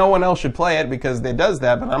saying no one else should play it because it does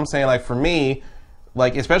that, but I'm saying like for me.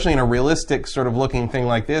 Like, especially in a realistic sort of looking thing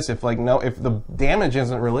like this, if the damage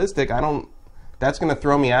isn't realistic, that's going to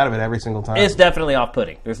throw me out of it every single time. It's definitely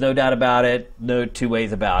off-putting. There's no doubt about it. No 2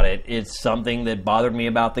 ways about it. It's something that bothered me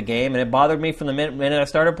about the game, and it bothered me from the minute I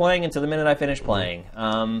started playing until the minute I finished playing.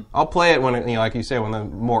 I'll play it when like you say, when the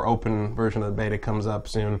more open version of the beta comes up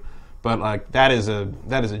soon. But like that is a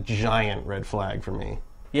giant red flag for me.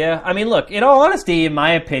 Yeah, I mean, look, in all honesty, in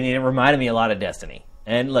my opinion, it reminded me a lot of Destiny.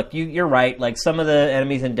 And look, you're right. Like, some of the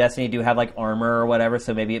enemies in Destiny do have like armor or whatever,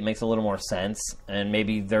 so maybe it makes a little more sense. And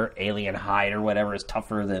maybe their alien hide or whatever is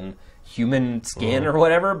tougher than human skin or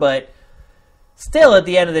whatever. But still, at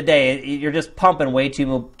the end of the day, you're just pumping way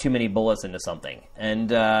too many bullets into something. And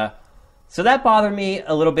so that bothered me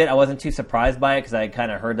a little bit. I wasn't too surprised by it because I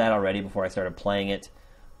kind of heard that already before I started playing it.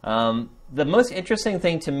 The most interesting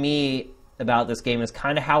thing to me about this game is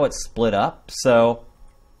kind of how it's split up. So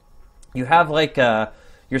you have like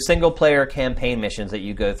your single-player campaign missions that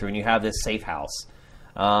you go through, and you have this safe house.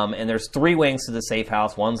 And there's 3 wings to the safe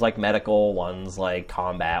house. One's like medical, one's like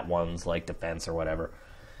combat, one's like defense or whatever.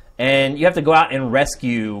 And you have to go out and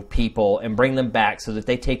rescue people and bring them back so that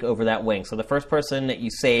they take over that wing. So the first person that you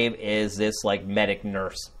save is this like medic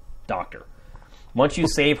nurse doctor. Once you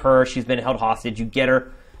save her, she's been held hostage. You get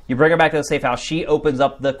her, you bring her back to the safe house. She opens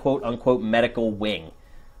up the quote-unquote medical wing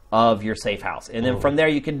of your safe house. And then from there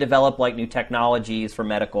you can develop like new technologies for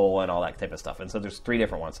medical and all that type of stuff. And so there's 3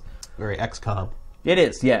 different ones. Very XCOM. It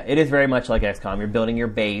is, yeah. It is very much like XCOM. You're building your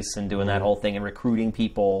base and doing that whole thing and recruiting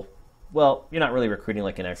people. Well, you're not really recruiting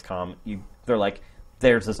like in XCOM. They're like,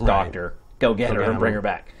 there's this doctor. Go get her and bring her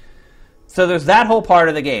back. So there's that whole part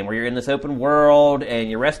of the game where you're in this open world and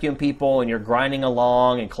you're rescuing people and you're grinding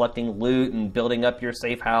along and collecting loot and building up your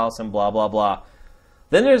safe house and blah, blah, blah.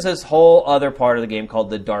 Then there's this whole other part of the game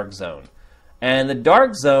called the Dark Zone. And the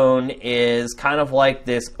Dark Zone is kind of like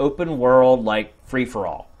this open world, like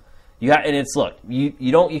free-for-all. And it's, look,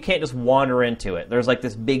 you can't just wander into it. There's like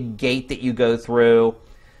this big gate that you go through,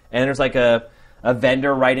 and there's like a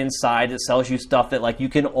vendor right inside that sells you stuff that like you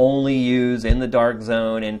can only use in the Dark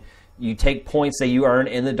Zone, and you take points that you earn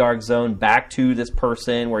in the Dark Zone back to this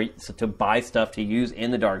person to buy stuff to use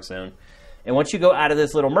in the Dark Zone. And once you go out of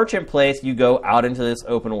this little merchant place, you go out into this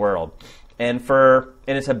open world. And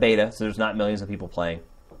it's a beta, so there's not millions of people playing.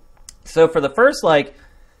 So for the first,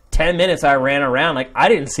 10 minutes I ran around, I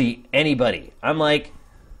didn't see anybody. I'm like,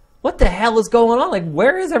 what the hell is going on?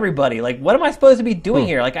 Where is everybody? What am I supposed to be doing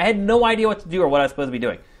here? I had no idea what to do or what I was supposed to be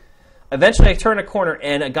doing. Eventually I turn a corner,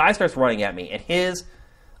 and a guy starts running at me, and his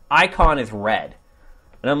icon is red.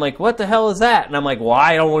 And I'm like, what the hell is that? And I'm like, well,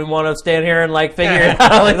 I don't even want to stand here and figure it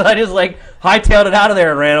out. So I just hightailed it out of there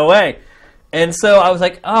and ran away. And so I was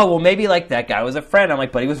like, oh, well, maybe that guy was a friend. I'm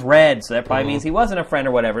like, but he was red, so that probably means he wasn't a friend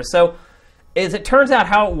or whatever. So as it turns out,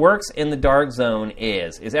 how it works in the Dark Zone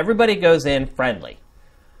is everybody goes in friendly.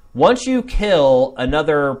 Once you kill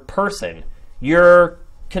another person, you're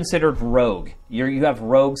considered rogue. You have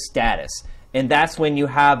rogue status. And that's when you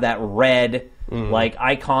have that red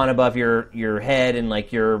icon above your head, and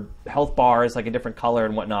your health bar is a different color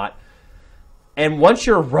and whatnot. And once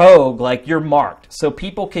you're rogue, you're marked. So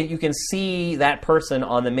you can see that person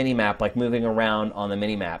on the minimap, moving around on the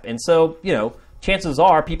minimap. And so, chances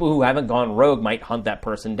are people who haven't gone rogue might hunt that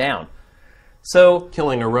person down. So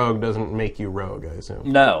killing a rogue doesn't make you rogue, I assume.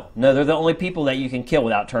 No, they're the only people that you can kill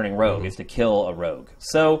without turning rogue is to kill a rogue.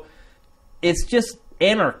 So it's just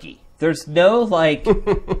anarchy. There's no the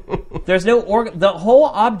whole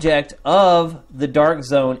object of the Dark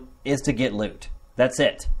Zone is to get loot. That's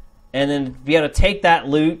it. And then be able to take that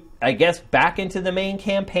loot, I guess, back into the main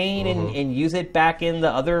campaign and use it back in the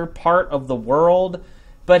other part of the world.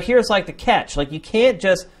 But here's the catch. You can't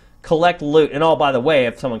just collect loot. And by the way,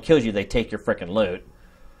 if someone kills you, they take your frickin' loot.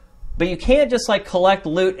 But you can't just collect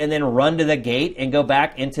loot and then run to the gate and go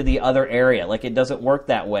back into the other area. It doesn't work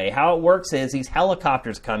that way. How it works is these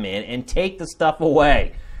helicopters come in and take the stuff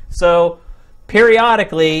away. So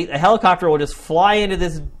periodically, a helicopter will just fly into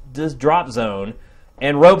this drop zone,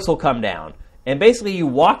 and ropes will come down. And basically you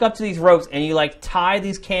walk up to these ropes and you tie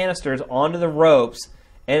these canisters onto the ropes,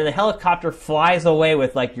 and the helicopter flies away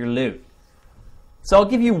with your loot. So I'll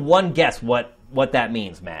give you one guess what that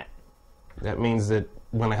means, Matt. That means that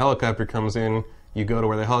when a helicopter comes in, you go to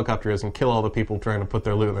where the helicopter is and kill all the people trying to put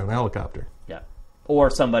their loot in the helicopter. Yeah. Or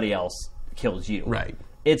somebody else kills you. Right.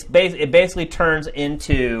 It basically turns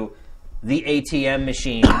into the ATM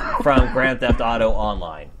machine from Grand Theft Auto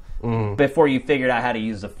Online. Before you figured out how to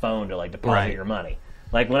use the phone to deposit your money.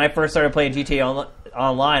 When I first started playing GTA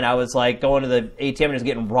Online, I was going to the ATM and just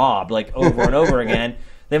getting robbed over and over again.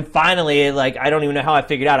 Then finally, I don't even know how I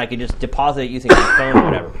figured out I could just deposit it using my phone or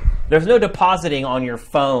whatever. There's no depositing on your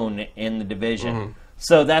phone in the Division.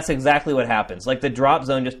 So that's exactly what happens. The drop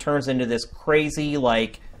zone just turns into this crazy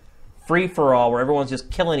free-for-all where everyone's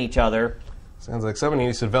just killing each other. Sounds like somebody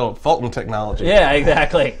needs to develop Fulton technology. Yeah,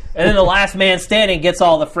 exactly. And then the last man standing gets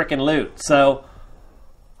all the frickin' loot. So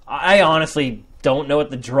I honestly don't know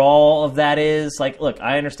what the draw of that is. Look,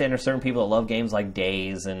 I understand there's certain people that love games like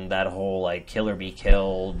Days and that whole kill or be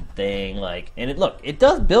killed thing. And it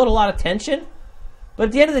does build a lot of tension. But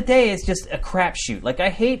at the end of the day, it's just a crapshoot. I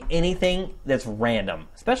hate anything that's random,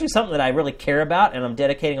 especially something that I really care about and I'm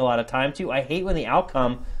dedicating a lot of time to. I hate when the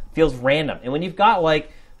outcome feels random. And when you've got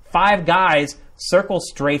 5 guys circle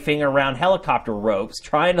strafing around helicopter ropes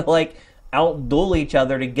trying to out-duel each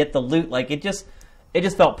other to get the loot, it just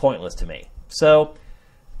felt pointless to me. So,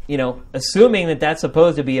 assuming that that's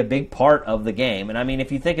supposed to be a big part of the game, and I mean,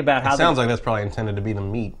 if you think about how... It sounds like that's probably intended to be the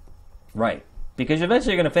meat. Right. Because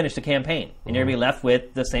eventually you're going to finish the campaign, and you're going to be left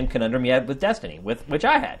with the same conundrum you had with Destiny, which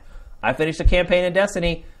I had. I finished the campaign in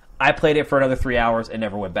Destiny, I played it for another 3 hours, and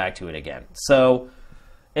never went back to it again. So...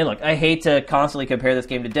 And look, I hate to constantly compare this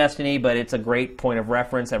game to Destiny, but it's a great point of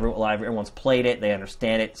reference. Everyone's played it, they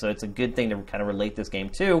understand it, so it's a good thing to kind of relate this game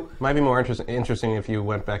to. Might be more interesting if you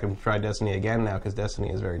went back and tried Destiny again now, because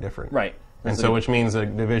Destiny is very different. Right. And so which means the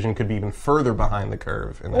Division could be even further behind the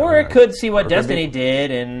curve. Or it could see what Destiny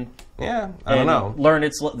did and... Yeah, I don't know. Learn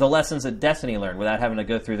the lessons that Destiny learned without having to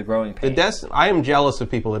go through the growing pains. I am jealous of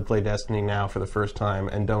people that play Destiny now for the first time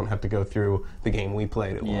and don't have to go through the game we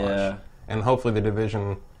played at launch. Yeah. And hopefully the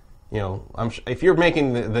Division, if you're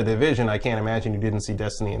making the Division, I can't imagine you didn't see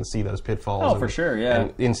Destiny and see those pitfalls. Oh, for sure, yeah.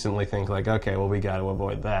 And instantly think okay, well, we got to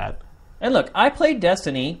avoid that. And look, I played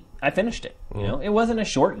Destiny. I finished it. It wasn't a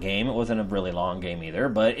short game. It wasn't a really long game either,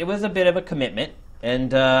 but it was a bit of a commitment.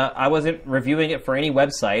 And I wasn't reviewing it for any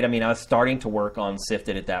website. I mean, I was starting to work on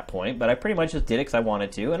Sifted at that point, but I pretty much just did it because I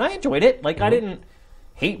wanted to, and I enjoyed it. Like, I didn't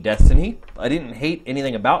hate Destiny. I didn't hate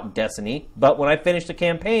anything about Destiny, but when I finished the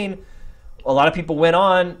campaign, a lot of people went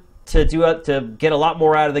on to get a lot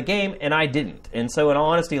more out of the game, and I didn't. And so, in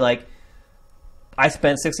all honesty, like, I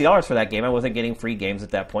spent $60 for that game. I wasn't getting free games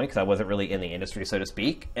at that point because I wasn't really in the industry, so to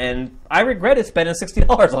speak, and I regretted spending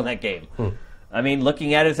 $60 on that game. I mean,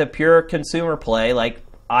 looking at it as a pure consumer play, like,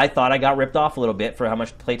 I thought I got ripped off a little bit for how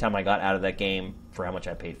much playtime I got out of that game for how much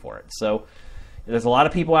I paid for it. So there's a lot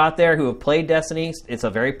of people out there who have played Destiny. It's a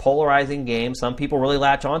very polarizing game. Some people really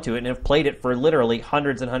latch onto it and have played it for literally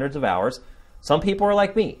hundreds and hundreds of hours. Some people are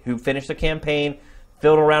like me, who finished the campaign,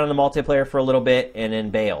 fiddled around in the multiplayer for a little bit, and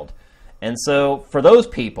then bailed. And so for those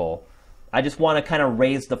people, I just want to kind of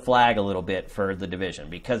raise the flag a little bit for The Division,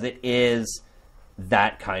 because it is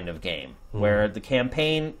that kind of game where the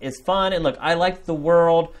campaign is fun. And look, I like the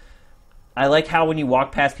world. I like how when you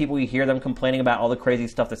walk past people, you hear them complaining about all the crazy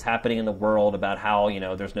stuff that's happening in the world, about how, you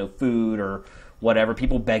know, there's no food or whatever.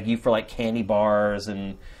 People beg you for, like, candy bars. And,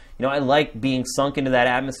 you know, I like being sunk into that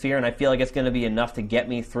atmosphere, and I feel like it's going to be enough to get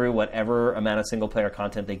me through whatever amount of single-player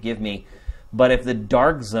content they give me. But if the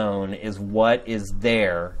dark zone is what is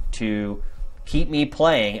there to keep me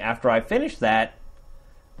playing after I finish that,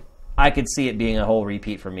 I could see it being a whole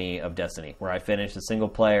repeat for me of Destiny, where I finish the single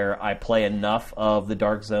player, I play enough of the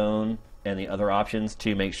dark zone and the other options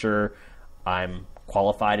to make sure I'm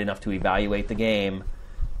qualified enough to evaluate the game,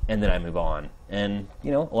 and then I move on. And,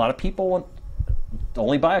 you know, a lot of people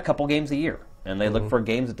only buy a couple games a year, and they look for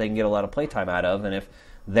games that they can get a lot of playtime out of. And if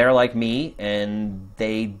they're like me and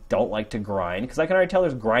they don't like to grind, because I can already tell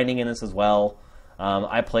there's grinding in this as well.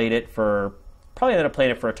 I played it probably ended up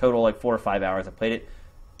playing it for a total like 4 or 5 hours. I played it.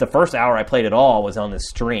 The first hour I played it all was on this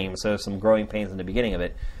stream, so some growing pains in the beginning of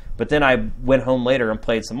it. But then I went home later and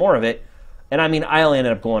played some more of it, and I mean, I only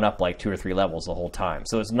ended up going up like 2 or 3 levels the whole time.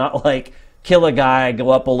 So it's not like kill a guy, go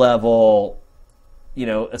up a level, you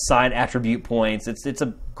know, assign attribute points. It's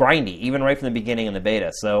a grindy, even right from the beginning in the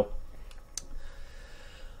beta. So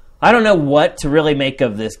I don't know what to really make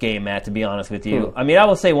of this game, Matt, to be honest with you. I mean, I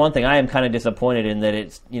will say one thing. I am kind of disappointed in that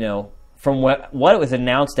it's, you know, from what it was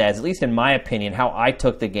announced as, at least in my opinion, how I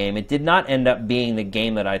took the game, it did not end up being the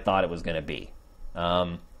game that I thought it was going to be.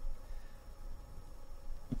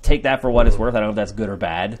 Take that for what it's worth. I don't know if that's good or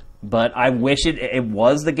bad, but I wish it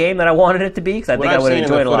was the game that I wanted it to be, because I think I would have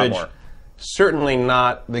enjoyed it a lot more. Certainly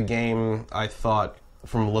not the game I thought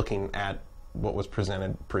from looking at what was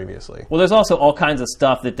presented previously. Well, there's also all kinds of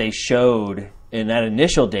stuff that they showed in that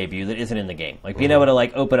initial debut that isn't in the game. Like being able to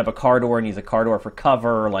like open up a car door and use a car door for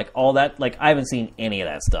cover, like all that. Like I haven't seen any of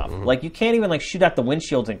that stuff. Like you can't even like shoot out the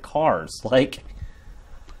windshields in cars. Like,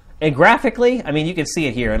 and graphically, I mean, you can see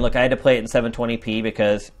it here. And look, I had to play it in 720p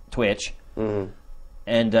because Twitch, and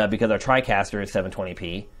because our TriCaster is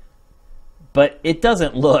 720p. But it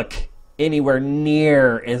doesn't look anywhere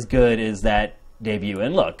near as good as that debut.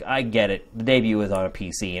 And look, I get it. The debut is on a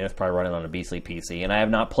PC, and it's probably running on a beastly PC. And I have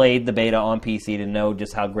not played the beta on PC to know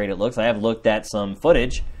just how great it looks. I have looked at some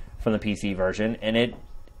footage from the PC version, and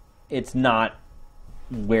it's not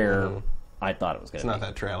where I thought it was going to be. It's not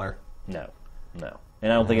that trailer. No.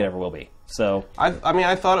 And I don't think it ever will be. So I mean,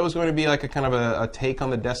 I thought it was going to be like a kind of a take on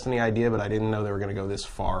the Destiny idea, but I didn't know they were going to go this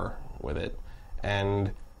far with it.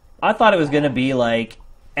 And I thought it was going to be like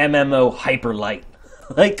MMO hyper light,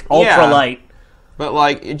 like ultra light. But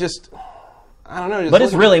like it just, I don't know. But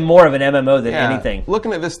it's really more of an MMO than anything.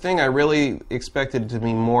 Looking at this thing, I really expected it to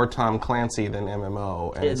be more Tom Clancy than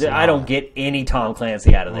MMO. And I don't get any Tom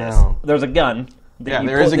Clancy out of this. No. There's a gun.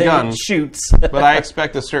 There is a gun. Shoots. But I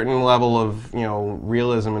expect a certain level of,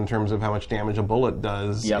 realism in terms of how much damage a bullet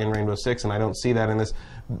does in Rainbow Six, and I don't see that in this.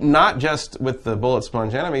 Not just with the bullet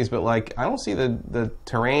sponge enemies, but like I don't see the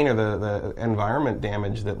terrain or the environment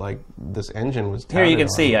damage that like this engine was. Here you can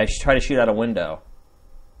see. I try to shoot out a window.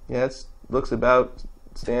 Yeah, it looks about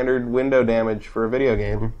standard window damage for a video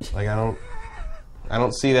game. Like I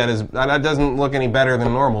don't see that as that doesn't look any better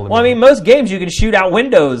than normal to me. Well, I mean, most games you can shoot out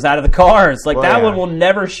windows out of the cars. Like that one will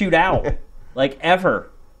never shoot out, like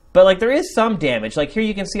ever. But like there is some damage. Like here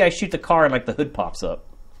you can see I shoot the car and like the hood pops up.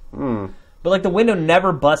 But like the window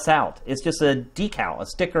never busts out. It's just a decal, a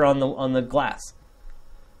sticker on the glass.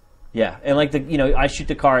 Yeah, and like I shoot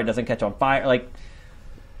the car, it doesn't catch on fire. Like,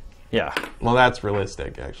 yeah. Well, that's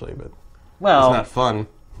realistic actually, but it's not fun.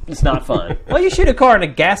 It's not fun. Well, you shoot a car in a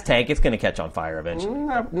gas tank, it's going to catch on fire eventually.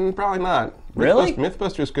 Probably not. Really?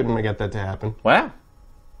 Mythbusters couldn't get that to happen. Wow.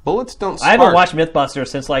 Bullets don't spark. I haven't watched Mythbusters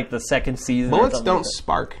since like the second season. Bullets don't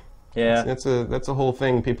spark. Yeah. That's a whole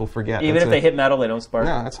thing people forget. Even if they hit metal, they don't spark?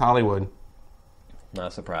 No, that's Hollywood. Not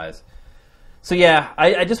a surprise. So yeah,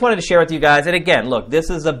 I just wanted to share with you guys. And again, look, this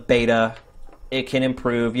is a beta. It can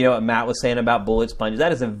improve. You know what Matt was saying about bullet sponges?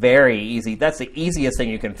 That is a very easy. That's the easiest thing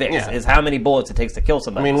you can fix. Is how many bullets it takes to kill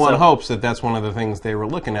somebody. I mean, one hopes that that's one of the things they were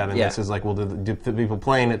looking at, and this is like, well, do the people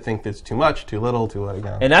playing it think it's too much, too little, too what?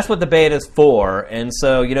 And that's what the beta is for. And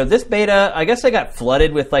so, you know, this beta, I guess they got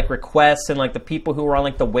flooded with like requests, and like the people who were on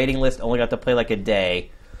like the waiting list only got to play like a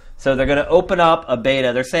day. So they're going to open up a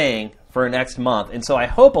beta. They're saying for next month. And so I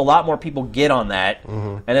hope a lot more people get on that,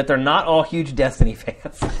 and that they're not all huge Destiny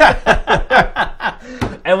fans.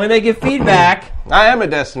 And when they give feedback... I am a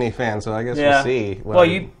Destiny fan, so I guess we'll see. Well,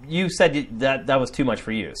 you said that was too much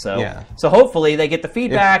for you. So so hopefully they get the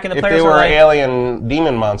feedback and the players If they were are like, alien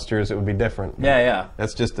demon monsters, it would be different. Yeah.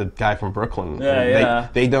 That's just a guy from Brooklyn. Yeah.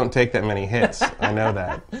 They don't take that many hits. I know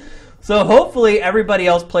that. So hopefully everybody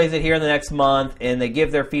else plays it here in the next month, and they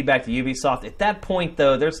give their feedback to Ubisoft. At that point,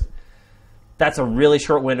 though, that's a really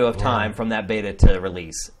short window of time from that beta to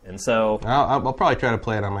release. And so I'll probably try to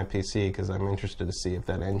play it on my PC because I'm interested to see if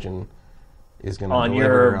that engine is going to on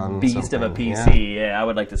deliver your on beast something. of a PC. Yeah, I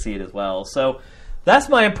would like to see it as well. So that's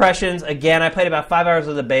my impressions. Again, I played about 5 hours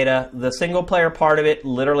of the beta. The single-player part of it,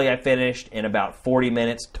 literally I finished in about 40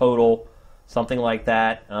 minutes total, something like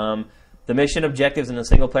that. The mission objectives in the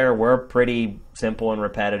single-player were pretty simple and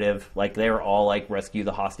repetitive. Like, they were all, like, rescue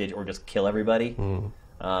the hostage or just kill everybody.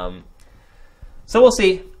 So we'll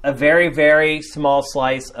see. A very, very small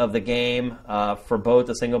slice of the game for both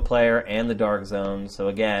the single-player and the Dark Zone. So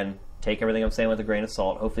again, take everything I'm saying with a grain of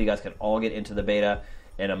salt. Hopefully you guys can all get into the beta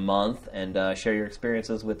in a month and share your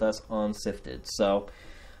experiences with us on Sifted. So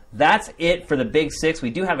that's it for the Big Six.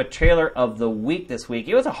 We do have a trailer of the week this week.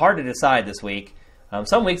 It was hard to decide this week.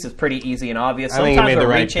 Some weeks it's pretty easy and obvious. I think you made the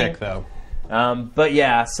right pick, though. But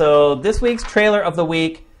yeah, so this week's trailer of the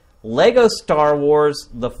week, Lego Star Wars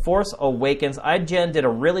The Force Awakens. IGN did a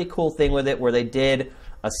really cool thing with it where they did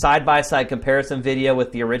a side-by-side comparison video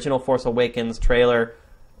with the original Force Awakens trailer.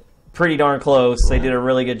 Pretty darn close. They did a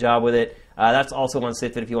really good job with it. That's also on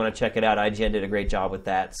Sifted if you want to check it out. IGN did a great job with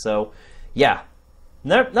that. So, yeah.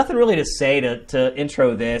 Nothing really to say to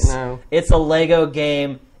intro this. No. It's a Lego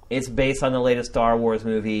game. It's based on the latest Star Wars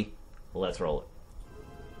movie. Let's roll it.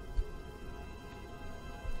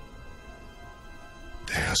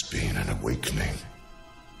 There has been an awakening.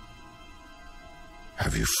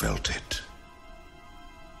 Have you felt it?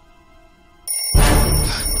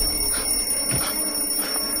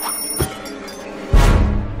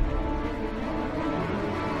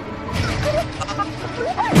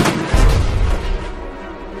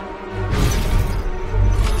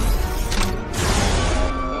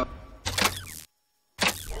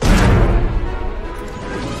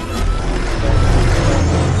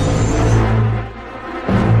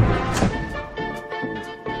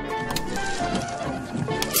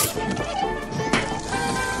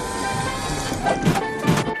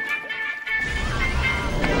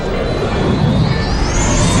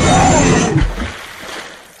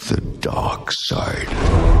 Dark side.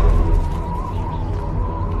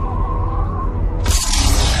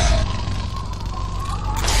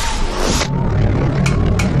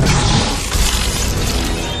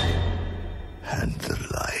 And the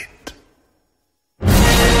light.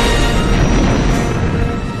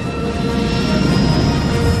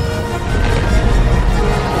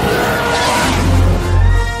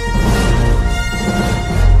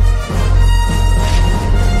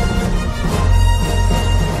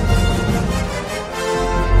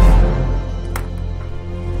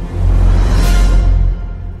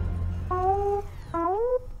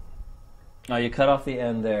 Oh, you cut off the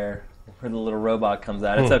end there where the little robot comes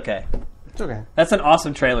out. It's okay. It's okay. That's an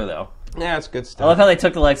awesome trailer, though. Yeah, it's good stuff. I love how they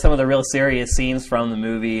took like some of the real serious scenes from the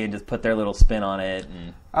movie and just put their little spin on it.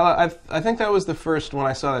 And I think that was the first, when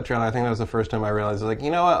I saw that trailer, I think that was the first time I realized, like,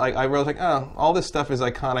 you know what, like, I was like, oh, all this stuff is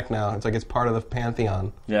iconic now. It's like it's part of the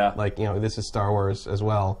pantheon. Yeah. Like, you know, this is Star Wars as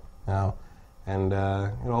well now. And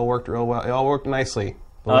it all worked real well. It all worked nicely.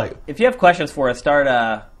 If you have questions for us,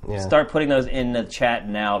 start putting those in the chat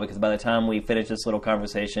now, because by the time we finish this little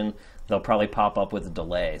conversation, they'll probably pop up with a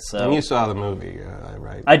delay. So, and you saw the movie,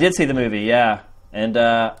 right? I did see the movie, yeah. And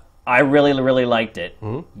I really, really liked it,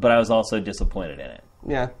 but I was also disappointed in it.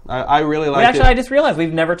 Yeah, I really liked it. Actually, I just realized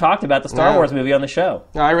we've never talked about the Star Wars movie on the show.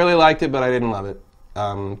 No, I really liked it, but I didn't love it.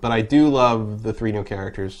 But I do love the 3 new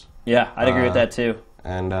characters. Yeah, I'd agree with that, too.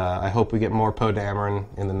 And I hope we get more Poe Dameron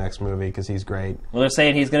in the next movie, because he's great. Well, they're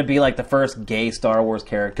saying he's going to be like the first gay Star Wars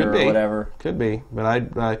character or whatever. Could be.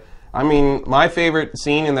 But I mean, my favorite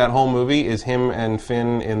scene in that whole movie is him and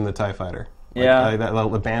Finn in the TIE Fighter. Like, yeah.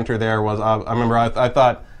 The banter there was... I remember I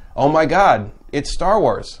thought, oh my God, it's Star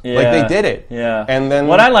Wars. Like, they did it. Yeah. And then...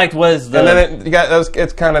 What I liked was the... And then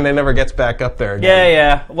it's kind of... It never gets back up there again.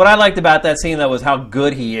 Yeah. What I liked about that scene, though, was how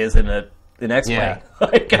good he is in X-Wing. Yeah.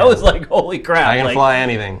 I was like, holy crap. I can fly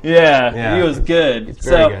anything. Yeah, he was good. It's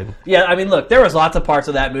very good. Yeah, I mean, look, there was lots of parts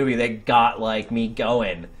of that movie that got, like, me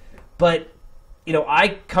going. But...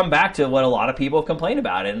 I come back to what a lot of people have complained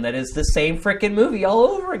about, and that is the same freaking movie all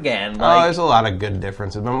over again. There's a lot of good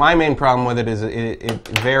differences, but my main problem with it is I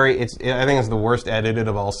think it's the worst edited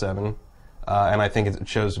of all 7, and I think it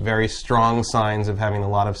shows very strong signs of having a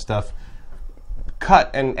lot of stuff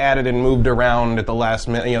cut and added and moved around at the last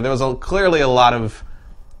minute. There was clearly a lot of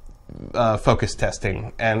focus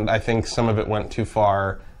testing, and I think some of it went too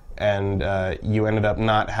far. And you ended up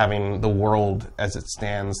not having the world as it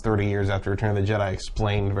stands 30 years after Return of the Jedi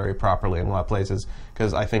explained very properly in a lot of places,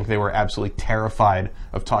 because I think they were absolutely terrified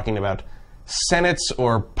of talking about senates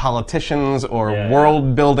or politicians or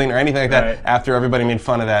world building or anything like that after everybody made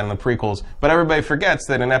fun of that in the prequels. But everybody forgets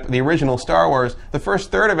that in the original Star Wars, the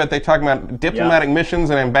first third of it, they talk about diplomatic missions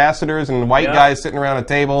and ambassadors and white guys sitting around a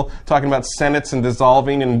table talking about senates and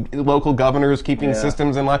dissolving and local governors keeping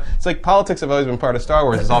systems in line. It's like politics have always been part of Star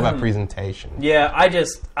Wars. It's all about presentation. Yeah, I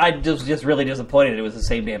was just really disappointed it was the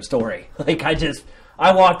same damn story. Like,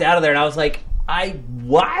 I walked out of there and I was like,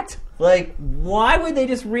 what? Like, why would they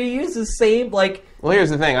just reuse the same, like... Well, here's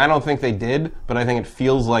the thing. I don't think they did, but I think it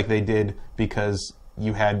feels like they did because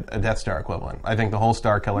you had a Death Star equivalent. I think the whole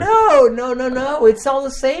Star Killer... No. It's all the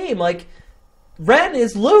same. Like, Ren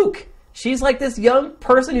is Luke. She's like this young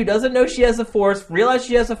person who doesn't know she has a Force, realizes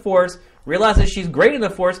she has a Force, realizes she's great in the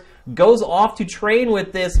Force, goes off to train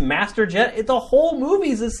with this Master Jet. The whole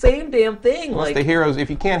movie's the same damn thing. Well, the heroes.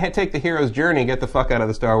 If you can't take the hero's journey, get the fuck out of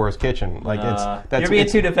the Star Wars kitchen. Like you're being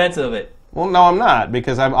too defensive of it. Well, no, I'm not,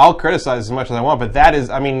 because I'll criticize as much as I want. But that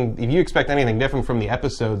is, I mean, if you expect anything different from the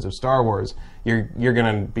episodes of Star Wars, you're going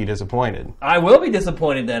to be disappointed. I will be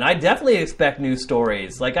disappointed then. I definitely expect new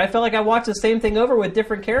stories. Like, I felt like I watched the same thing over with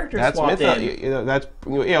different characters swapped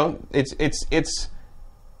in. It's.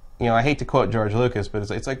 I hate to quote George Lucas, but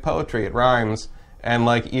it's like poetry. It rhymes, and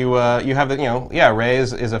like you have the Rey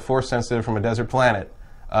is a Force sensitive from a desert planet,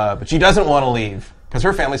 but she doesn't want to leave because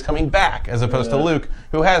her family's coming back, as opposed to Luke,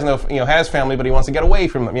 who has has family, but he wants to get away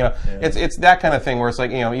from them. It's that kind of thing where it's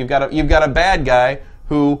like you've got a bad guy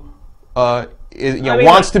who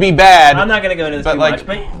wants to be bad. I'm not going to go into this too much,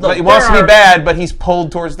 but he wants to be bad, but he's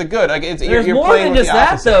pulled towards the good. Like there's you're more playing than just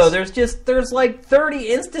that, though. There's like 30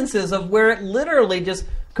 instances of where it literally just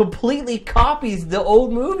completely copies the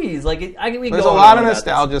old movies. Like there's a lot of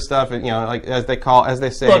nostalgia stuff, like as they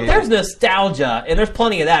say. Look, there's nostalgia, and there's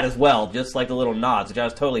plenty of that as well. Just like the little nods, which I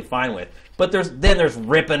was totally fine with. But there's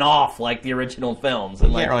ripping off like the original films.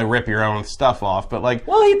 And you can't really rip your own stuff off, but like.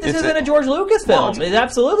 Well, this isn't a George Lucas film. It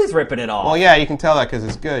absolutely is ripping it off. Well, yeah, you can tell that because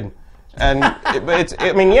it's good. And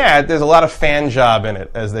there's a lot of fan job in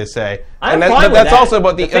it, as they say. I'm fine with that. Also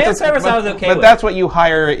what the fan service I was okay with. But that's what you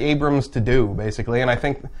hire Abrams to do, basically. And I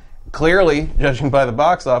think clearly, judging by the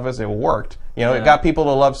box office, it worked. It got people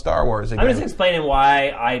to love Star Wars again. I'm just explaining why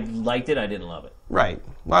I liked it. I didn't love it. Right.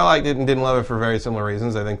 Well, I liked it and didn't love it for very similar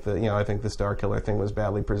reasons. I think I think the Star Killer thing was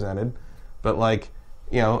badly presented, but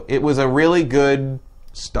it was a really good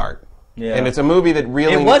start. Yeah. And it's a movie that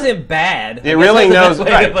really... It wasn't bad. It really knows...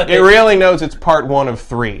 Right, it really knows it's part 1 of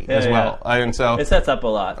 3 as well. And so... It sets up a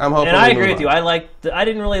lot. I'm hoping. And I agree with you. I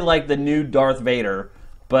didn't really like the new Darth Vader,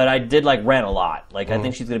 but I did like Ren a lot. Like, I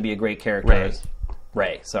think she's going to be a great character.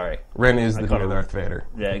 Ray, sorry. Ren is the new Darth Vader.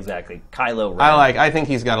 Yeah, exactly. Kylo Ren. I think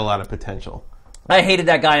he's got a lot of potential. I hated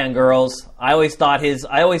that guy on Girls. I always thought he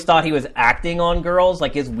was acting on Girls,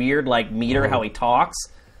 like his weird meter, how he talks.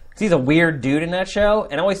 He's a weird dude in that show,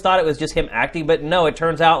 and I always thought it was just him acting, but no, it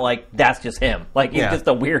turns out that's just him. Like, he's just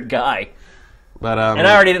a weird guy. But and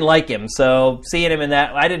I already didn't like him, so seeing him in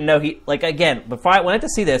that, I didn't know he... Like, again, before I went to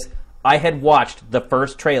see this, I had watched the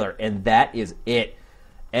first trailer, and that is it.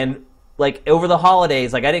 And, over the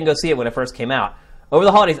holidays, I didn't go see it when it first came out. Over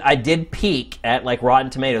the holidays, I did peek at,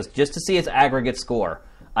 Rotten Tomatoes just to see its aggregate score.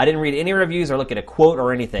 I didn't read any reviews or look at a quote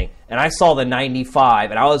or anything, and I saw the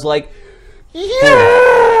 95, and I was like...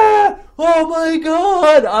 Yeah! Oh my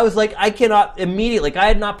god! I was like, I cannot immediately. I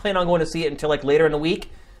had not planned on going to see it until later in the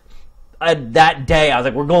week. That day, I was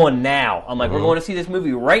like, we're going now. I'm like, we're going to see this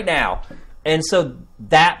movie right now. And so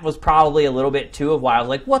that was probably a little bit too of why I was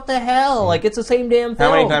like, what the hell? It's the same damn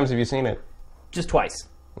film. How many times have you seen it? Just twice.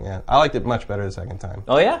 Yeah, I liked it much better the second time.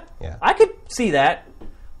 Oh yeah? Yeah. I could see that.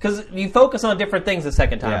 Because you focus on different things the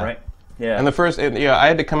second time, right? Yeah. And the first, I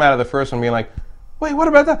had to come out of the first one being like, wait, what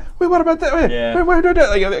about that? Wait, what about that? Wait,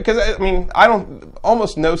 because there's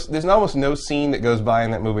almost no scene that goes by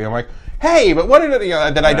in that movie. I'm like, hey, but what did it,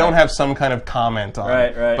 that I don't have some kind of comment on.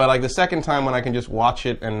 Right. But like the second time when I can just watch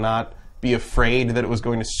it and not be afraid that it was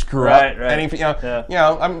going to screw up anything.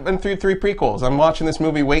 I've been through 3 prequels. I'm watching this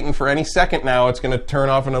movie, waiting for any second now it's going to turn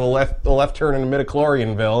off into the left turn into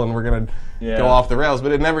midichlorianville, and we're going to go off the rails.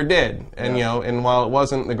 But it never did. And and while it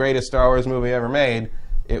wasn't the greatest Star Wars movie ever made,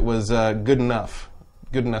 it was good enough.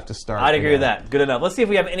 Good enough to start. I'd agree with that. Good enough. Let's see if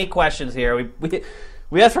we have any questions here.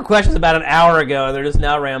 We asked for questions about an hour ago, and they're just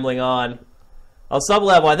now rambling on. On sub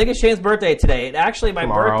level, I think it's Shane's birthday today. Actually, my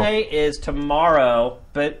birthday is tomorrow,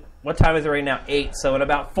 but what time is it right now? 8. So in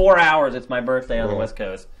about 4 hours, it's my birthday on the West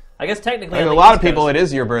Coast. I guess technically a lot of people, it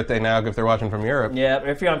is your birthday now if they're watching from Europe. Yeah, but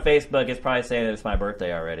if you're on Facebook, it's probably saying that it's my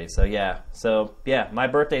birthday already. So yeah, my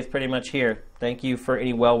birthday is pretty much here. Thank you for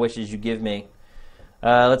any well wishes you give me.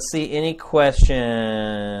 Let's see, any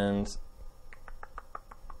questions?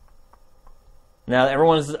 Now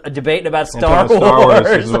everyone's debating about Star Wars.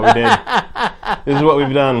 This is what we did. This is what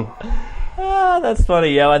we've done. That's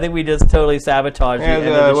funny, yo. I think we just totally sabotaged the end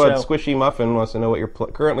of the show. Squishy Muffin wants to know what you're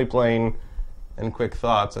currently playing and quick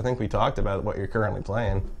thoughts. I think we talked about what you're currently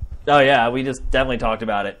playing. Oh, yeah. We just definitely talked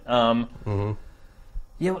about it.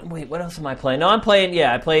 Yeah, wait, what else am I playing? No, I'm playing,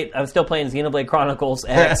 I'm still playing Xenoblade Chronicles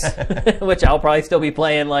X, which I'll probably still be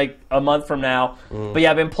playing like a month from now. But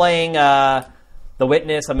yeah, I've been playing The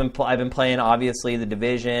Witness. I've been playing, obviously, The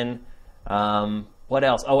Division. What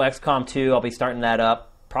else? Oh, XCOM 2. I'll be starting that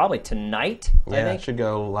up probably tonight, I think. It should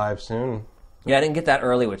go live soon. Yeah, I didn't get that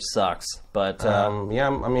early, which sucks. But I'm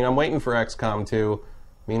waiting for XCOM 2.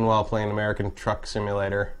 Meanwhile, playing American Truck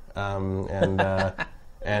Simulator and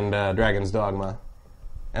Dragon's Dogma.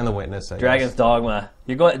 And The Witness, I guess. Dragon's Dogma.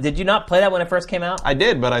 Did you not play that when it first came out? I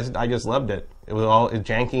did, but I just loved it. It was all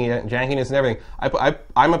jankiness and everything.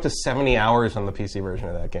 I'm up to 70 hours on the PC version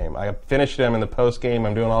of that game. I finished them in the post game.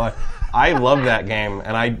 I'm doing all that. I love that game,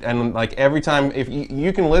 and like every time, if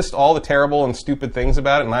you can list all the terrible and stupid things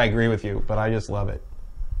about it, and I agree with you, but I just love it.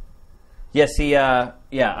 Yeah, see, I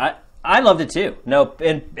loved it too. No,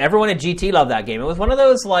 and everyone at GT loved that game. It was one of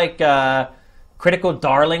those like critical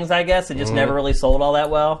darlings, I guess. It just never really sold all that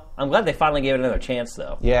well. I'm glad they finally gave it another chance,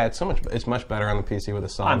 though. Yeah, it's much better on the PC with a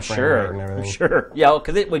solid frame rate and everything. I'm sure. Yeah,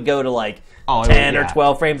 because it would go to like 10 or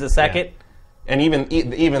 12 frames a second. Yeah. And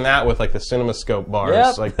even that with like the CinemaScope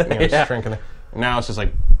bars, shrinking. Now it's just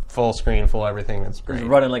like full screen, full everything. That's great. It's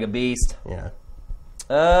running like a beast. Yeah.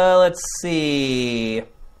 Let's see.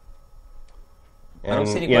 And, I don't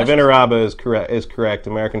see any questions. Veneraba is correct.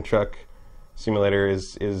 American Truck Simulator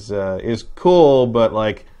is cool, but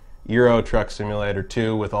like Euro Truck Simulator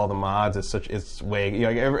 2 with all the mods, it's way.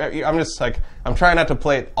 I'm just like, I'm trying not to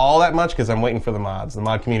play it all that much because I'm waiting for the mods. The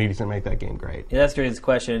mod community doesn't make that game great. Yeah, that's Jordan's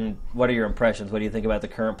question. What are your impressions? What do you think about the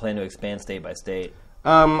current plan to expand state by state?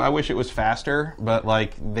 I wish it was faster, but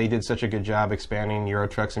like they did such a good job expanding Euro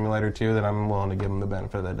Truck Simulator 2 that I'm willing to give them the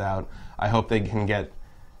benefit of the doubt. I hope they can get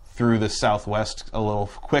through the Southwest a little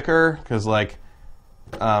quicker because like.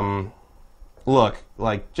 Look,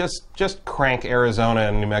 like just crank Arizona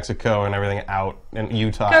and New Mexico and everything out, and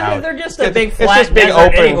Utah out. They're just a big flat desert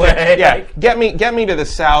open anyway. Yeah, get me to the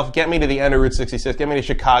south, get me to the end of Route 66, get me to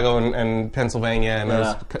Chicago and Pennsylvania and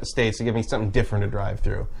those states to give me something different to drive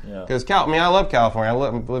through. Because I love California. I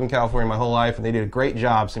live in California my whole life, and they did a great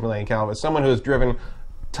job simulating California. As someone who has driven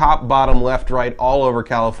top, bottom, left, right, all over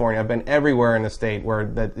California. I've been everywhere in the state where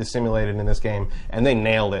that is simulated in this game, and they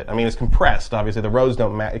nailed it. I mean, it's compressed, obviously. The roads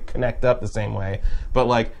don't connect up the same way. But,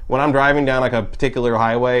 like, when I'm driving down, like, a particular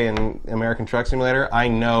highway in American Truck Simulator, I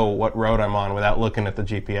know what road I'm on without looking at the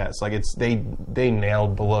GPS. Like, they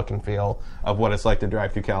nailed the look and feel of what it's like to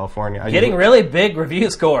drive through California. Getting really big review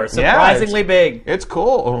scores. Surprisingly big. It's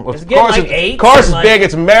cool. It's getting like 8. Of course it's big.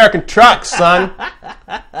 It's American trucks, son.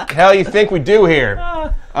 Hell you think we do here?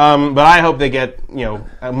 But I hope they get,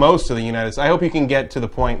 most of the United States. I hope you can get to the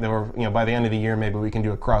point that we're, by the end of the year, maybe we can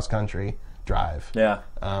do a cross-country drive. Yeah.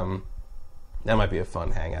 That might be a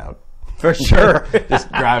fun hangout. For sure.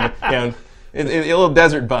 Just driving, a little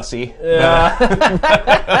desert bussy.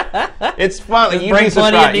 Yeah. It's fun. You'd be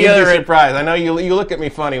surprised. I know you look at me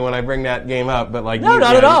funny when I bring that game up, but like... No,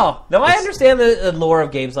 not at all. No, I understand the lore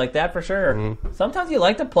of games like that for sure. Mm-hmm. Sometimes you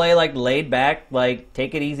like to play like laid back, like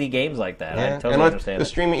take it easy games like that. Yeah. I totally understand the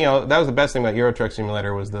streaming, that was the best thing about Euro Truck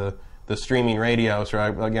Simulator was the streaming radio. So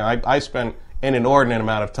I spent an inordinate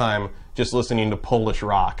amount of time just listening to Polish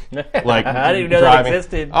rock. Like I didn't even know that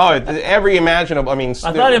existed. Oh, every imaginable. I mean,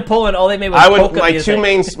 I thought in Poland all they made was polka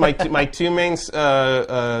music. My two main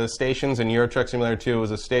stations in Euro Truck Simulator 2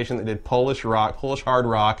 was a station that did Polish rock, Polish hard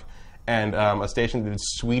rock, and a station that did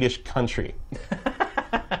Swedish country.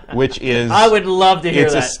 which is... I would love to hear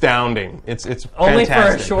that. It's astounding. It's only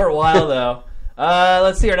fantastic. for a short while, though.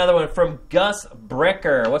 Let's see another one from Gus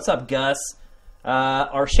Bricker. What's up, Gus?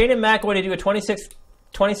 Are Shane and Matt going to do a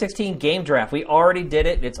 2016 game draft? We already did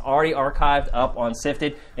it. It's already archived up on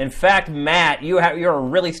Sifted. In fact, Matt, you're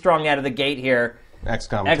really strong out of the gate here.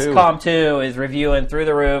 XCOM 2 is reviewing through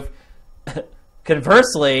the roof.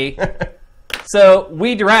 Conversely, so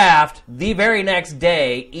we draft the very next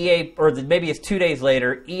day. EA, or maybe it's 2 days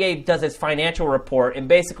later, EA does its financial report and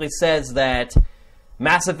basically says that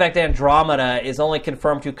Mass Effect Andromeda is only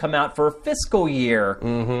confirmed to come out for fiscal year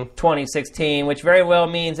 2016, which very well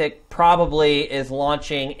means it probably is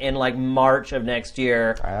launching in like March of next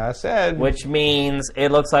year. I said. Which means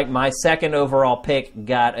it looks like my second overall pick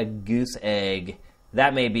got a goose egg.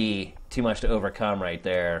 That may be too much to overcome right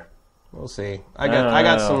there. We'll see. I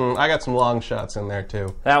got some long shots in there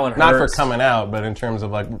too. That one hurts. Not for coming out, but in terms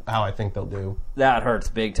of like how I think they'll do. That hurts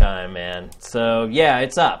big time, man. So yeah,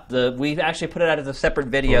 it's up. We actually put it out as a separate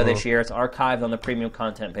video this year. It's archived on the premium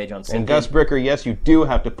content page on Sifted. And Gus Bricker, yes, you do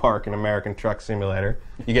have to park in American Truck Simulator.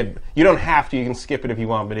 You don't have to. You can skip it if you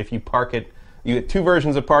want, but if you park it. You get two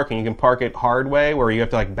versions of parking. You can park it hard way, where you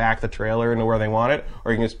have to like back the trailer into where they want it,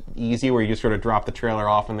 or you can just easy, where you just sort of drop the trailer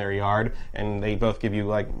off in their yard, and they both give you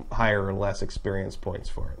like higher or less experience points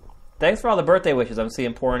for it. Thanks for all the birthday wishes I'm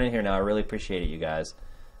seeing pouring in here now. I really appreciate it, you guys.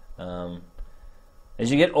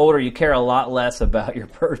 As you get older, you care a lot less about your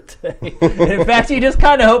birthday. In fact, you just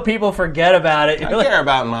kind of hope people forget about it. I care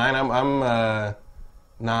about mine. I'm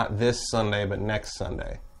not this Sunday, but next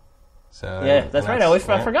Sunday. So yeah, that's right.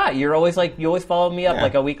 I forgot. You always follow me up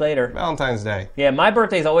like a week later. Valentine's Day. Yeah, my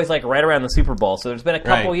birthday's always like right around the Super Bowl. So there's been a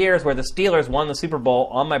couple years where the Steelers won the Super Bowl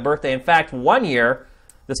on my birthday. In fact, one year,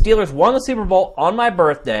 the Steelers won the Super Bowl on my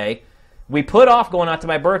birthday. We put off going out to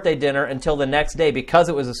my birthday dinner until the next day because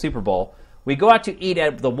it was a Super Bowl. We go out to eat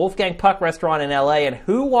at the Wolfgang Puck restaurant in L.A., and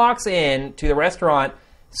who walks in to the restaurant?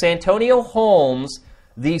 Santonio Holmes,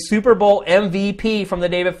 the Super Bowl MVP from the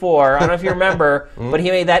day before. I don't know if you remember, but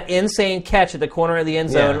he made that insane catch at the corner of the end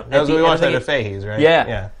zone. Yeah, we watched that at Fahey's, right?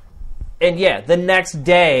 Yeah. And the next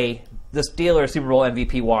day, the Steelers Super Bowl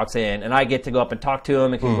MVP walks in, and I get to go up and talk to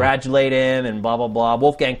him and congratulate him and blah, blah, blah.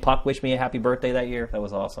 Wolfgang Puck wished me a happy birthday that year. That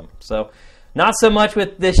was awesome. So, not so much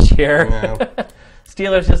with this year. Yeah.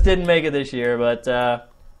 Steelers just didn't make it this year, but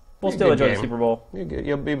we'll still enjoy the Super Bowl.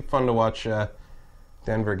 It'll be fun to watch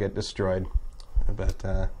Denver get destroyed. But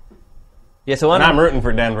so I'm rooting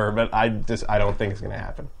for Denver, but I don't think it's going to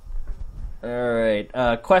happen. All right.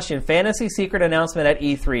 Question: Fantasy secret announcement at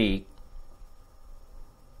E3.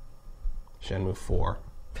 Shenmue 4.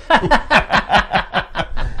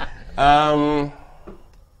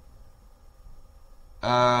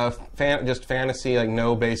 Just fantasy, like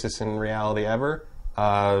no basis in reality ever.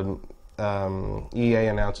 EA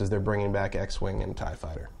announces they're bringing back X-Wing and TIE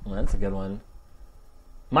Fighter. Well, that's a good one.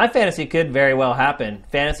 My fantasy could very well happen.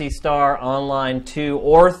 Phantasy Star Online 2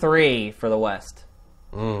 or 3 for the West.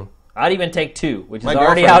 I'd even take 2, which is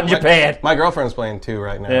already out in Japan. My girlfriend's playing 2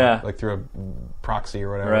 right now, like through a proxy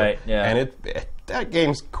or whatever. Right, yeah. And that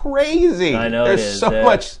game's crazy. I know There's so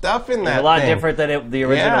much stuff in that. It's a lot different than the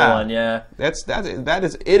original one. Yeah,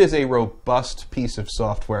 it is a robust piece of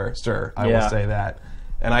software, sir. I will say that.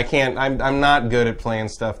 And I can't. I'm not good at playing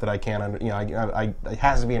stuff that I can't. It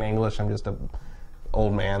has to be in English. I'm just a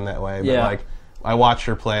old man that way, but I watch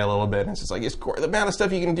her play a little bit, and it's just like the amount of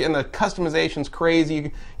stuff you can do, and the customization's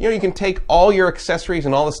crazy. You can take all your accessories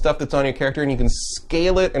and all the stuff that's on your character, and you can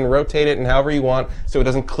scale it and rotate it and however you want, so it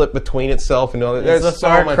doesn't clip between itself. And there's a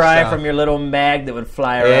far cry from your little mag that would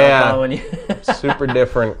fly around following you. Super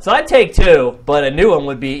different. So I'd take 2, but a new one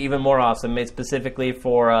would be even more awesome, made specifically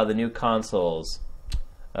for the new consoles.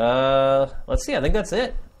 Let's see. I think that's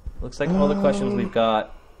it. Looks like all the questions we've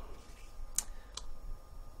got.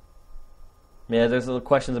 Yeah, there's little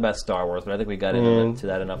questions about Star Wars, but I think we got into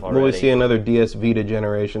that enough already. Will we see another DS Vita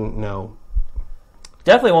generation? No.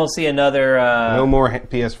 Definitely won't see another... no more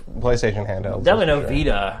PlayStation handhelds. Definitely no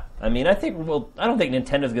Vita. I mean, I don't think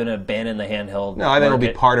Nintendo's going to abandon the handheld. No, I think it'll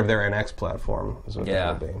be part of their NX platform. Is what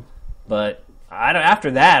that will be. But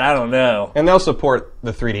after that, I don't know. And they'll support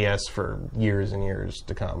the 3DS for years and years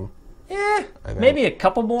to come. Yeah, maybe a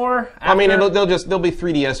couple more. I mean, there'll be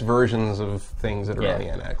 3DS versions of things that are on the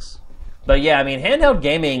NX. But yeah, I mean, handheld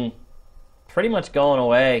gaming pretty much going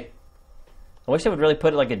away. I wish they would really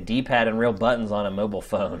put like a D-pad and real buttons on a mobile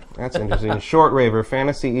phone. That's interesting. Short Raver,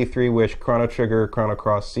 Fantasy E3 Wish, Chrono Trigger, Chrono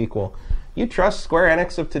Cross sequel. You trust Square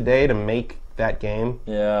Enix of today to make that game?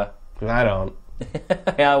 Yeah. Because I don't.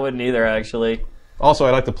 Yeah, I wouldn't either, actually. Also,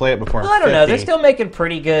 I'd like to play it before I'm 50. I don't know. They're still making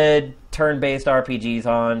pretty good turn-based RPGs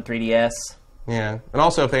on 3DS. Yeah, and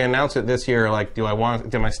also if they announce it this year, like,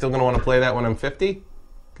 am I still going to want to play that when I'm 50?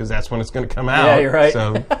 Because that's when it's going to come out. Yeah, you're right.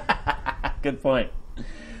 So. Good point.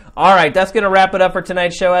 All right, that's going to wrap it up for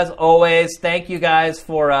tonight's show. As always, thank you guys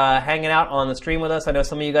for hanging out on the stream with us. I know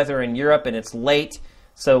some of you guys are in Europe and it's late,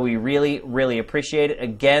 so we really, really appreciate it.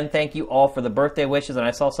 Again, thank you all for the birthday wishes, and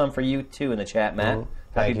I saw some for you too in the chat, Matt.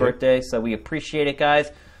 Happy birthday. So we appreciate it,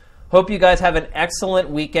 guys. Hope you guys have an excellent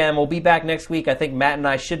weekend. We'll be back next week. I think Matt and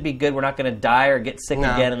I should be good. We're not going to die or get sick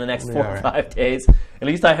again in the next 4 or 5 days. At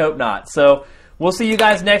least I hope not. So we'll see you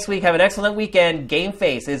guys next week. Have an excellent weekend.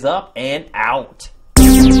 GameFace is up and out.